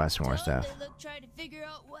actually want to buy some more stuff. Look, try to figure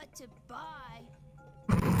out what to buy.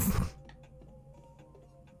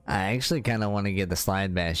 I actually kind of want to get the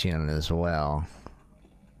slide bash unit as well.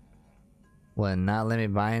 Will it not let me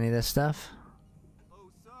buy any of this stuff?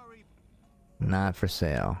 Not for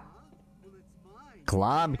sale.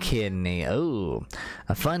 Glob kidney. Oh,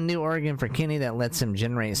 a fun new organ for Kenny that lets him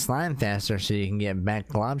generate slime faster so you can get back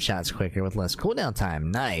glob shots quicker with less cooldown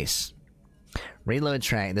time. Nice. Reload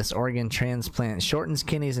track. This organ transplant shortens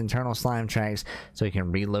Kenny's internal slime tracks so he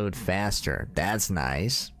can reload faster. That's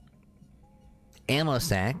nice. Ammo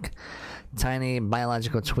sack. Tiny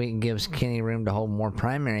biological tweak gives Kenny room to hold more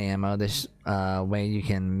primary ammo. This way you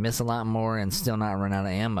can miss a lot more and still not run out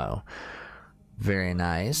of ammo. Very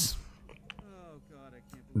nice.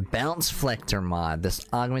 Bounce Flector mod. This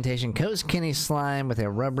augmentation coats Kenny's slime with a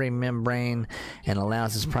rubbery membrane and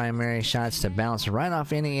allows his primary shots to bounce right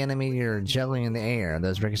off any enemy you're juggling in the air.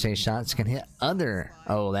 Those ricochet shots can hit other...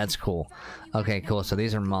 Oh, that's cool. Okay, cool. So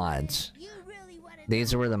these are mods.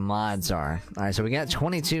 These are where the mods are. Alright, so we got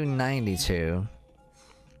 2292.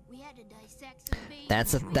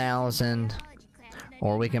 That's 1,000.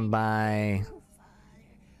 Or we can buy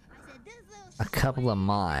a couple of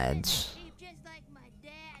mods.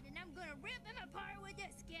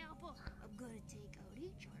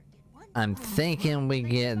 I'm thinking we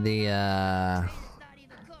get the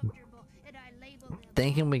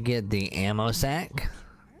ammo sack.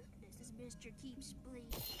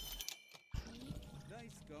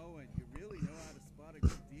 Nice going. You really know how to spot a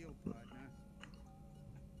good deal, partner.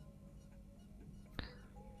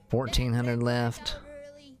 1,400 left.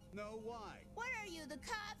 No, why? What are you, the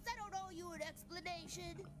cops? I don't owe you an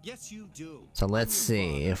explanation. Yes, you do. So let's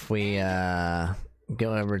see if we go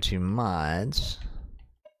over to mods.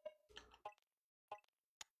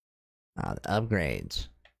 The upgrades.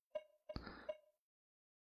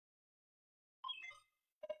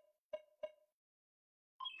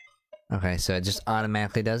 Okay, so it just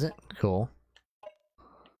automatically does it? Cool.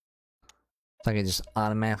 It's like it just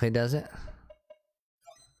automatically does it?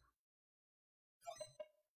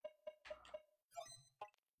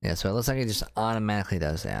 Yeah, so it looks like it just automatically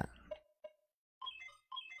does that.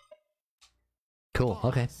 Cool,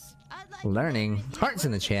 okay. Learning. Hearts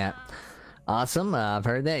in the chat. Awesome, I've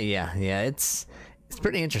heard that. Yeah, it's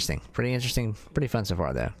pretty interesting. Pretty fun so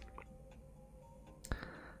far, though.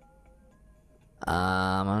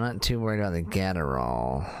 I'm not too worried about the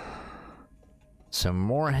Gatterall. So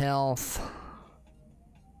more health.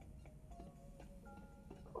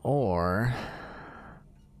 Or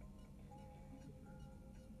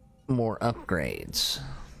more upgrades.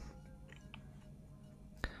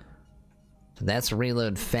 So that's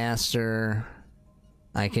reload faster.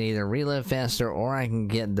 I can either reload faster or I can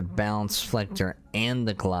get the bounce flector and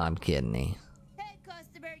the glob kidney. Hey,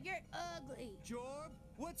 customer, you're ugly. Jorb,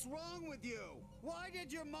 what's wrong with you? Why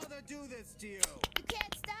did your mother do this to you? You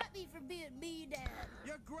can't stop me from being me, Dad.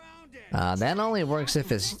 You're grounded. That only works if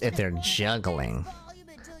they're juggling.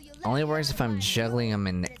 Only works if I'm juggling them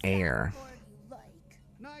in the air.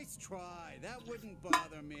 Nice try. That wouldn't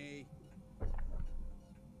bother me.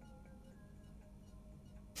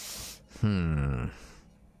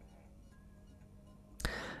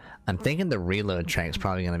 I'm thinking the reload track's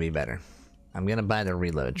probably gonna be better. I'm gonna buy the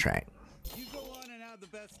reload track. You go on and have the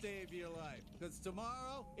best day of your life, because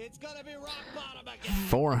tomorrow it's gonna be rock bottom again.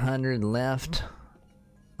 400 left.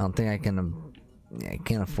 I don't think I can. Yeah, I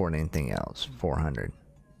can't afford anything else. 400.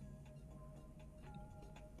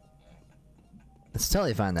 It's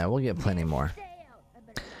totally fine though. We'll get plenty more.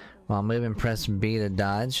 While moving, press B to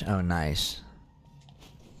dodge. Oh, nice.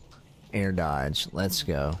 Air dodge. Let's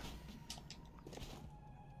go.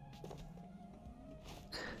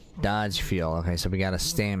 Dodge fuel. Okay, so we got a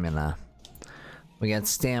stamina. We got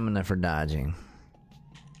stamina for dodging.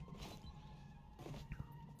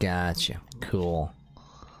 Gotcha. Cool.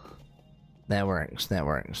 That works. That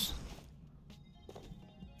works.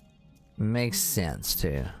 Makes sense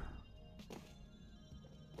too.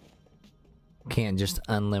 Can't just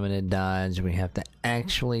unlimited dodge. We have to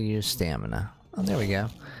actually use stamina. Oh, there we go.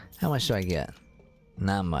 How much do I get?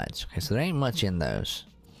 Not much. Okay, so there ain't much in those.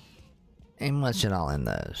 Ain't much at all in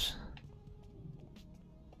those.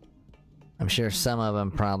 I'm sure some of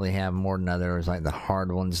them probably have more than others. Like the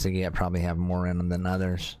hard ones to get probably have more in them than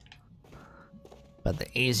others. But the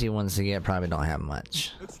easy ones to get probably don't have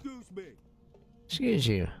much. Excuse me. Excuse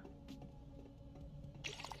you.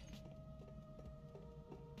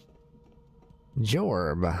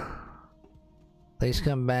 Jorb. Please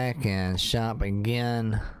come back and shop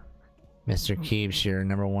again. Mr. Keeps your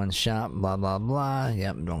 #1 shop. Blah blah blah.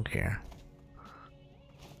 Yep, don't care.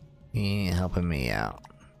 He ain't helping me out.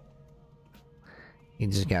 He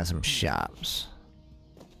just got some shops.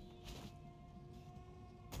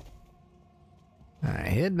 Alright,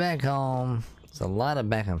 head back home. It's a lot of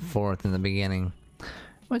back and forth in the beginning,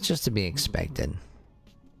 which is to be expected.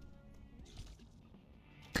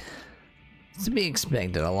 It's to be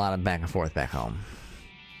expected, a lot of back and forth back home.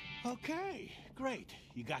 Okay, great.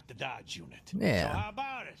 You got the Dodge unit. Yeah. So how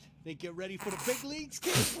about it? Think you're ready for the big leagues,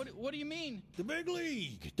 kid? What do you mean? The big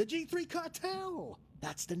league. The G3 cartel.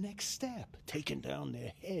 That's the next step. Taking down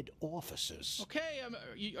their head officers. Okay,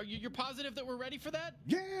 you're positive that we're ready for that?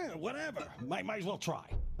 Yeah, whatever. Might as well try.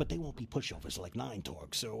 But they won't be pushovers like Nine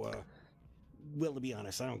Torg, so, well, to be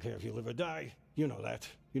honest, I don't care if you live or die. You know that.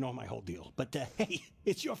 You know my whole deal. But, hey,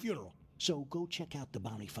 it's your funeral. So go check out the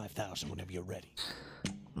Bounty 5000 whenever you're ready.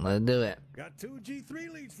 Let's do it. Got 2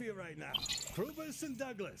 G3 leads for you right now. Krubis and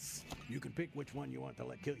Douglas. You can pick which one you want to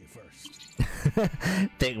let kill you first.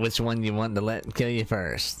 Pick which one you want to let kill you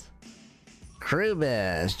first.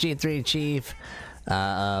 Krubis, G3 Chief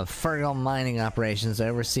of Fergal Mining Operations,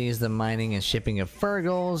 oversees the mining and shipping of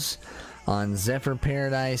Fergals on Zephyr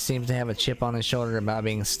Paradise. Seems to have a chip on his shoulder about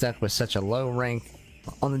being stuck with such a low rank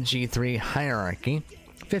on the G3 hierarchy.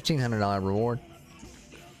 $1,500 reward.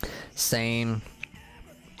 Same.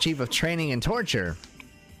 Chief of Training and Torture.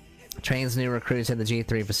 Trains new recruits at the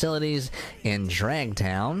G3 facilities in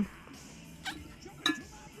Dragtown.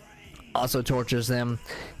 Also tortures them.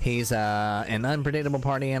 He's an unpredictable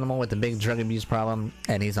party animal with a big drug abuse problem,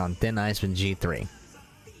 and he's on thin ice with G3.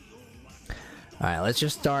 Alright, let's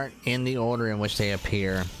just start in the order in which they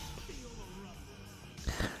appear.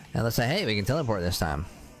 And let's say, hey, we can teleport this time.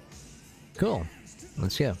 Cool.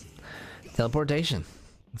 Let's go. Teleportation.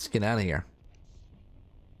 Let's get out of here.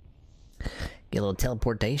 Get a little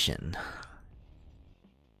teleportation.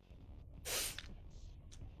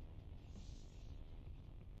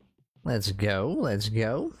 Let's go. Let's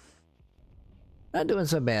go. Not doing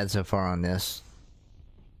so bad so far on this.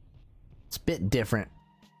 It's a bit different.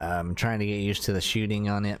 I'm trying to get used to the shooting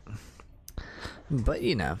on it. But,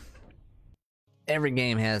 you know. Every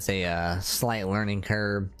game has a slight learning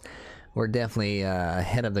curve. We're definitely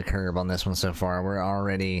ahead of the curve on this one so far. We're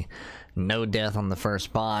already no death on the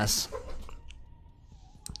first boss.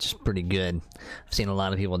 Which is pretty good. I've seen a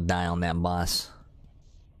lot of people die on that boss.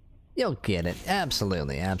 You'll get it.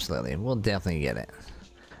 Absolutely, absolutely. We'll definitely get it.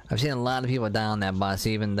 I've seen a lot of people die on that boss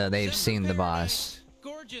even though they've seen the boss.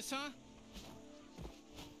 Gorgeous, huh?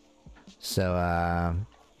 So,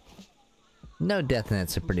 no death in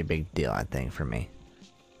it's a pretty big deal, I think, for me.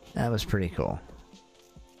 That was pretty cool.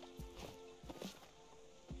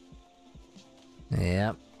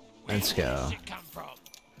 Yep. Let's go.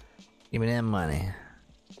 Give me that money.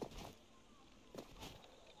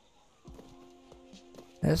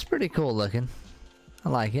 That's pretty cool looking. I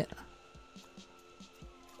like it.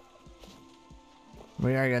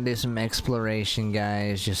 We are gonna do some exploration,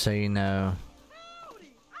 guys, just so you know.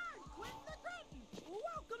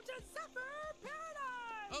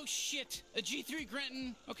 Oh shit! A G3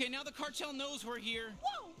 Grenton. Okay, now the cartel knows we're here.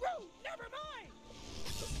 Whoa, rude! Never mind!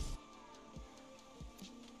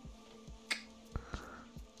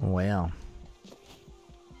 Well.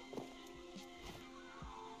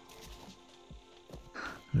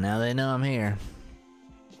 Now they know I'm here.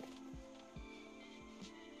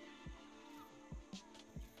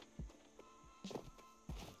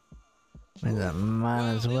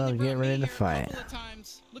 Might as well get ready to fight.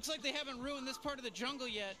 Looks like they haven't ruined this part of the jungle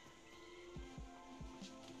yet.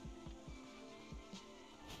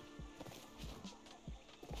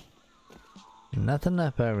 Nothing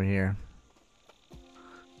up over here.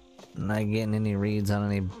 Not getting any reads on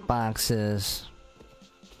any boxes.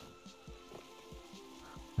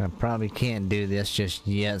 I probably can't do this just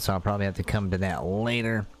yet, so I'll probably have to come to that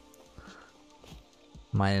later.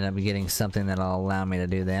 Might end up getting something that'll allow me to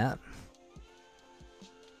do that.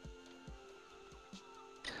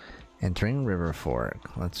 Entering River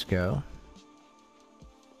Fork. Let's go.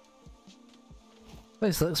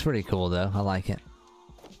 This looks pretty cool though. I like it.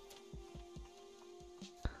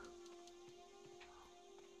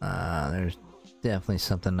 There's definitely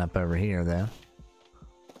something up over here though.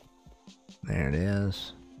 There it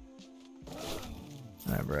is.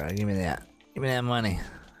 Alright, bro, give me that. Give me that money.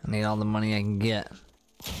 I need all the money I can get.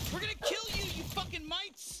 We're gonna kill you, you fucking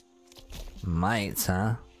mites! Mites,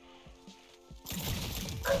 huh?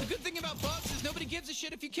 The good thing about bugs is nobody gives a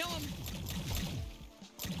shit if you kill them.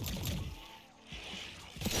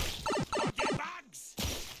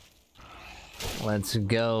 Let's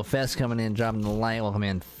go. Fest coming in, dropping the light. Welcome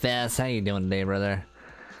in, Fest. How you doing today, brother?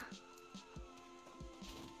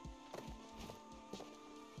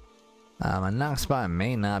 My knock spot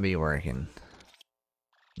may not be working.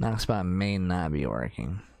 Knock spot may not be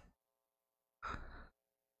working.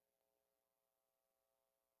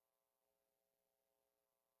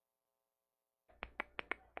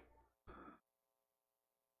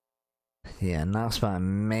 Yeah, knock spot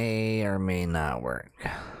may or may not work.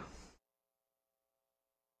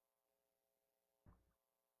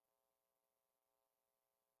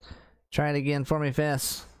 Try it again for me,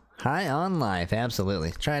 Fess. Hi on live,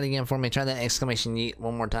 absolutely. Try it again for me. Try that exclamation yeet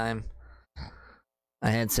one more time. I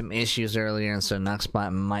had some issues earlier, and so knock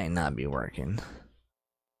spot might not be working.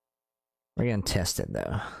 We're gonna test it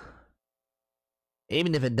though.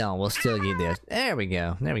 Even if it don't, we'll still get this. There we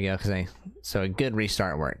go. There we go. So a good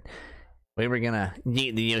restart worked. We were gonna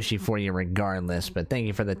yeet the Yoshi for you regardless, but thank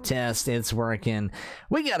you for the test. It's working.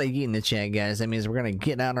 We got a yeet in the chat, guys. That means we're gonna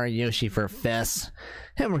get out our Yoshi for Fest,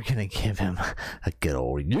 and we're gonna give him a good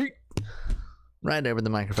old yeet. Right over the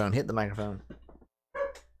microphone. Hit the microphone.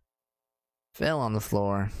 Fell on the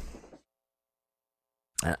floor.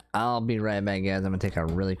 I'll be right back, guys. I'm gonna take a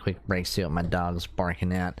really quick break, see what my dog's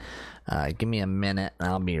barking at. Give me a minute, and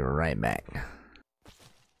I'll be right back.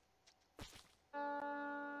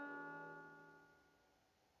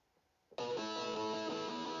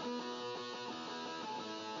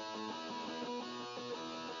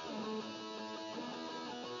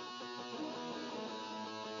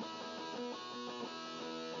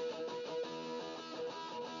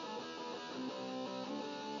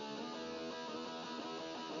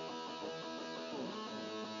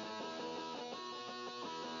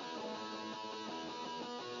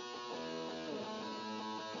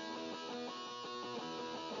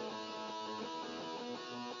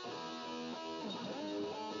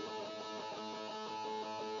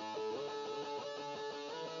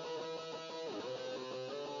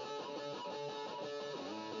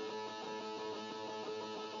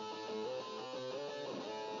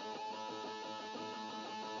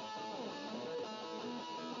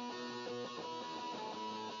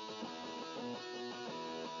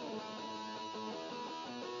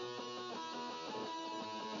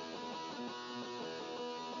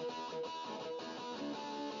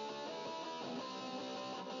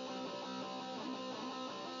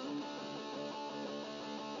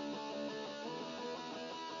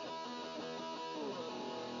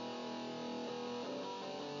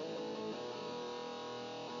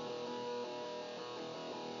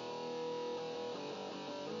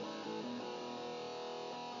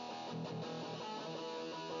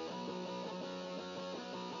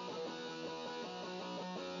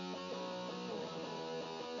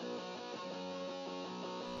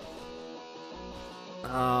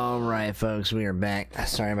 Alright, folks, we are back.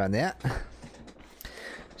 Sorry about that.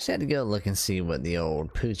 Just had to go look and see what the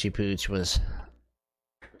old Poochie Pooch was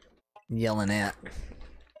yelling at.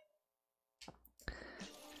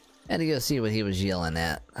 Had to go see what he was yelling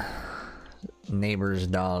at. Neighbors'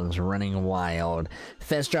 dogs running wild.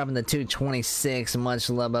 Fest dropping the 226. Much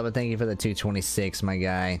love, Bubba. Thank you for the 226, my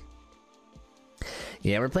guy.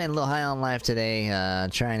 Yeah, we're playing a little High on Life today.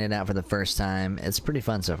 Trying it out for the first time. It's pretty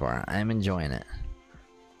fun so far. I'm enjoying it.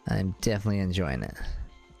 I'm definitely enjoying it.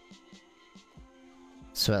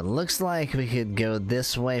 So it looks like we could go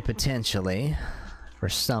this way potentially for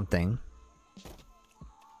something.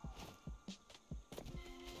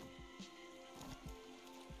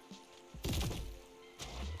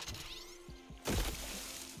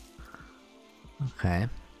 Okay.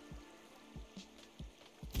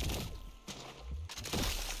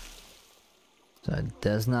 It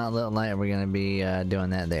does not look like we're gonna be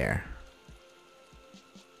doing that there.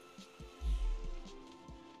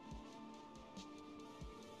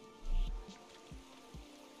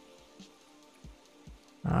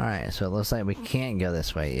 Alright, so it looks like we can't go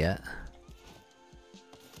this way yet.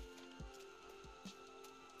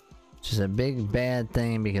 Which is a big bad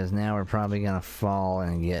thing because now we're probably gonna fall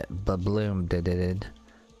and get ba-bloomed.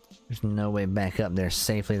 There's no way back up there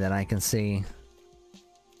safely that I can see.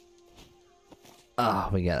 Oh,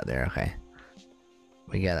 we got up there, okay.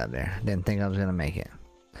 We got up there. Didn't think I was gonna make it.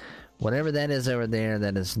 Whatever that is over there,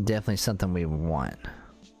 that is definitely something we want.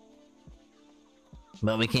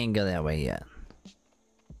 But we can't go that way yet.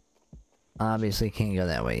 Obviously can't go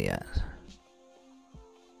that way yet.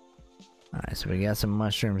 Alright, so we got some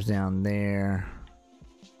mushrooms down there.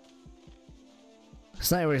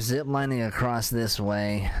 Looks like we're ziplining across this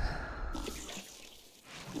way.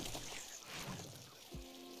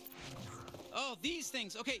 Oh, these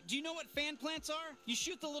things. Okay, do you know what fan plants are? You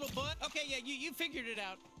shoot the little butt? Okay, yeah, you figured it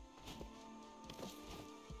out.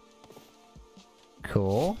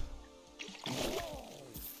 Cool.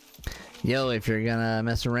 Yo, if you're gonna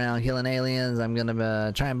mess around killing aliens, I'm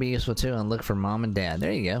gonna try and be useful too and look for mom and dad.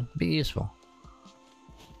 There you go. Be useful.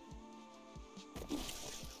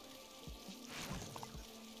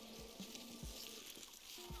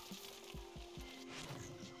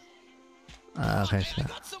 Okay, so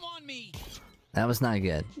that was not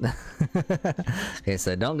good. Okay,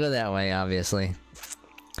 so don't go that way, obviously.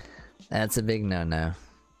 That's a big no-no.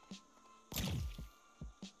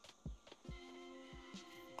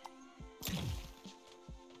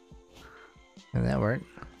 Did that work?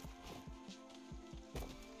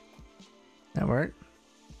 That worked.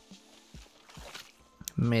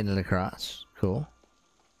 Made it across. Cool.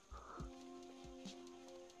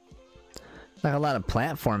 Like a lot of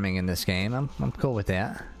platforming in this game. I'm cool with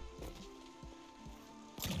that.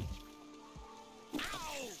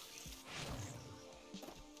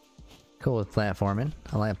 Cool with platforming.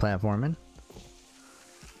 I like platforming.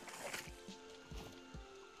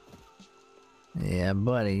 Yeah,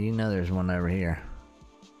 buddy, you know there's one over here.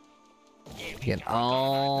 Get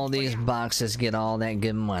all these boxes, get all that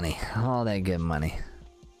good money. All that good money.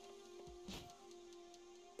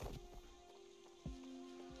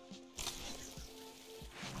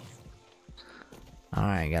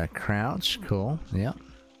 Alright, gotta crouch. Cool. Yep.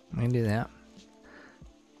 We can do that.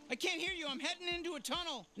 I can't hear you. I'm heading into a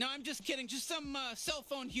tunnel. No, I'm just kidding. Just some cell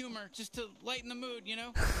phone humor, just to lighten the mood, you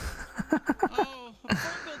know? Oh,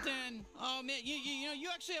 Fergleton. Oh, man, you know, you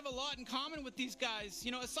actually have a lot in common with these guys.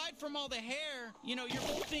 You know, aside from all the hair, you know, you're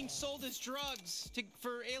both being sold as drugs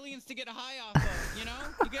for aliens to get a high off of, you know?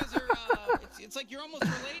 You guys are, it's like you're almost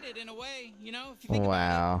related in a way, you know? If you think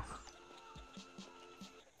Wow.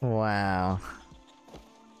 Wow.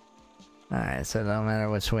 Alright, so no matter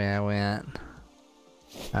which way I went,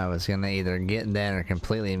 I was gonna either get that or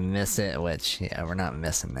completely miss it, which, yeah, we're not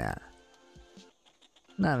missing that.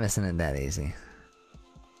 Not missing it that easy.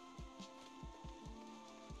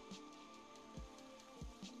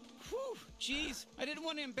 Whew, jeez, I didn't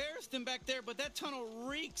want to embarrass them back there, but that tunnel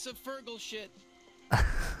reeks of Fergal shit.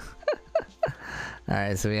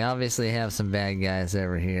 Alright, so we obviously have some bad guys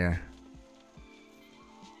over here.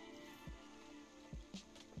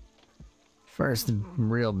 First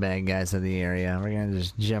real bad guys of the area. We're gonna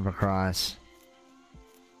just jump across.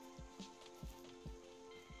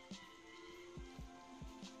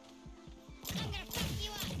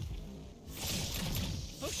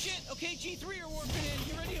 Oh shit, okay, G3 are warping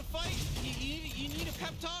in. You ready to fight? You need a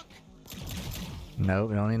pep talk? Nope,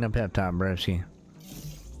 we don't need no pep talk, broski.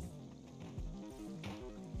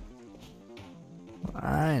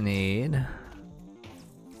 I need...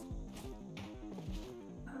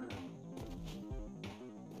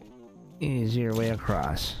 easier way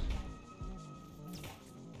across.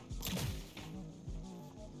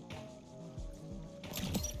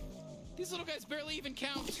 These little guys barely even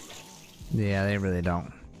count. Yeah, they really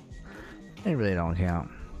don't. They really don't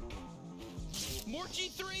count. More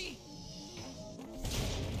G3.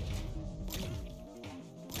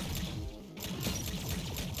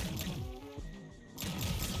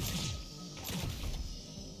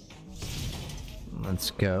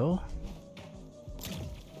 Let's go.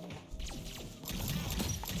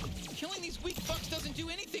 Killing these weak fucks doesn't do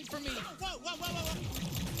anything for me. Whoa, whoa, whoa, whoa, whoa.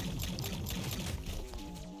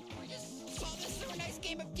 We just saw this through a nice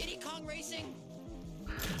game of Diddy Kong Racing.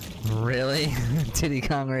 Really? Diddy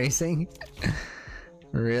Kong Racing?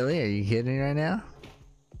 Really? Are you kidding me right now?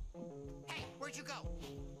 Hey, where'd you go?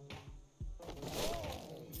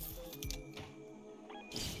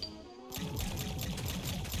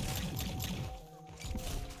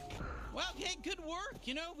 Well, hey, good work.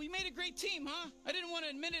 You know, we made a great team, huh? I didn't want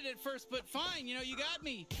to admit it at first, but fine. You know, you got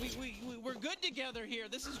me. We're good together here.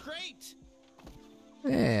 This is great.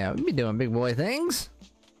 Yeah, we be doing big boy things.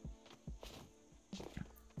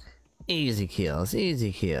 Easy kills,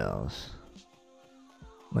 easy kills.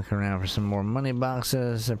 Looking around for some more money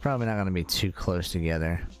boxes. They're probably not going to be too close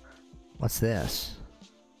together. What's this?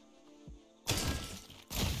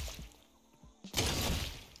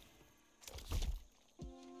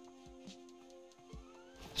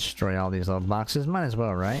 Destroy all these little boxes. Might as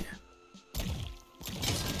well, right?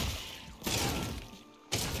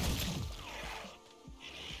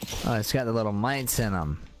 Oh, it's got the little mites in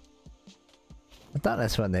them. I thought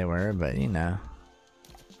that's what they were, but you know.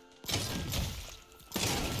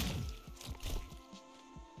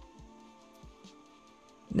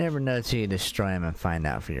 Never know till you destroy them and find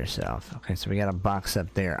out for yourself. Okay, so we got a box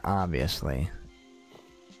up there, obviously.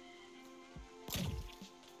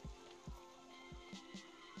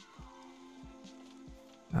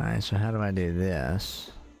 Alright, so how do I do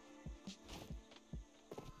this?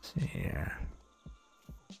 Let's see here.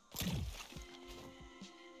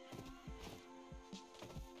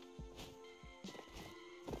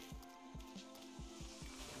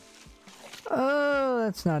 Oh,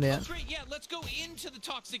 that's not it. Great, yeah, let's go into the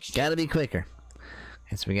toxic shit. Gotta be quicker.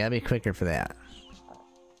 Okay, so we gotta be quicker for that.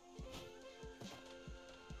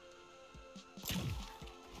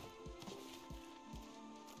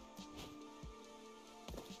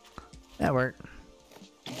 That worked.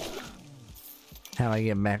 How do I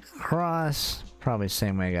get back across? Probably the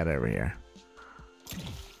same way I got over here.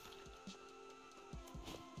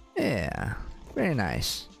 Yeah, very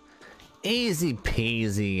nice. Easy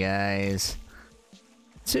peasy, guys.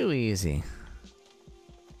 Too easy.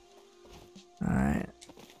 Alright.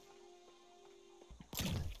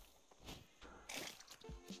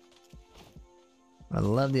 I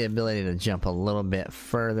love the ability to jump a little bit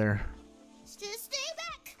further. Stay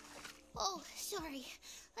back! Oh, sorry.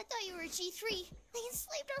 I thought you were a G3. They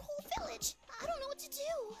enslaved our whole village. I don't know what to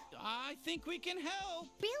do. I think we can help.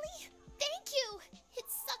 Really? Thank you! It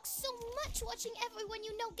sucks so much watching everyone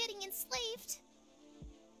you know getting enslaved.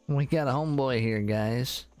 We got a homeboy here,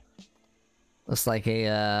 guys. Looks like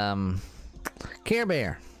a Care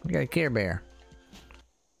Bear. We got a Care Bear.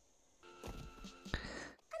 I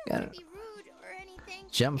don't want to be rude or anything.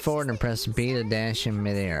 Jump forward and press B to dash in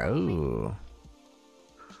midair. Ooh.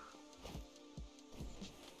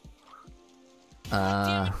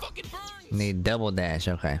 Need double dash.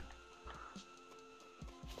 Okay.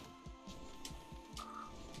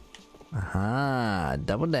 Aha,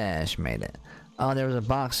 double dash made it. Oh, there was a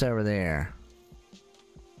box over there.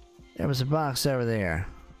 There was a box over there.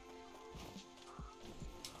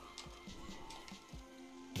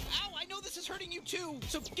 Ow, I know this is hurting you too,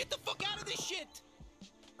 so get the fuck out of this shit!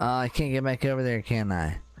 Oh, I can't get back over there, can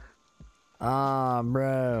I? Oh,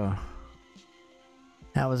 bro.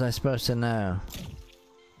 How was I supposed to know?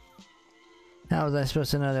 How was I supposed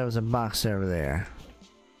to know there was a box over there?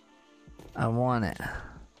 I want it.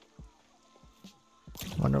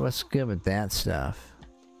 Wonder what's good with that stuff.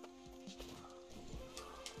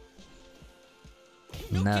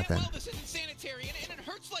 No, nothing. well, this isn't sanitary, and it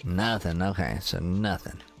hurts like nothing. Okay, so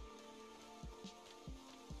nothing.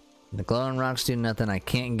 The glowing rocks do nothing. I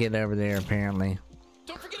can't get over there apparently.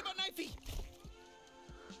 Don't forget about Knifey.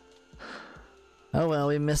 Oh well,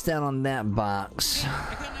 we missed out on that box. Hey,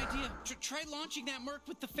 I got an idea. Try launching that Merc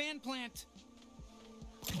with the fan plant.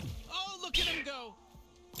 Oh, look at him go.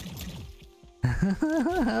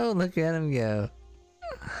 Oh, look at him go.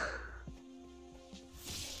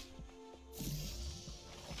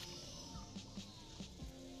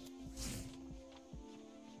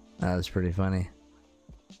 That was pretty funny.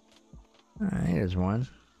 Alright, here's one.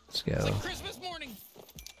 Let's go. It's like Christmas morning.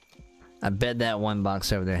 I bet that one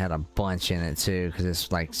box over there had a bunch in it too, because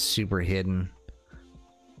it's like super hidden.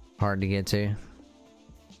 Hard to get to.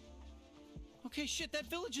 Okay, shit, that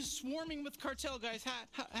village is swarming with cartel guys.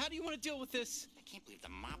 How do you want to deal with this? I can't believe the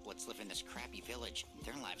moplets live in this crappy village.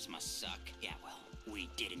 Their lives must suck. Yeah, well, we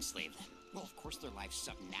did enslave them. Well, of course their lives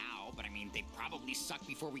suck now, but I mean, they probably sucked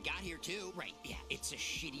before we got here, too. Right, yeah, it's a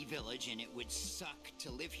shitty village, and it would suck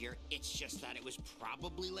to live here. It's just that it was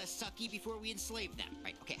probably less sucky before we enslaved them.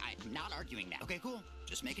 Right, okay, I'm not arguing that. Okay, cool.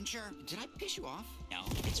 Just making sure. Did I piss you off? No,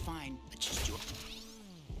 it's fine. Let's just do it.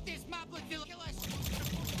 This moplet village kill us!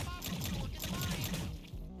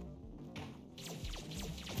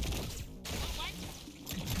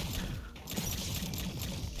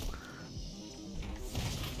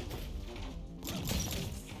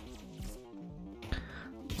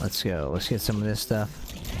 Let's go. Let's get some of this stuff.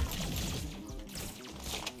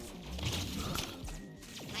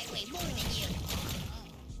 I weigh more than you.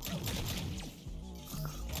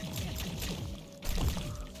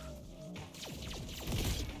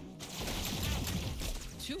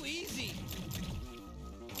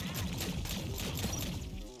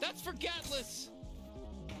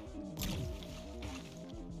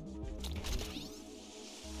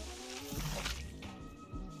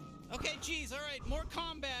 geez. All right, more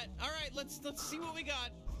combat. All right, let's see what we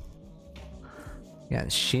got.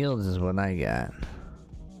 Got shields is what I got.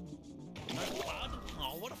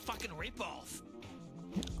 Oh, what a fucking ripoff.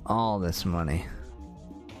 All this money.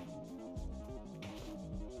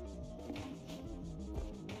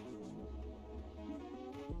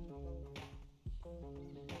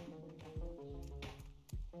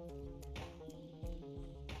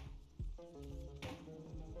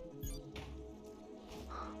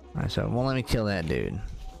 Alright, so it won't let me kill that dude.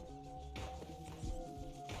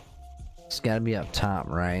 It's gotta be up top,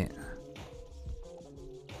 right?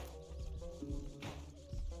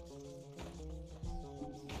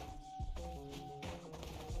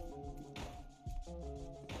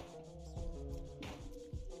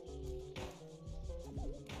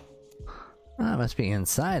 Oh, it must be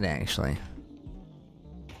inside, actually.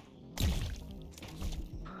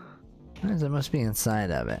 It must be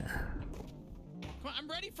inside of it. Come on, I'm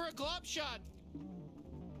ready for a glob shot.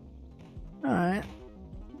 Alright.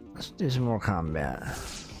 Let's do some more combat.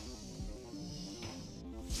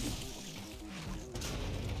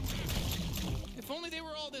 If only they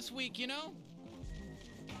were all this week, you know?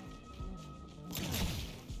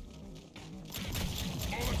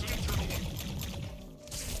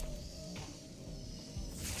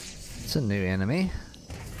 It's a new enemy.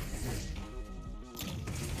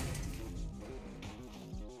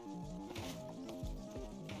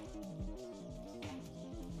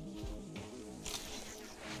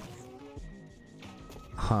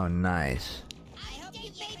 Oh, nice. I hope you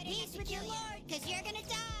made peace with your lord, because you're gonna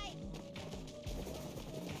die.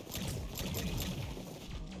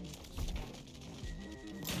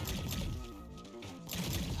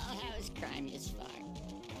 Oh, that was grimy as fuck.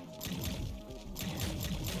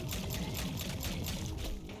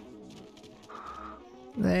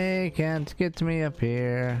 They can't get to me up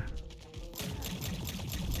here.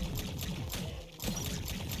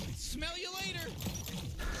 Smell you later.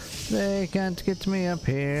 They can't get to me up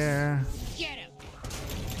here. Get him.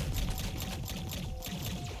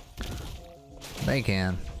 They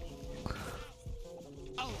can.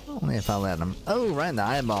 Only if I let them. Oh, right in the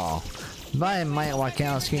eyeball. Bye, Mike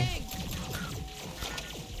Wachowski.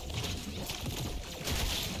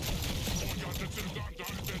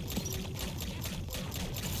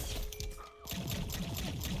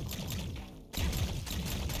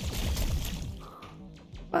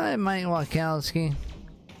 Bye, Mike Wachowski.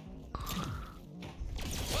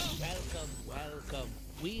 Welcome.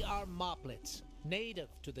 We are Moplets, native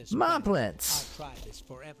to this Moplets. planet. Our tribe is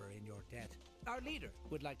forever in your debt. Our leader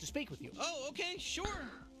would like to speak with you. Oh, okay, sure.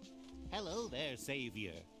 Hello there,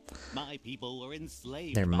 Savior. My people were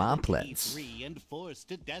enslaved They're by Moplets. the T3 and forced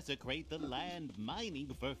to desecrate the land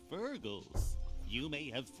mining for Fergals. You may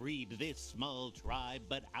have freed this small tribe,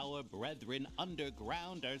 but our brethren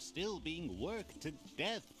underground are still being worked to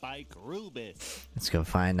death by Krubis. Let's go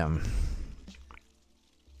find them.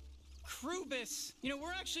 Krubis. You know,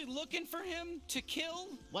 we're actually looking for him to kill.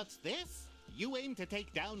 What's this? You aim to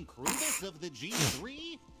take down Krubis of the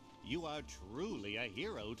G3? You are truly a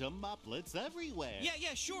hero to Moplets everywhere.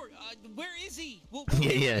 Yeah, sure. Where is he?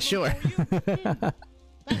 Yeah, sure.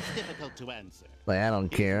 That's difficult to answer. Like, I don't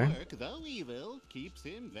care. His work, though evil, keeps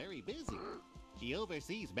him very busy. He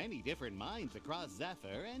oversees many different mines across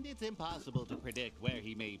Zephyr, and it's impossible to predict where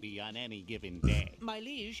he may be on any given day. My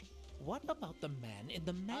liege, what about the man in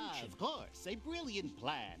the mansion? Of course, a brilliant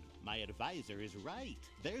plan. My advisor is right.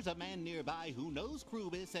 There's a man nearby who knows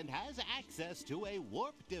Krubis and has access to a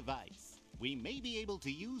warp device. We may be able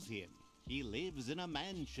to use him. He lives in a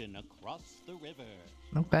mansion across the river.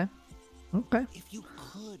 Okay. Okay. If you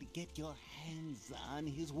could get your hands on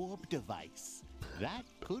his warp device, that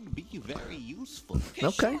could be very useful.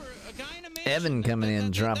 Okay. Evan coming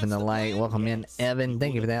in, dropping the like. Welcome in, Evan.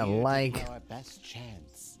 Thank you for that like. Our best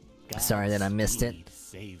chance. Sorry that I missed it.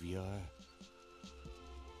 Savior.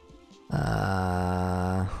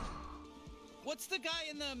 What's the guy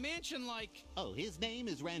in the mansion like? Oh, his name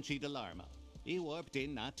is Ranchi Delarmo. He warped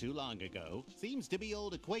in not too long ago. Seems to be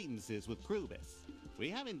old acquaintances with Krubis. We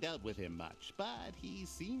haven't dealt with him much, but he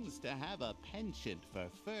seems to have a penchant for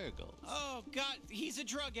Fergals. Oh, God, he's a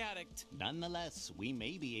drug addict. Nonetheless, we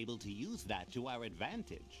may be able to use that to our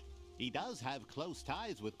advantage. He does have close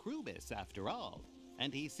ties with Krubis, after all,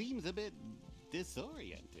 and he seems a bit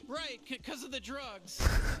disoriented. Right, because of the drugs.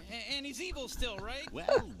 And he's evil still, right?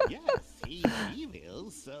 Well, yes, he's evil,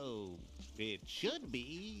 so it should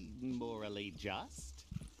be morally just.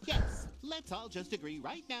 Yes, let's all just agree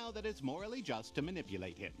right now that it's morally just to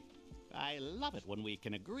manipulate him. I love it when we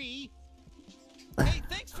can agree. Hey,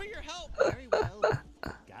 thanks for your help. Very well.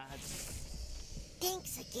 God.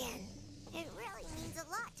 Thanks again. It really means a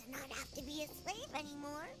lot to not have to be a slave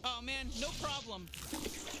anymore. Oh man, no problem.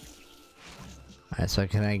 Alright, so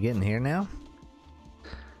can I get in here now?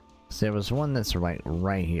 So there was one that's like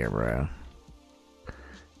right here, bro.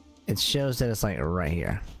 It shows that it's like right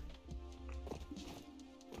here.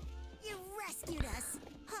 You rescued us.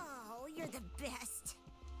 Oh, you're the best.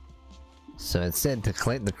 So it said to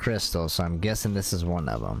collect the crystals, so I'm guessing this is one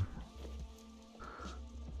of them.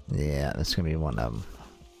 Yeah, that's gonna be one of them.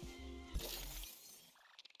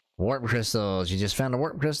 Warp crystals. You just found a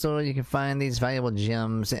warp crystal. You can find these valuable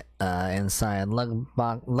gems inside lug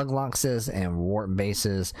boxes and warp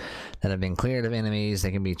bases that have been cleared of enemies.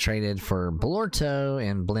 They can be traded for Blorto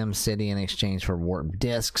in Blim City in exchange for warp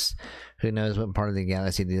discs. Who knows what part of the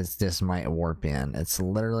galaxy this might warp in. It's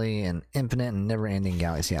literally an infinite and never-ending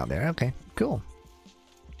galaxy out there. Okay, cool.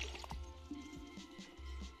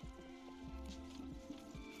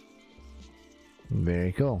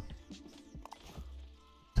 Very cool.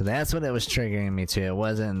 So that's what it was triggering me to. It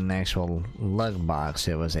wasn't an actual lug box,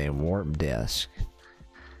 it was a warp disc.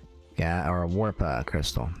 Yeah, or a warp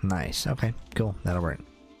crystal. Nice. Okay, cool. That'll work.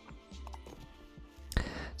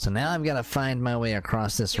 So now I've got to find my way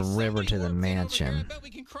across this river to the mansion. I bet we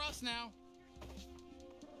can cross now.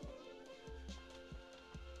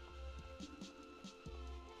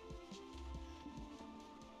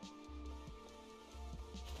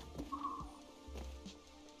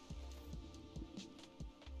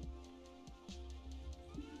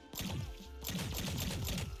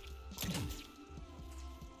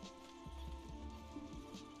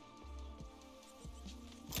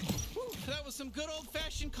 That was some good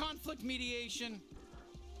old-fashioned conflict mediation.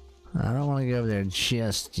 I don't want to go over there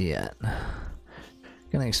just yet.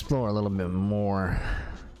 Gonna explore a little bit more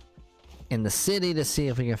in the city to see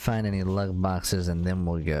if we can find any lug boxes, and then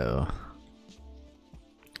we'll go.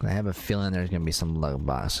 I have a feeling there's gonna be some lug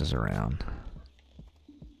boxes around.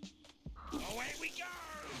 Away we go!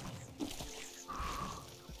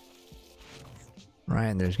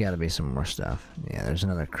 Right, there's got to be some more stuff. Yeah, there's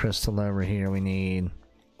another crystal over here we need.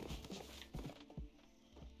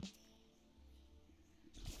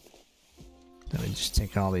 Then we just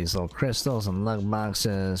take all these little crystals and lug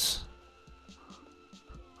boxes.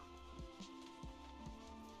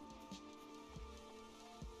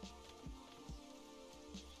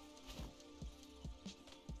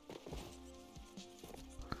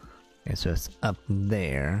 Okay, so it's up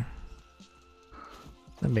there.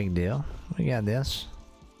 No big deal. We got this.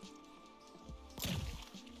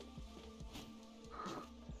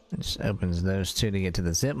 It just opens those two to get to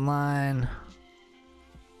the zip line.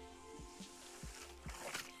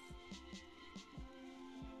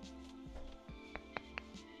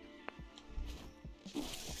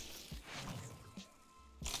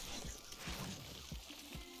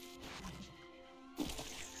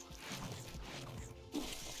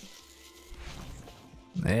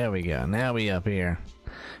 There we go. Now we up here.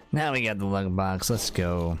 Now we got the lug box. Let's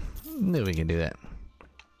go. Knew we could do that.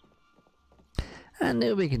 I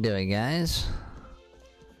knew we could do it, guys.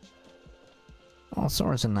 All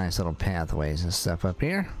sorts of nice little pathways and stuff up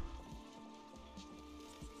here.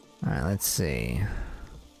 Alright, let's see.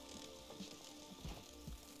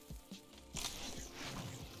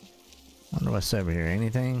 Wonder what's over here.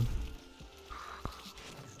 Anything?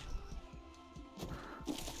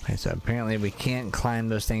 Okay, so apparently we can't climb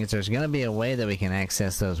those things. There's gonna be a way that we can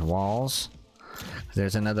access those walls.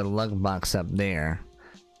 There's another lug box up there,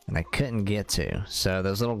 and I couldn't get to. So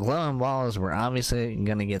those little glowing walls, we're obviously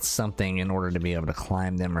gonna get something in order to be able to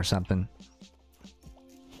climb them or something.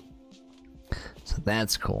 So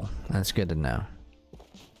that's cool. That's good to know.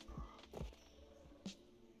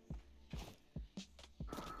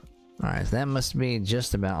 Alright, so that must be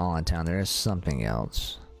just about all in town. There is something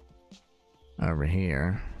else over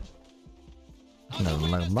here. Another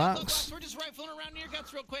lug box. We're just rifling around near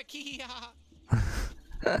guts real quick.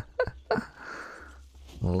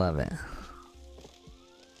 Love it.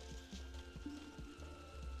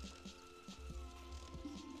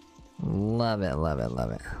 Love it, love it,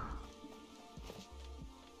 love it.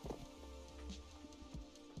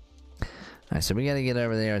 Alright, so we gotta get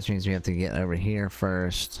over there, which means we have to get over here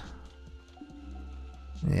first.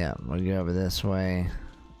 Yeah, we'll go over this way.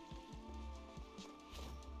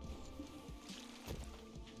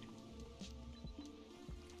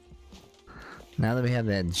 Now that we have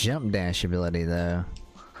that jump dash ability though,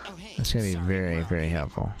 that's gonna be very, very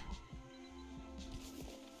helpful.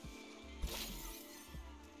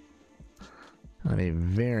 That'll be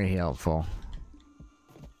very helpful.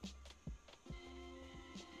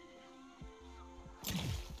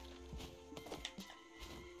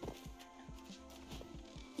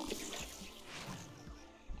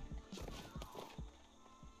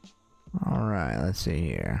 let's see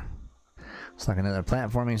here. It's like another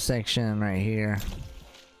platforming section right here.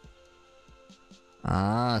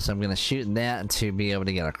 Ah, so I'm gonna shoot that to be able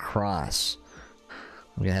to get across.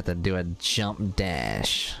 I'm gonna have to do a jump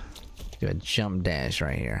dash. Do a jump dash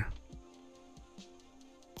right here.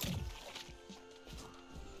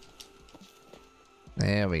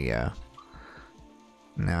 There we go.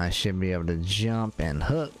 Now I should be able to jump and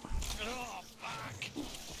hook.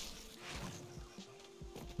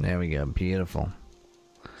 There we go. Beautiful.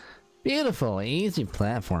 Beautiful. Easy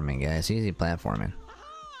platforming, guys. Easy platforming.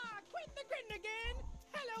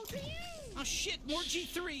 Oh shit, more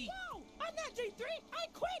G3! Whoa! I'm not G3! I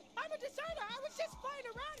quit! I'm a deserter! I was just flying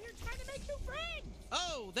around here trying to make new friends!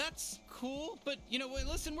 Oh, that's cool, but you know what,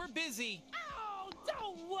 listen, we're busy. Oh,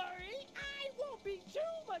 don't worry! I won't be too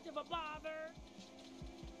much of a bother!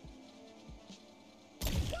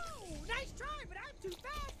 Whoa! Nice try, but I'm too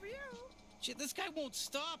fast for you! Shit, this guy won't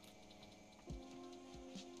stop.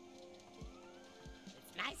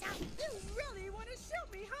 It's nice out. You really want to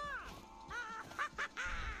shoot me, huh?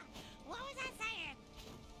 What was I saying?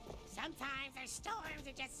 Sometimes there's storms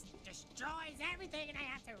that just destroys everything and I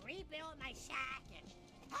have to rebuild my shack and...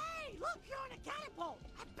 Hey, look, you're on a catapult!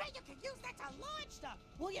 I bet you could use that to launch stuff!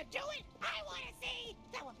 Will you do it? I want to see!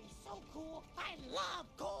 That would be so cool! I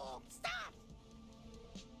love cool stuff!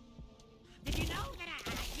 Did you know that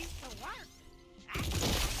I used to work? I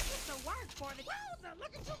used to work for the... Wowza,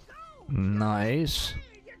 look at you go! Nice.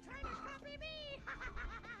 Hey, you're trying to copy me?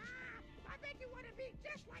 I bet you want to be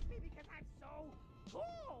just like me because I'm so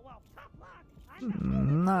cool! Well, tough luck!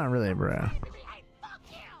 Not really, bro. Hey, fuck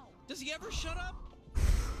you! Does he ever shut up?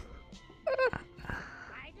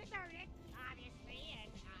 I deserve it, obviously, and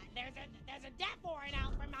there's a death warrant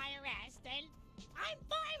out for my arrest, and I'm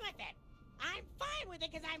fine with it. I'm fine with it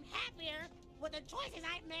because I'm happier with the choices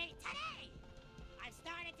I've made today. I've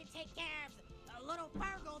started to take care of the little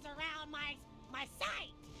burgles around my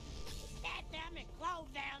site. Fed them and clothed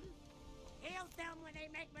them. Healed them when they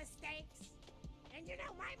make mistakes. And you know,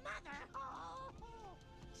 my mother,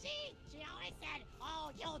 she always said, oh,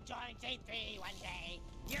 you'll join J3 one day.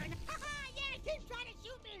 You're yeah, keep trying to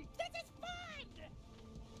shoot me. This is fun.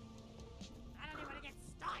 I don't even want to get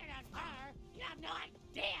started on her. You have no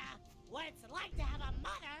idea what it's like to have a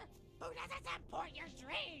mother who doesn't support your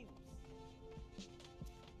dreams.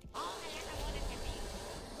 All I ever wanted to be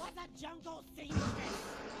was a jungle seamstress.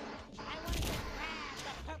 I wanted to grab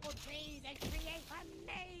the purple trees and create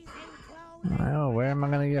amazing clothing. Oh, where am I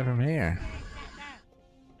gonna get from here?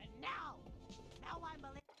 But no one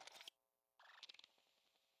believes.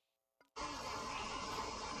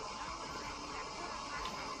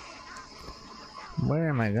 Where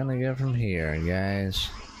am I gonna get from here, guys?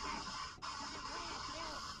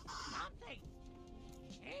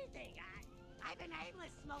 Anything. I've been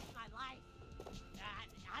aimless most of my life.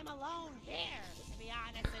 I'm alone here, to be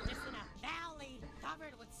honest, and just in a valley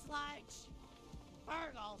covered with sludge.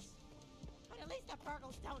 Burgles. But at least the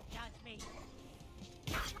burgles don't judge me.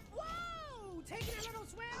 Whoa! Taking a little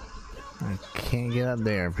swim? I can't get up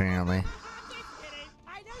there, apparently.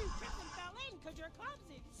 I know you tripped and fell in because you're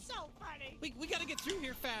clumsy. So funny. We gotta get through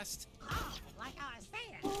here fast. Oh, like I was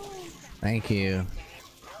saying. Thank you.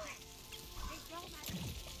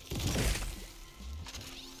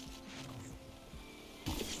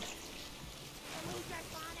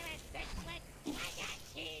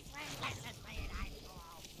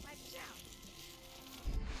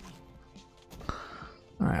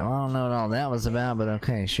 Alright, well, I don't know what all that was about, but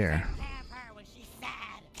okay, sure. Have her when she's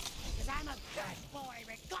sad. Because I'm a good boy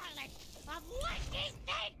regardless of what she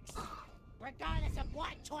thinks. Regardless of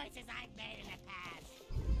what choices I've made in the past.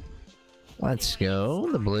 Let's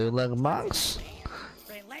go. The blue lug box.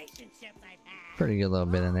 Relationships I've had. Pretty good little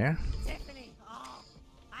bit in there. Tiffany, oh,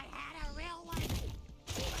 I had a real one.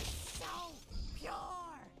 She was so pure.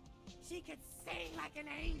 She could sing like an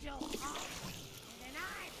angel. Oh, and then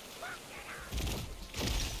I fucked it up.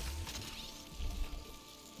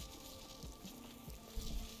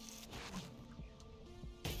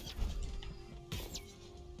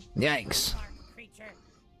 Yikes. Creature.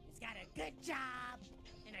 He's got a good job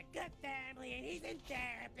and a good family, and he's in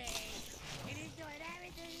therapy, and he's doing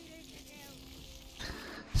everything he needs to do.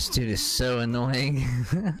 This dude is so annoying.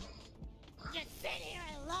 Just sit here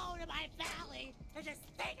alone in my valley and just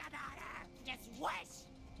think about her. Just wish,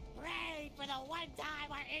 pray for the one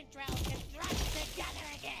time our intro can run together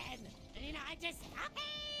again. And you know, I just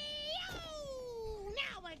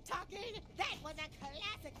now we're talking. That was a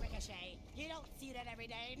classic Ricochet. You don't see that every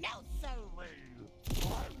day. No, sir.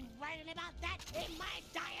 I'm writing about that in my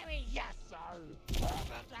diary. Yes, sir.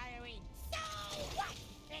 Diary. So what?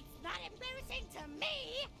 It's not embarrassing to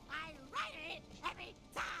me. I write it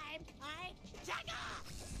time, I jack off.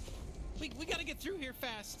 We gotta get through here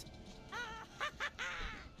fast.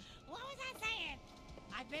 What was I saying?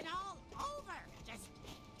 I've been all over, just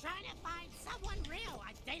trying to find someone real.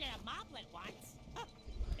 I dated a moblet once.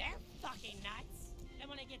 They're fucking nuts. Then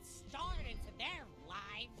when I get started into their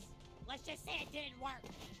lives, let's just say it didn't work.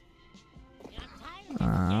 You know, I'm tired of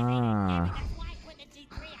this. That's why I quit the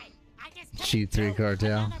G3. I just couldn't G3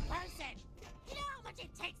 cartel. another person. You know how much it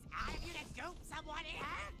takes out of you to goop someone it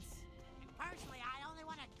hurts? And personally, I only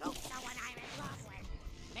want to goop someone I'm in love with.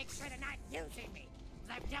 Make sure they're not using me,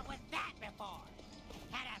 because I've dealt with that before.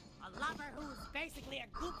 Had a lover who was basically a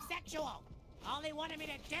goop sexual. All he wanted me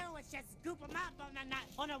to do was just scoop him up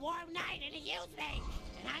on a warm night, and he used me.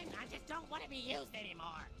 And I just don't want to be used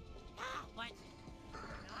anymore. Oh, but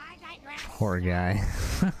I digress. Poor guy.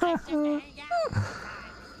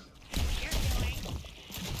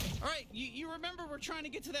 All right, you remember we're trying to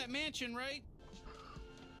get to that mansion, right?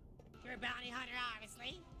 You're a bounty hunter,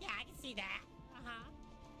 obviously. Yeah, I can see that.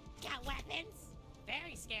 Got weapons.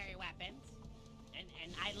 Very scary weapons.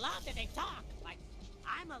 And I love that they talk. Like,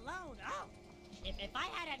 I'm alone. Oh, if I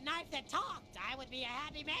had a knife that talked, I would be a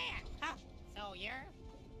happy man. Huh. So your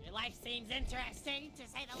life seems interesting, to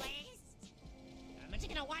say the least. I'm just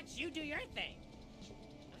gonna watch you do your thing.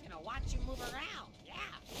 I'm gonna watch you move around. Yeah.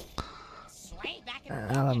 Sway back and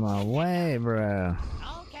forth. Out of my way, bro.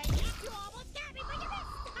 Okay, yes, you almost got me, but you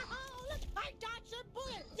missed. Oh, look, I dodged your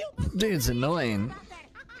bullet. You must Dude's annoying.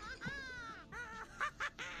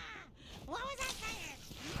 What was I saying?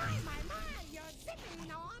 My, you're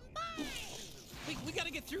zipping on by. We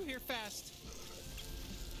gotta get through here fast.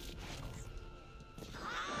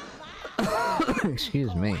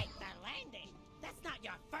 Excuse me. Right, the landing. That's not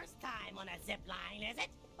your first time on a zip line, is it?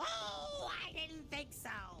 Oh, I didn't think so.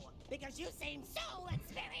 Because you seem so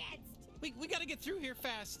experienced. We gotta get through here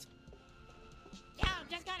fast. Yeah, I'm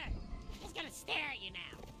just gonna stare at you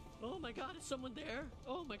now. Oh my god, is someone there?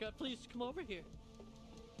 Oh my god, please come over here.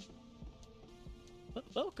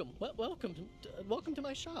 Welcome to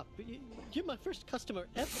my shop. You're my first customer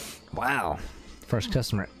ever. Wow. First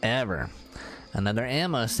customer ever. Another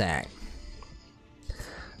ammo sack.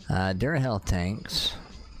 Durahell tanks.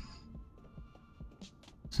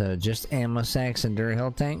 So just ammo sacks and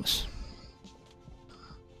Durahell tanks.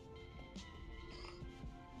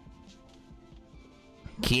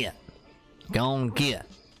 Get. Go on, get.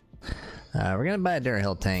 We're gonna buy a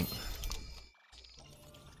Durahell tank.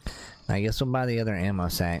 I guess we'll buy the other ammo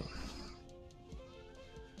sack.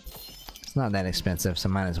 It's not that expensive, so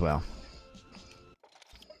might as well.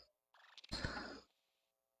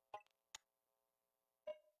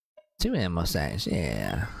 Two ammo sacks,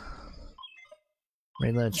 yeah.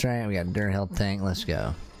 Reload track, we got a Durahell tank, let's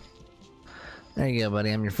go. There you go, buddy.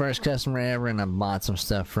 I'm your first customer ever, and I bought some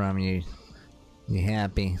stuff from you. You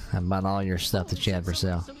happy? I bought all your stuff that you had for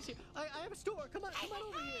sale. I have a store. Come on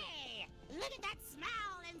over here. Look at that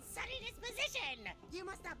smile and sunny disposition. You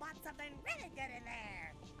must have bought something really good in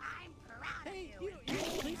there. I'm proud of you.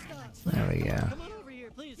 Please stop. There we go. Come on over here,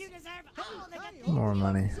 please. You deserve all the good things. More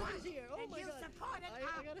money. Oh my god.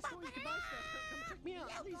 I got a store you can buy stuff. Come check me out,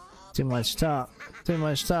 please. Too much talk. Too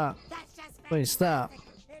much talk. Please stop.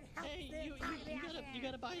 Hey, you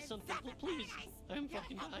gotta buy something, please. I'm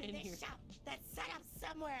fucking dying here. That's set up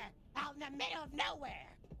somewhere out in the middle of nowhere.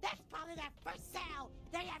 That's probably that first sale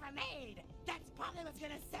they ever made. That's probably what's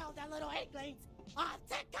gonna sell their little inklings off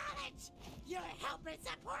to college. You're helping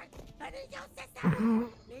support an ecosystem.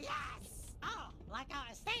 Yes. Oh, like I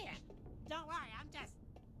was saying. Don't worry,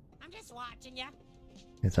 I'm just watching you.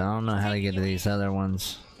 Because I don't know how to get to these other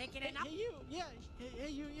ones. Taking it up. Hey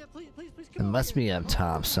you, yeah, please It come must be up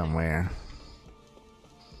top somewhere.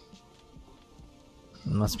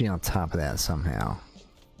 It must be on top of that somehow.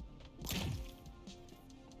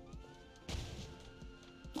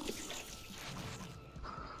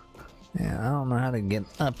 Yeah, I don't know how to get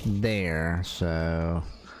up there, so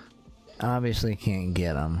obviously can't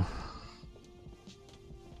get them.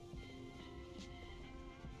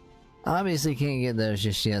 Obviously can't get those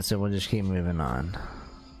just yet, so we'll just keep moving on.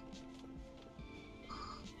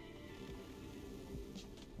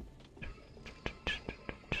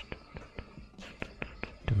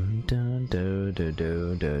 Dun, dun, do, do,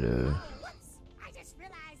 do, do, do. I just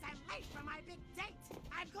realized I'm late for my big date.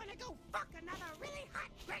 I'm gonna go fuck another really hot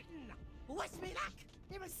Britain. Wish me luck.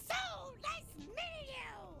 It was so nice meeting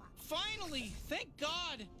you. Finally, thank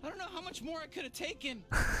God. I don't know how much more I could have taken.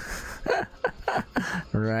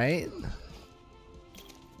 Right?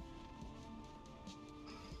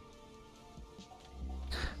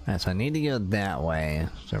 Alright, so I need to go that way.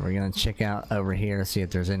 So we're gonna check out over here to see if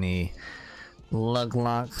there's any lug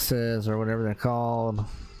loxes or whatever they're called.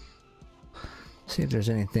 See if there's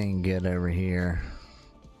anything good over here.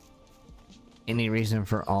 Any reason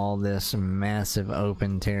for all this massive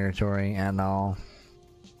open territory at all?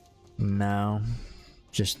 No.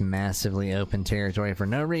 Just massively open territory for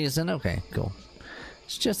no reason? Okay, cool.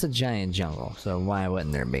 It's just a giant jungle, so why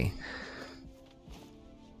wouldn't there be?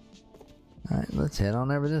 Alright, let's head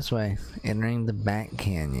on over this way. Entering the back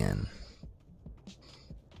canyon.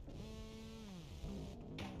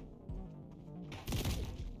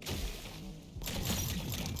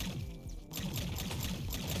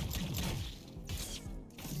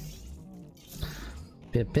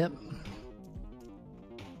 Pip pip.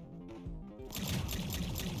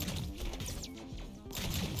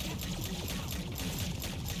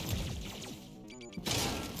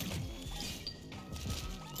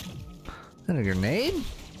 Is that a grenade?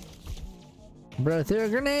 Bro threw a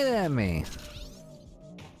grenade at me.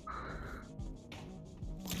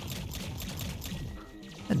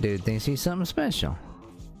 That dude thinks he's something special.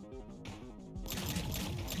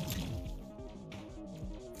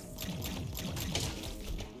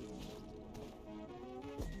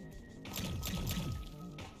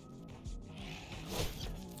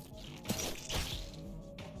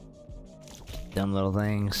 Dumb little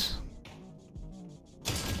things.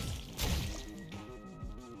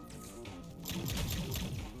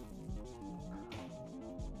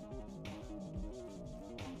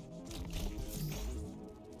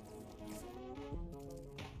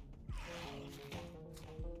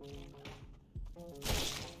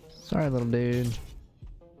 Sorry, little dude.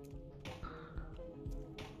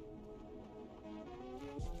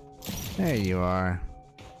 There you are.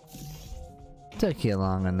 Took you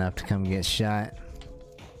long enough to come get shot.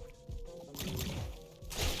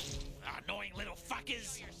 Annoying little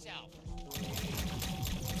fuckers! Yourself.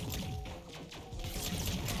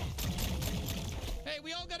 Hey,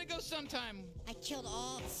 we all gotta go sometime. I killed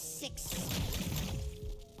all 6.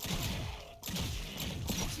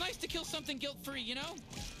 It's nice to kill something guilt-free, you know?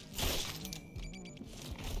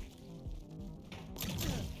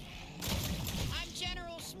 I'm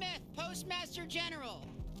General Smith, Postmaster General.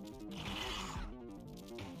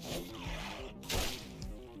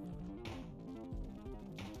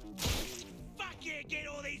 Fuck yeah, get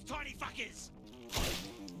all these tiny fuckers!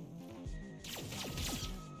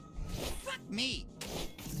 Fuck me!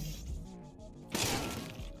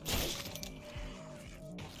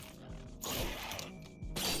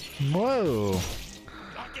 Whoa!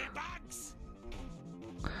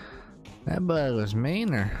 That bug was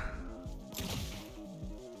meaner.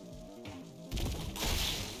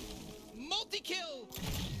 Multi-kill!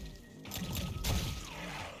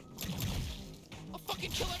 I'll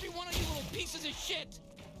fucking kill every one of you little pieces of shit!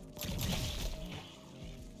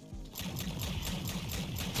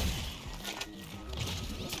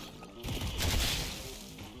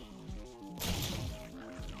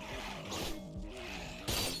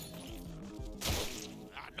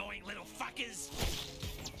 Annoying little fuckers!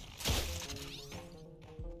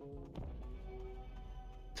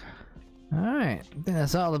 Alright, I think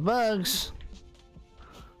that's all the bugs.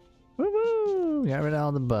 Woo-woo! Got rid of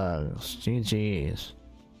all the bugs. GG's.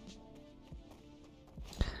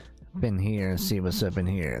 Up in here, see what's up in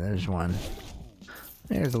here. There's one.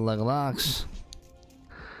 There's the Lugalox.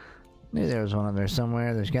 Knew there was one up there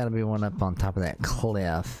somewhere. There's gotta be one up on top of that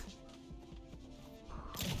cliff.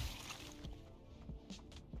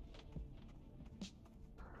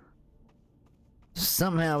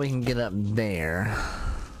 Somehow we can get up there.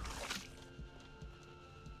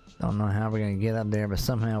 Don't know how we're gonna get up there, but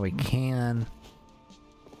somehow we can.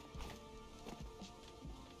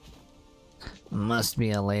 Must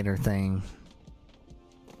be a later thing.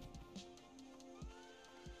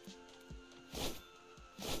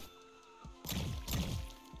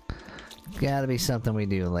 Gotta be something we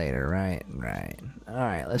do later, right? Right.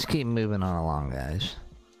 Alright, let's keep moving on along, guys.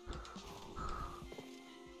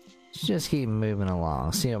 Let's just keep moving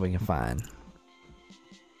along, see what we can find.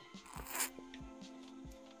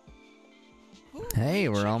 Hey,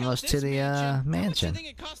 we're almost to the mansion. How much do you think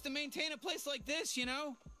it costs to maintain a place like this, you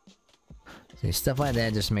know? See, stuff like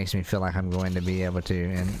that just makes me feel like I'm going to be able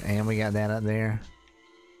to, and we got that up there.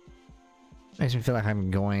 Makes me feel like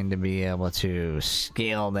I'm going to be able to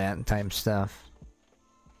scale that type stuff.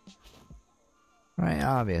 Right,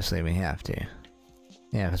 obviously we have to.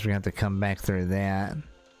 Yeah, because we're gonna have to come back through that.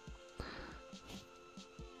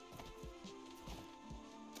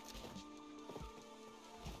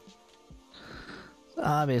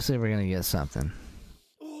 Obviously we're gonna get something.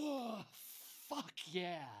 Oh, fuck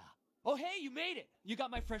yeah. Oh, hey, you made it. You got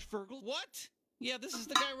my fresh Fergal? What? Yeah, this is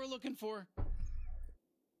the guy we're looking for.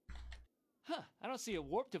 Huh, I don't see a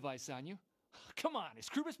warp device on you. Come on, is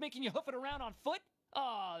Krubus making you hoof it around on foot?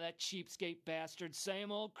 Oh, that cheapskate bastard.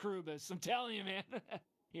 Same old Krubus. I'm telling you, man.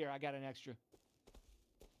 Here, I got an extra.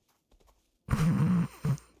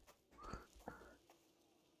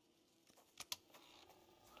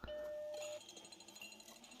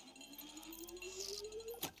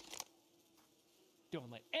 Don't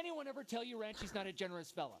let anyone ever tell you Ranchi's not a generous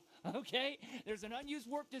fella, okay? There's an unused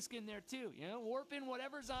warp disk in there, too. You know, warp in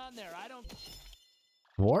whatever's on there. I don't...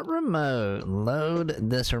 Warp remote. Load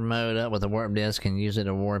this remote up with a warp disk and use it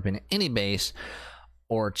to warp in any base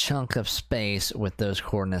or chunk of space with those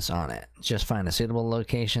coordinates on it. Just find a suitable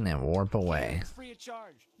location and warp away. It's free of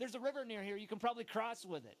charge. There's a river near here. You can probably cross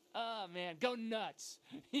with it. Oh, man, go nuts.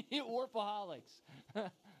 Warpaholics.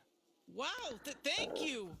 Wow, thank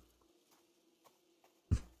you.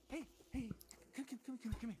 Hey,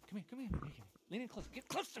 come here. Lean in close. Get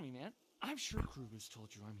close to me, man. I'm sure Krubus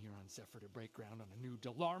told you I'm here on Zephyr to break ground on a new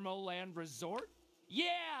Delarmo Land resort. Yeah,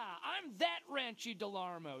 I'm that Ranchy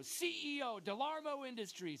Delarmo, CEO, Delarmo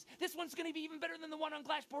Industries. This one's gonna be even better than the one on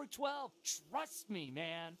Glashborg 12. Trust me,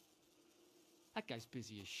 man. That guy's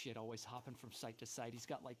busy as shit, always hopping from site to site. He's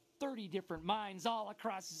got like 30 different mines all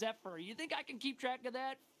across Zephyr. You think I can keep track of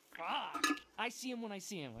that? Fuck. I see him when I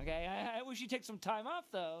see him, okay? I wish he'd take some time off,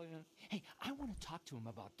 though. Hey, I want to talk to him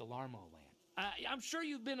about Delarmo Land. I'm sure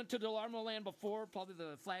you've been to Delarmo Land before, probably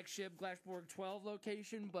the flagship Glashborg 12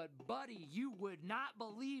 location, but buddy, you would not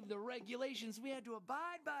believe the regulations we had to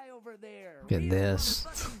abide by over there. Look at this.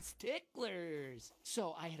 Sticklers.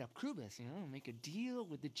 So I hit up Krubus, make a deal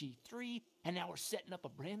with the G3, and now we're setting up a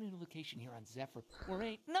brand new location here on Zephyr where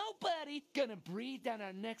ain't nobody gonna breathe down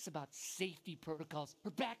our necks about safety protocols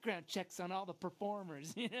or background checks on all the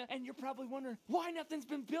performers. And you're probably wondering why nothing's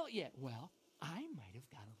been built yet. Well, I might have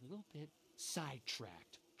got a little bit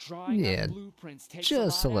sidetracked. Drawing up blueprints takes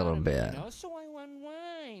just a little out of bit. Me, so I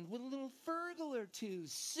unwind with a little Fergal or two.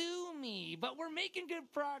 Sue me, but we're making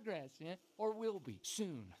good progress, or will be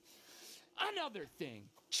soon. Another thing,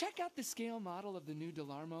 check out the scale model of the new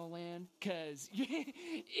Delarmo Land, cause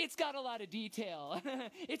it's got a lot of detail.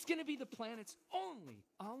 It's gonna be the planet's only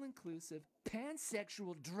all-inclusive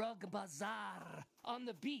pansexual drug bazaar. On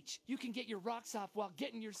the beach, you can get your rocks off while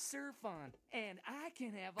getting your surf on, and I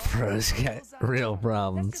can have all Bro's got real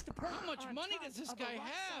problems. How much money does this guy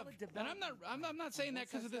have? And I'm not saying that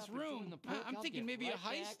because of this room. I'm thinking maybe a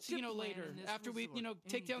heist, later after we,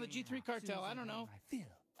 take down the G3 cartel. I don't know.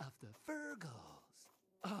 Of the Virgos.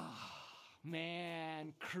 Oh,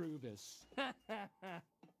 man, Krubus.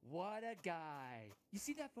 What a guy. You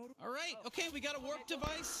see that photo? All right, okay, we got a warp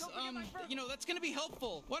device. That's gonna be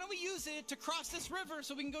helpful. Why don't we use it to cross this river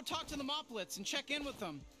so we can go talk to the Moplets and check in with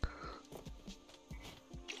them?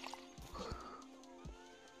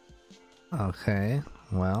 Okay,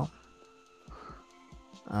 well.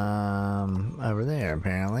 Over there,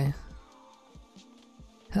 apparently.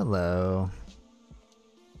 Hello.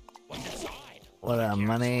 What up,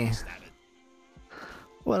 money?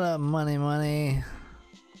 What up, money?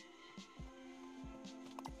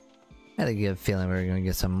 Had a good feeling we were gonna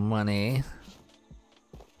get some money.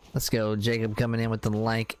 Let's go, Jacob coming in with the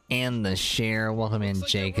like and the share. Welcome in,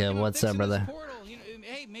 Jacob. What's up, brother?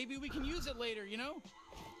 Hey, maybe we can use it later,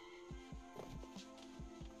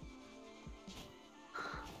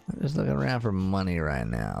 I'm just looking around for money right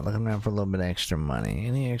now. Looking around for a little bit of extra money.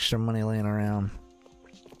 Any extra money laying around?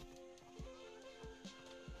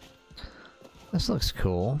 This looks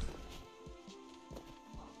cool.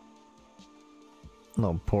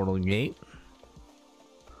 Little portal gate.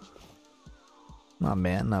 Not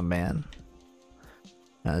bad, not bad.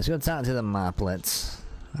 Now, let's go talk to the Moplets.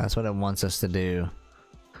 That's what it wants us to do.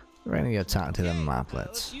 We're gonna go talk to the Moplets.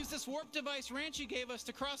 Let's use this warp device Ranchy gave us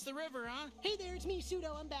to cross the river, huh? Hey there, it's me,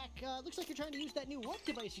 Pseudo. I'm back. Looks like you're trying to use that new warp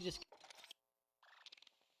device you just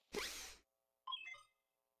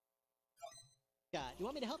got. You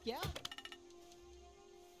want me to help you out?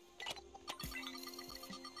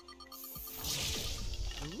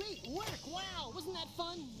 Great work! Wow, wasn't that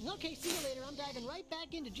fun? Okay, see you later. I'm diving right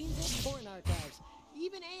back into Gene's porn archives.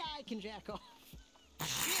 Even AI can jack off.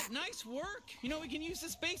 Shit, nice work! We can use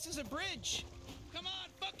this base as a bridge. Come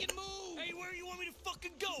on, fucking move! Hey, where you want me to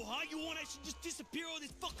fucking go, huh? You want I should just disappear all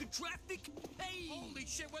this fucking traffic? Hey! Holy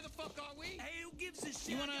shit, where the fuck are we? Hey, who gives a shit?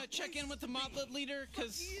 You wanna check in with the Moplet leader?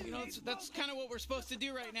 Cause, that's kind of what we're supposed to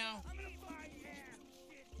do right now.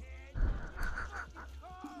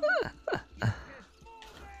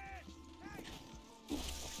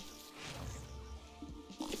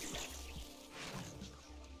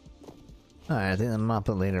 Alright, I think the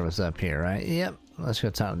Moplet leader was up here, right? Yep. Let's go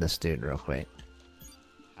talk to this dude real quick.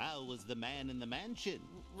 How was the man in the mansion.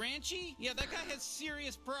 Ranchy? Yeah, that guy has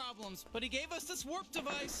serious problems, but he gave us this warp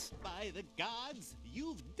device. By the gods,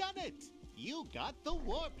 you've done it! You got the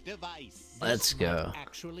warp device. Let's go.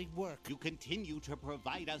 Actually work. You continue to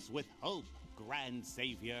provide us with hope, Grand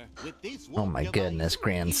Savior. With this Oh my goodness,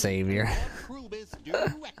 Grand Savior. Krubis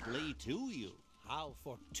directly to you. How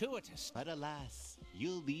fortuitous. But alas,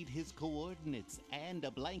 you'll need his coordinates and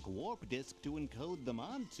a blank warp disk to encode them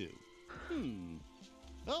onto.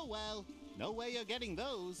 Oh well, no way you're getting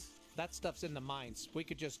those. That stuff's in the mines. We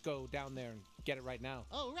could just go down there and get it right now.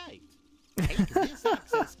 Oh, right. Take this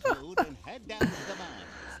access code and head down to the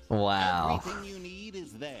mines. Wow. Everything you need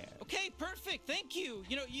is there. Okay, perfect. Thank you.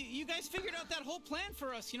 You know, you guys figured out that whole plan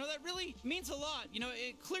for us. You know, that really means a lot. You know,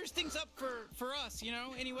 it clears things up for us, you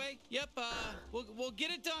know. Anyway, yep, we'll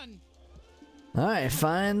get it done. All right,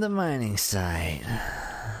 find the mining site.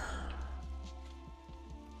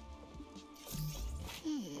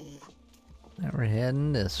 Now we're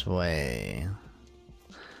heading this way.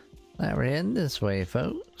 Now we're heading this way,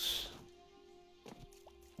 folks.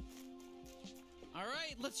 All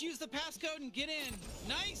right, let's use the passcode and get in.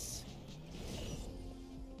 Nice.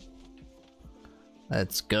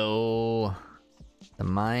 Let's go. The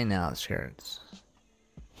mine outskirts.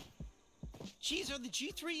 Geez, are the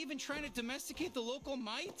G3 even trying to domesticate the local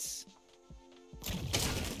mites?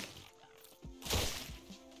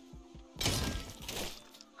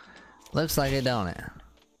 Looks like it, don't it?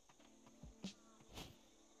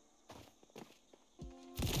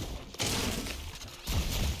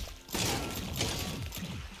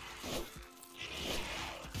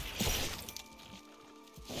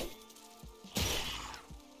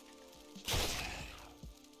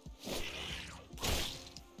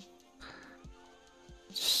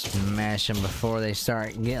 Smash them before they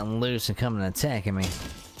start getting loose and coming and attacking me.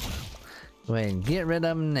 Go ahead and get rid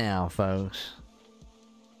of them now, folks.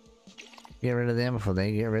 Get rid of them before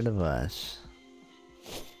they get rid of us.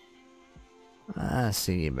 I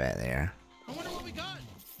see you back there. I wonder what we got.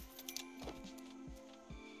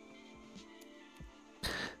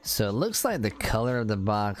 So it looks like the color of the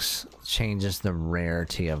box changes the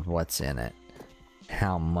rarity of what's in it.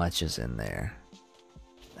 How much is in there.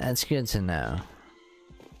 That's good to know.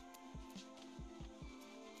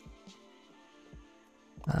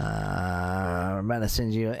 We're about to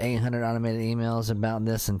send you 800 automated emails about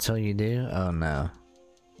this until you do. Oh no.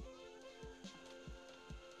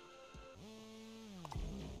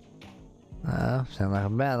 Sound like a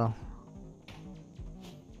battle.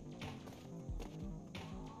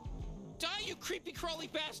 Die, you creepy crawly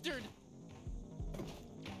bastard!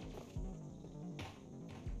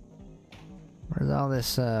 Where's all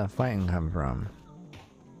this fighting come from?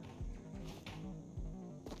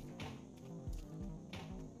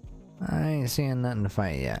 I ain't seeing nothing to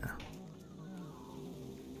fight yet.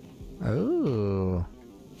 Ooh.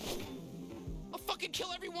 I'll fucking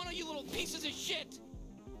kill every one of you little pieces of shit!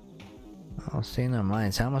 I'll see no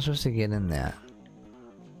mines. How am I supposed to get in that?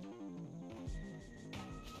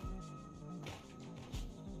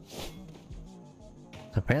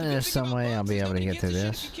 Apparently there's some way I'll be able to get through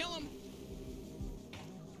this.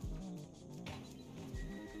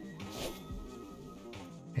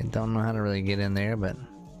 I don't know how to really get in there, but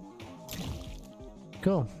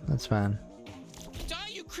cool, that's fine. Die,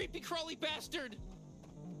 you creepy crawly bastard!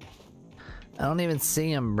 I don't even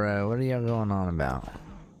see him, bro. What are y'all going on about?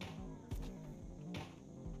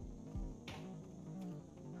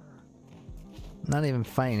 Not even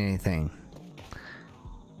fighting anything.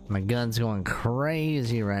 My gun's going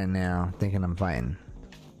crazy right now, thinking I'm fighting.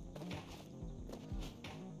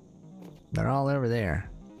 They're all over there.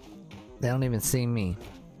 They don't even see me.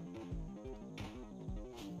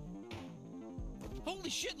 Holy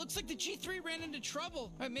shit, looks like the G3 ran into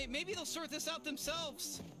trouble. Maybe they'll sort this out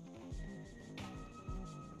themselves.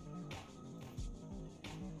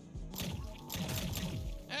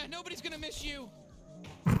 Nobody's gonna miss you.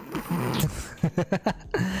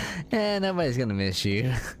 Nobody's gonna miss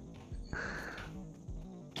you.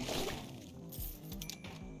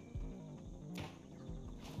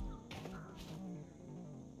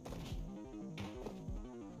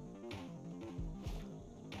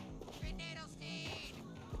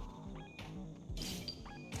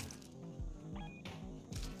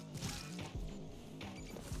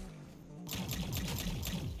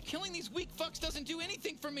 Killing these weak fucks doesn't do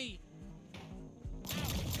anything for me.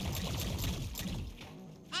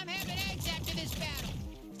 I'm having eggs after this battle.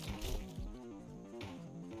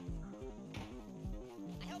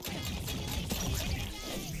 I hope you're not simulation.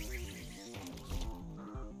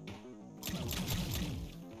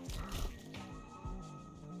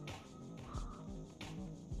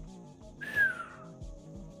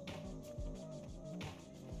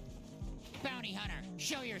 hunter,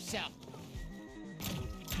 show yourself.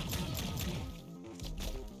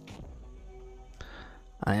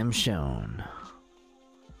 I am shown.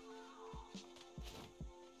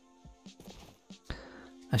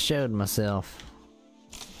 I showed myself.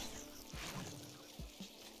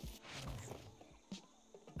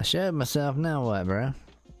 I showed myself, now what, bro?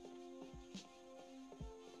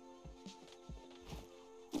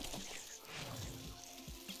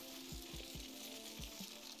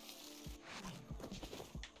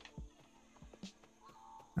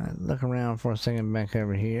 Alright, look around for a second back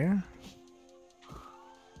over here.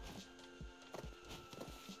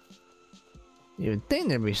 You would think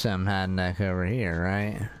there'd be something hiding back over here,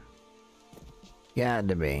 right? Got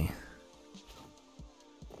to be.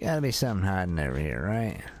 Gotta be something hiding over here,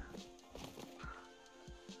 right?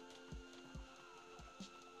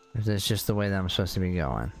 Or is this just the way that I'm supposed to be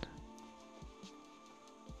going?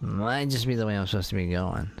 Might just be the way I'm supposed to be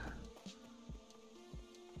going.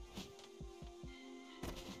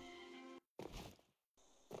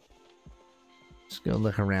 Let's go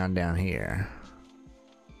look around down here.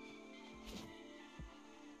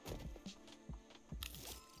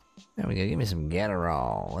 There we go, give me some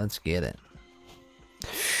Gatorol. Let's get it.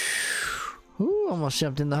 Ooh, almost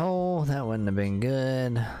jumped in the hole. That wouldn't have been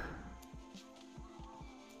good.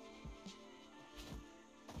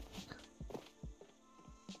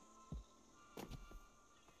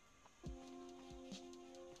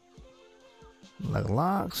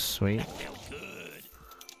 Locks, sweet.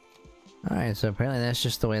 Alright, so apparently that's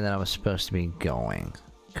just the way that I was supposed to be going.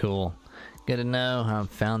 Cool. Good to know I've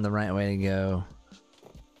found the right way to go.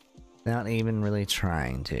 Without even really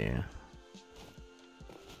trying to.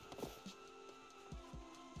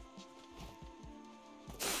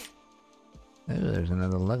 Oh, there's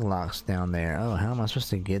another lug locks down there. Oh, how am I supposed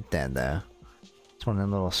to get that though? It's one of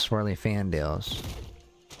them little swirly fan deals.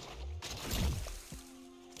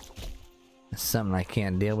 It's something I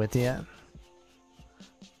can't deal with yet.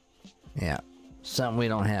 Yeah, something we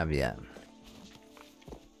don't have yet.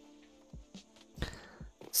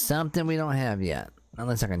 Something we don't have yet.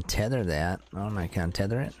 Unless I can tether that. Oh, I can't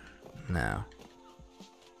tether it? No.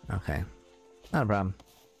 Okay. Not a problem.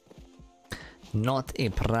 Not a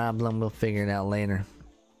problem. We'll figure it out later.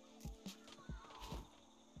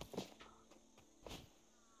 I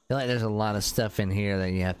feel like there's a lot of stuff in here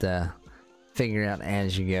that you have to figure out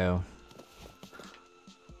as you go.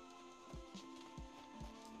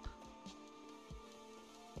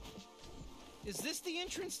 Is this the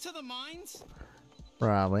entrance to the mines?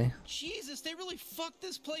 Probably. Jesus, they really fucked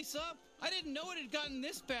this place up. I didn't know it had gotten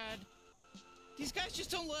this bad. These guys just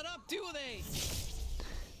don't let up, do they?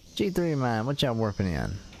 G3 mine, what y'all warping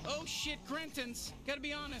in? Oh shit, Grentons. Gotta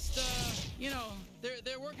be honest, you know,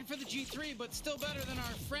 they're working for the G3, but still better than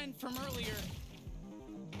our friend from earlier.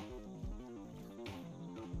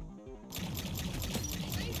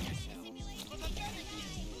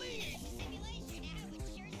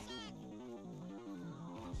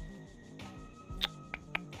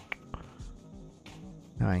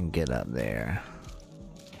 Now I can get up there.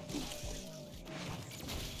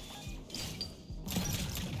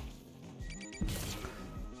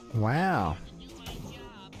 Wow.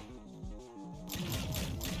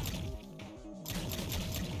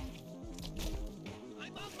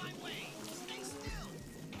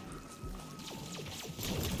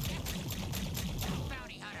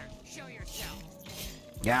 Bounty hunter, show yourself.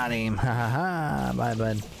 Got him. Ha ha ha. Bye,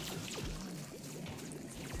 bud.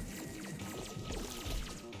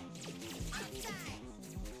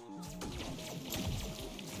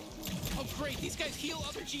 Oh great, these guys heal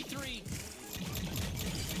other G3.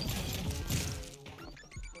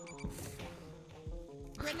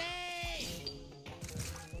 Grenade!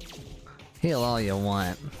 Heal all you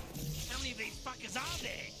want. How many of these fuckers are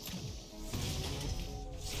there?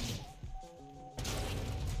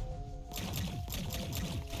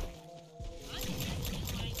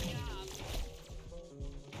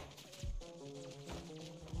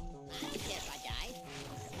 Yes, I died.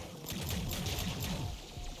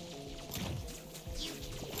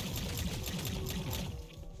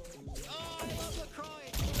 Oh, I love LaCroix.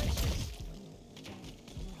 It's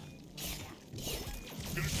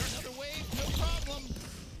delicious. Another wave, no problem.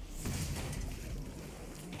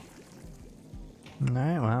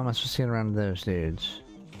 Alright, well, how am I supposed to get around to those dudes?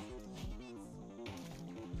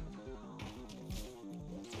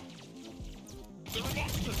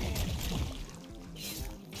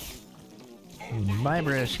 Bye,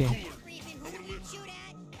 Brisky.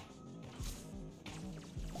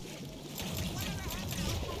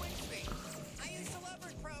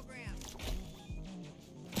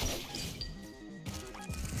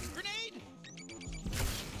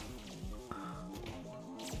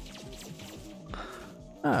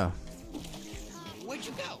 Oh. Where'd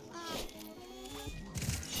you go?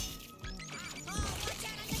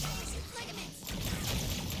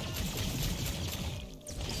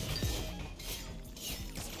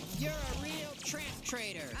 You're a real tramp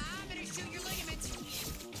trader. I'm gonna shoot your ligaments.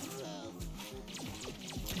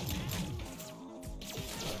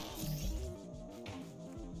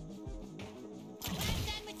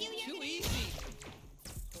 Too easy.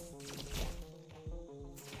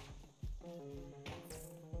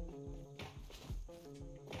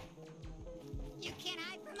 You can't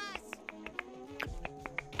hide from us.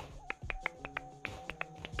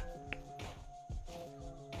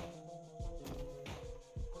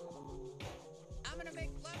 I'm gonna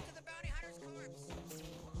make love to the bounty hunter's corpse.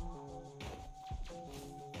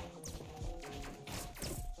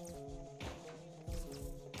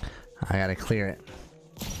 I gotta clear it.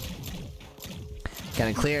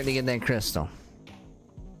 Gotta clear it to get that crystal.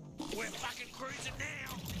 We're fucking cruising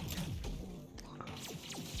now.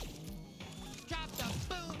 Drop the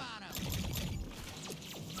boom on him.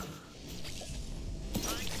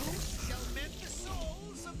 My goose shall mend the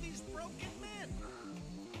souls of these broken men.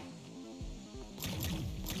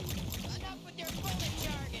 Enough with your bullet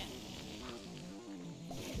jargon.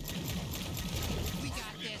 We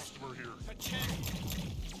got this. We're here. Ka-ching.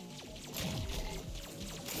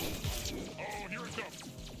 Oh, here it comes.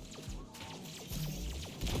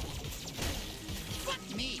 Fuck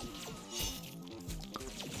me.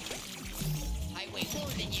 I weigh more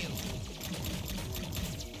than you.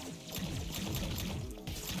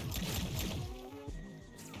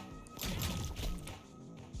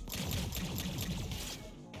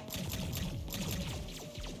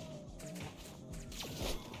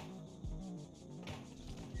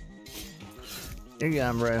 You're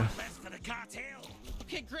gone, bro. For the cartel.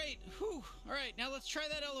 Okay, great. Whew. All right, now let's try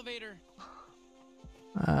that elevator.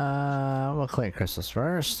 We'll clear crystals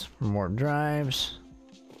first. More drives.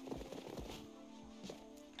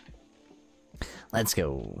 Let's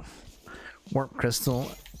go. Warp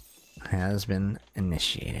crystal has been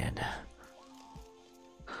initiated.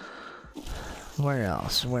 Where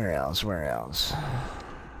else? Where else? Where else?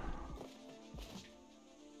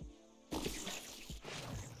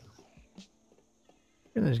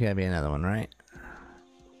 There's gotta be another one, right?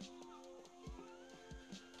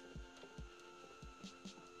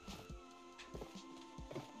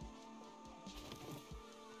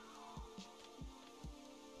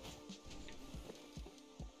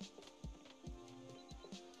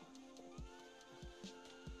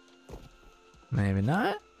 Maybe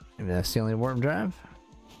not. Maybe that's the only warp drive.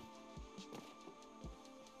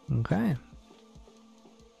 Okay.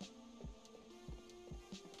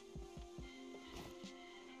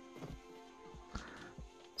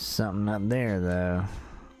 Something up there, though.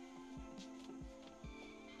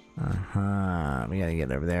 We gotta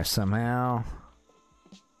get over there somehow.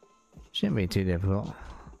 Shouldn't be too difficult.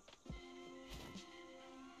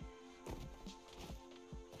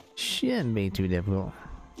 Shouldn't be too difficult.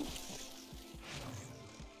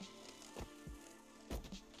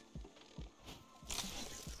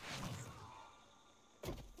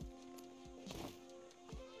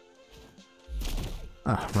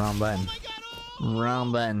 Oh, wrong button.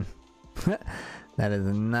 Wrong button. That is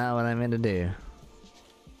not what I meant to do.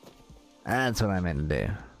 That's what I meant to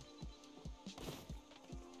do.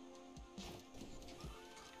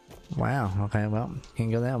 Wow, okay, well,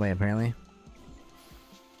 can't go that way apparently.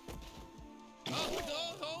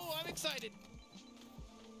 Oh, I'm excited.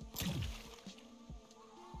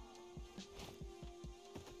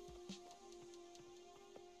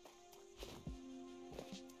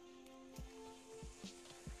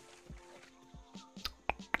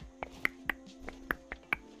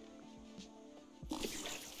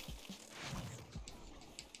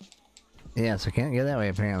 Yeah, so can't go that way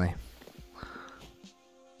apparently.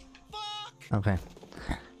 Okay.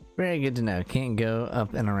 Very good to know. Can't go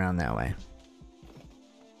up and around that way.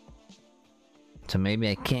 So maybe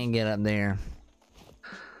I can't get up there.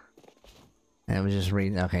 And it was just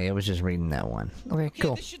reading. Okay, it was just reading that one. Okay,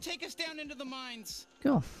 cool. This should take us down into the mines.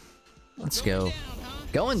 Cool. Let's go. Down, huh?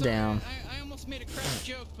 Going Sorry, down. I almost made a crass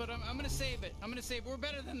joke, but I'm gonna save it. I'm gonna save it. We're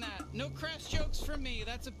better than that. No crass jokes from me.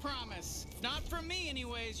 That's a promise. Not from me,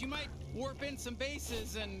 anyways. You might warp in some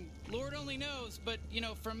bases, and Lord only knows. But you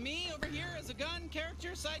know, from me over here as a gun character,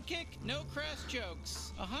 sidekick, no crass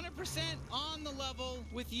jokes. 100% on the level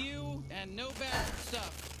with you, and no bad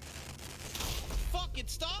stuff. Fuck! It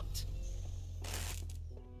stopped.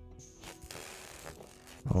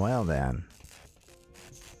 Well then.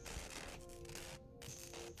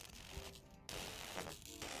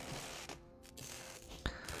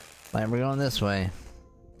 Right, we're going this way.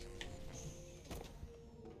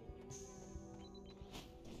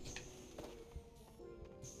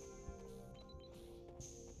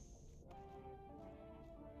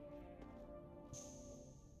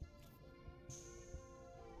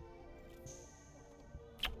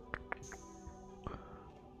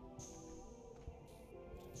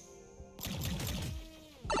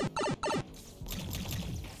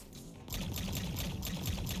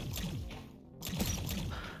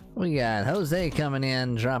 We got Jose coming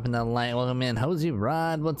in, dropping the like. Welcome in, Jose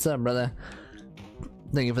Rod. What's up, brother?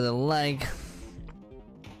 Thank you for the like.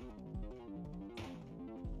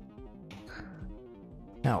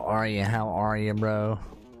 How are you? How are you, bro?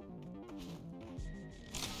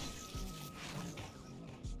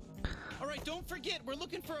 Alright, don't forget, we're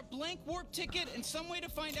looking for a blank warp ticket and some way to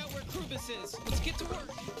find out where Krubis is. Let's get to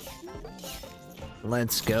work.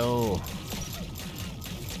 Let's go.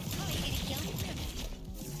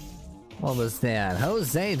 What was that?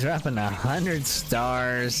 Jose dropping 100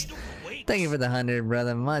 stars. Thank you for the 100,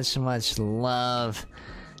 brother. Much, much love.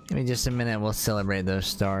 Give me just a minute. We'll celebrate those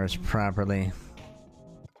stars properly.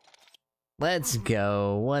 Let's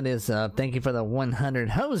go. What is up? Thank you for the 100,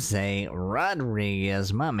 Jose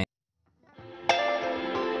Rodriguez, my man.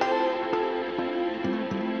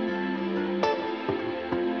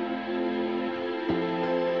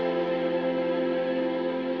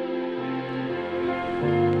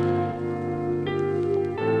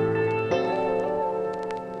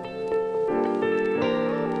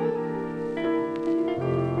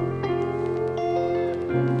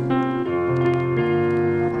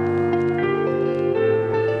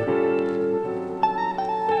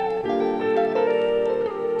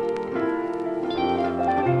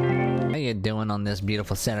 On this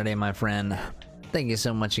beautiful Saturday, my friend. Thank you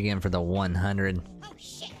so much again for the 100. Oh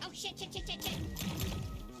shit, oh shit, shit, shit, shit, shit.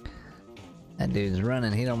 That dude's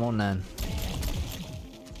running, he don't want none.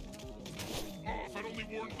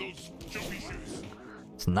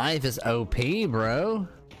 This knife is OP, bro.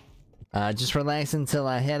 Just relax until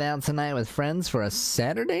I head out tonight with friends for a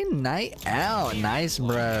Saturday night out. Nice,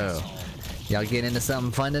 bro. Y'all get into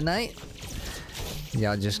something fun tonight?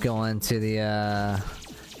 Y'all just going to the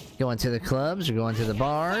clubs or going to the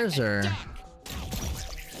bars, or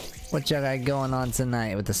what y'all got going on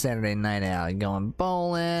tonight with the Saturday night out? Going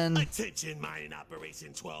bowling? Attention, mining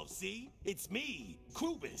operation 12C. It's me,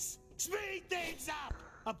 Krubis. Speed things up.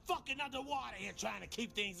 I'm fucking underwater here trying to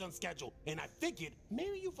keep things on schedule, and I figured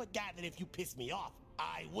maybe you forgot that if you piss me off,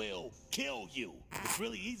 I will kill you. It's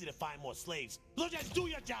really easy to find more slaves. So just do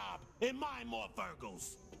your job and mine more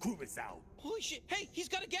Virgos. Krubis out. Holy shit! Hey, he's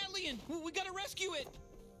got a Gatlian. We gotta rescue it.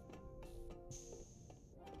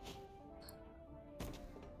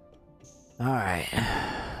 Alright,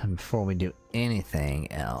 before we do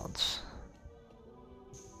anything else,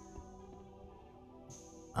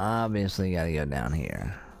 obviously gotta go down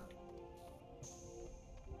here.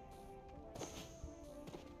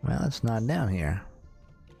 Well, it's not down here.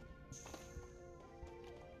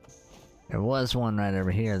 There was one right over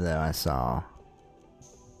here, though, I saw.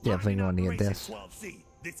 Definitely going to get this. 12C.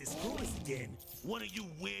 This is Krubis again. One of you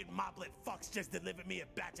weird moblet fucks just delivered me a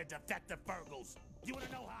batch of defective Virgos. You wanna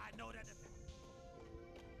know how I know that?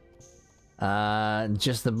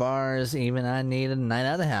 Just the bars, even I need a night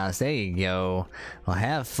out of the house. There you go. Well,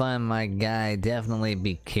 have fun, my guy. Definitely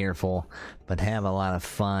be careful, but have a lot of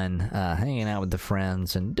fun hanging out with the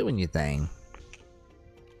friends and doing your thing.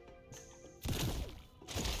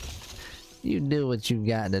 You do what you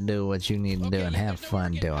got to do, what you need to do, and have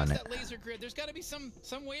fun doing it. That laser grid. There's got to be some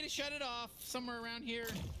way to shut it off somewhere around here.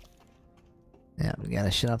 Yeah, we gotta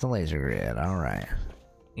shut off the laser grid. All right,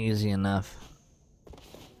 easy enough.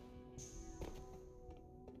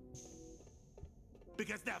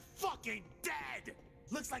 Because they're fucking dead!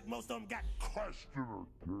 Looks like most of them got crushed in a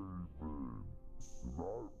cave in.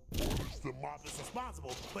 It's the mob that's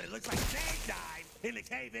responsible, but it looks like they died in the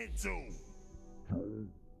cave in too.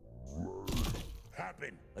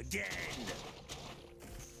 Happen again.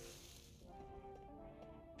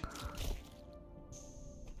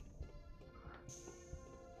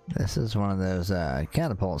 This is one of those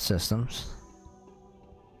catapult systems.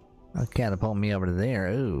 I'll catapult me over to there.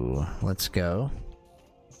 Ooh, let's go.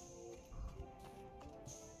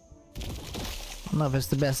 I don't know if it's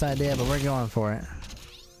the best idea, but we're going for it.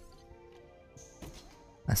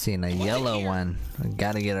 I seen a yellow one. I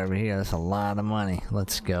gotta get over here. That's a lot of money.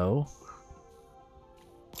 Let's go.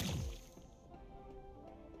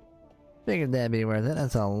 Figured that'd be worth it.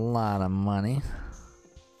 That's a lot of money.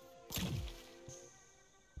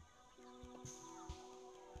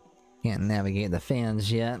 Can't navigate the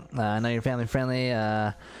fans yet. I know you're family friendly,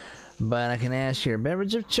 but I can ask your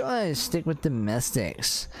beverage of choice. Stick with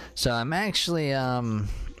domestics. So I'm actually, I've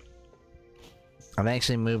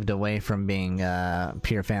actually moved away from being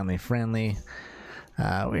pure family friendly.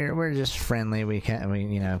 We're just friendly. We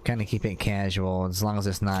you know, kind of keep it casual. As long as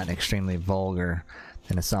it's not extremely vulgar,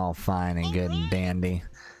 then it's all fine and good and dandy.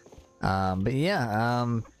 But yeah,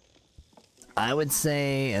 I would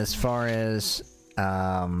say as far as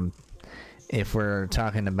if we're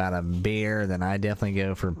talking about a beer, then I definitely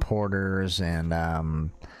go for porters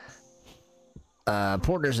and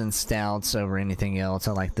porters and stouts over anything else.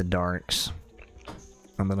 I like the darks.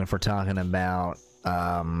 And then if we're talking about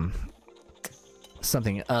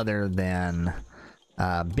something other than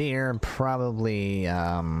beer, probably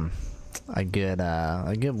a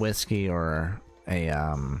good whiskey or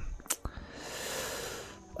a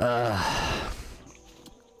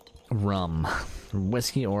rum.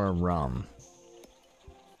 Whiskey or a rum.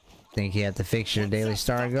 Think you have to fix your daily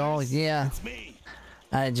star goal? Yeah.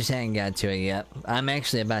 I just hadn't got to it yet. I'm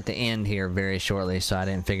actually about to end here very shortly, so I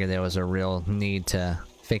didn't figure there was a real need to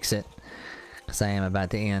fix it. Because I am about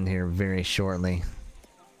to end here very shortly.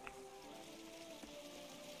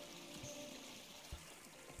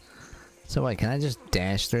 So wait, can I just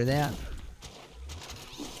dash through that?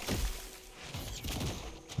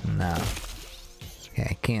 No. Okay,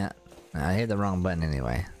 I can't. I hit the wrong button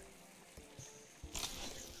anyway.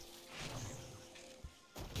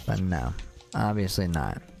 But no. Obviously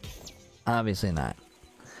not. Obviously not.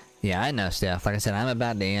 Yeah, I know, Steph. Like I said, I'm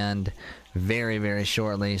about to end very, very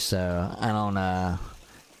shortly, so I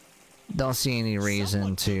don't see any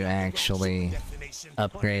reason to actually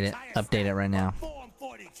update it right now.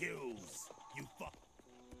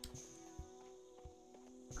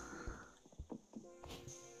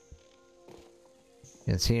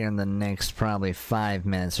 It's here in the next probably 5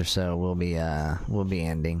 minutes or so. We'll be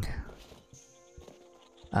ending.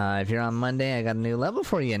 If you're on Monday, I got a new level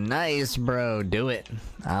for you. Nice, bro. Do it.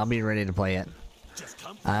 I'll be ready to play it.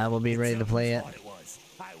 I will be ready to play it.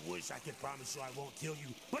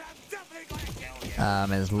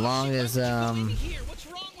 As long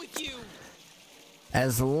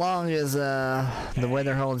as the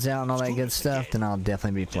weather holds out and all that good stuff, then I'll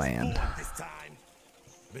definitely be playing.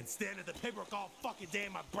 Been staring at the paperwork all fucking day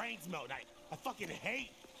and my brain's melt. I fucking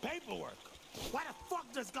hate paperwork. Why the fuck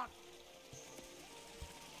does God...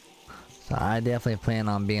 So I definitely plan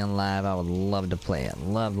on being live. I would love to play it.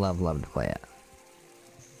 Love to play it.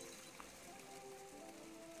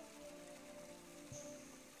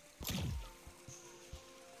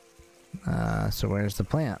 So where's the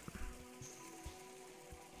plant?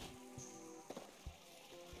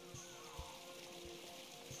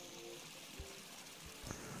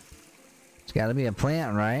 It's gotta be a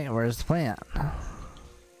plant, right? Where's the plant?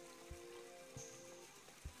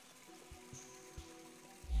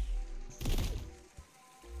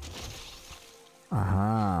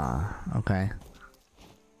 Okay.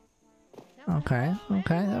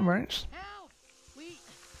 Okay, that works.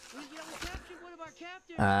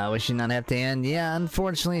 We should not have to end. Yeah,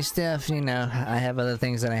 unfortunately, Steph, you know, I have other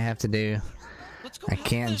things that I have to do. I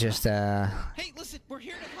can't just,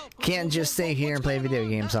 can't just stay here and play video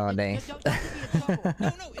games all day.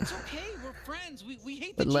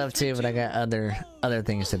 Would love to, but I got other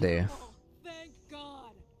things to do.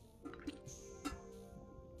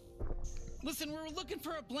 Listen, we're looking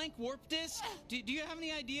for a blank warp disc. Do you have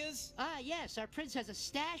any ideas? Yes, our prince has a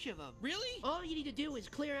stash of them. Really? All you need to do is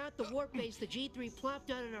clear out the warp base the G3 plopped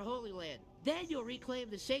down in our Holy Land. Then you'll reclaim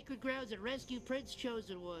the sacred grounds and rescue Prince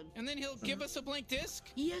Chosen One. And then he'll give us a blank disc?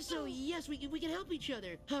 Yes, oh yes, we can help each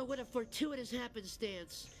other. Oh, what a fortuitous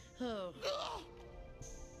happenstance. Oh.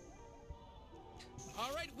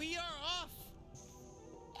 All right, we are off.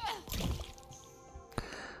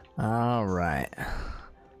 All right.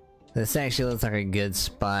 This actually looks like a good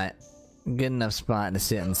spot. Good enough spot to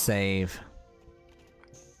sit and save.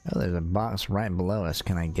 Oh, there's a box right below us.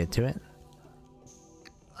 Can I get to it?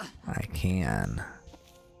 I can.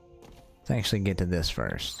 Let's actually get to this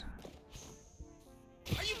first.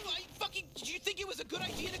 Are you fucking... Did you think it was a good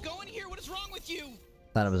idea to go in here? What is wrong with you?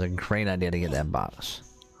 Thought it was a great idea to get that box.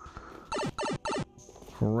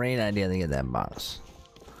 Great idea to get that box.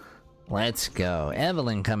 Let's go.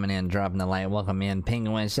 Evelyn coming in, dropping the like. Welcome in.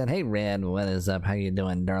 Penguin said, "Hey Red, what is up? How you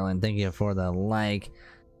doing, darling? Thank you for the like."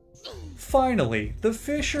 Finally, the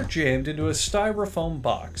fish are jammed into a styrofoam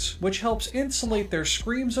box, which helps insulate their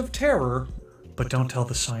screams of terror. But don't tell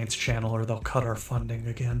the Science Channel or they'll cut our funding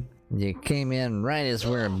again. You came in right as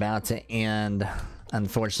we're about to end.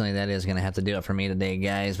 Unfortunately, that is going to have to do it for me today,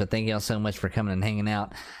 guys. But thank y'all so much for coming and hanging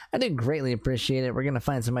out. I do greatly appreciate it. We're going to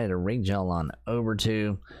find somebody to raid y'all on over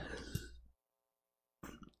to.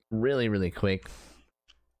 Really quick.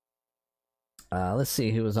 Let's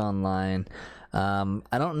see who was online. I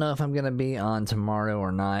don't know if I'm gonna be on tomorrow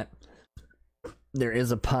or not. There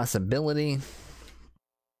is a possibility,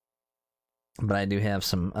 but I do have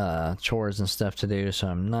some chores and stuff to do, so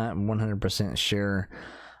I'm not 100% sure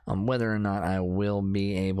on whether or not I will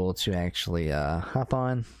be able to actually hop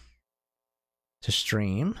on to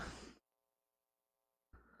stream.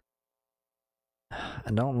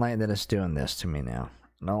 I don't like that it's doing this to me now.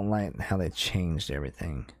 I don't like how they changed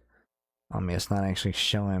everything. I mean, it's not actually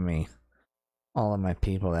showing me all of my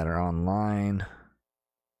people that are online.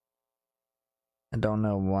 I don't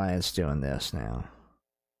know why it's doing this now.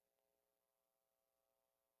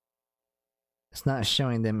 It's not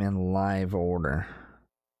showing them in live order.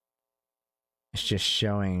 It's just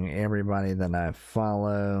showing everybody that I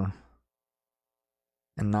follow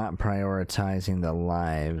and not prioritizing the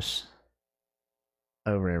lives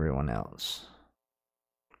over everyone else.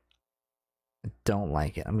 I don't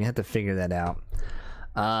like it. I'm gonna have to figure that out.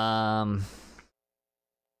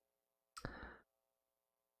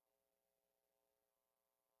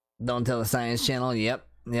 Don't tell the science channel. Yep,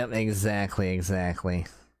 exactly.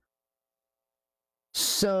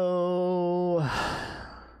 So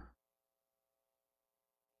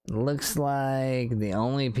looks like the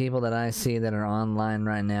only people that I see that are online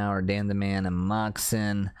right now are Dan the Man and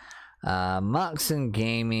Moxon. Moxon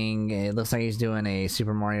Gaming, it looks like he's doing a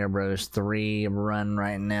Super Mario Bros. 3 run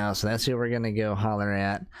right now, so that's who we're gonna go holler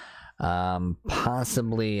at.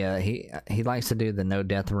 Possibly, he likes to do the no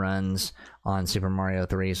death runs on Super Mario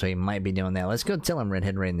 3, so he might be doing that. Let's go tell him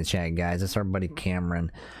Redhead Ray in the chat, guys. That's our buddy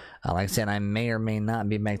Cameron. Like I said, I may or may not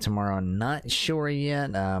be back tomorrow. Not sure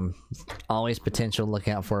yet. Always potential. Look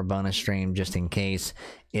out for a bonus stream just in case.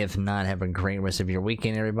 If not, have a great rest of your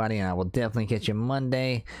weekend, everybody. And I will definitely catch you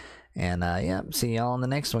Monday. And yeah, see y'all in the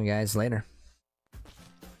next one, guys. Later.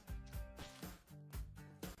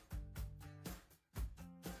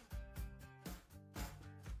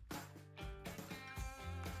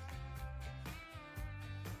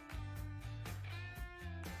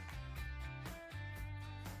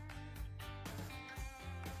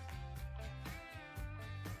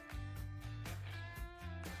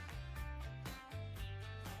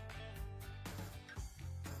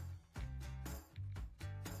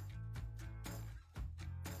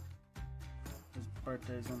 His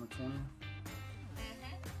birthday's on the 20th.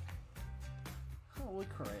 Holy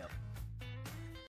crap.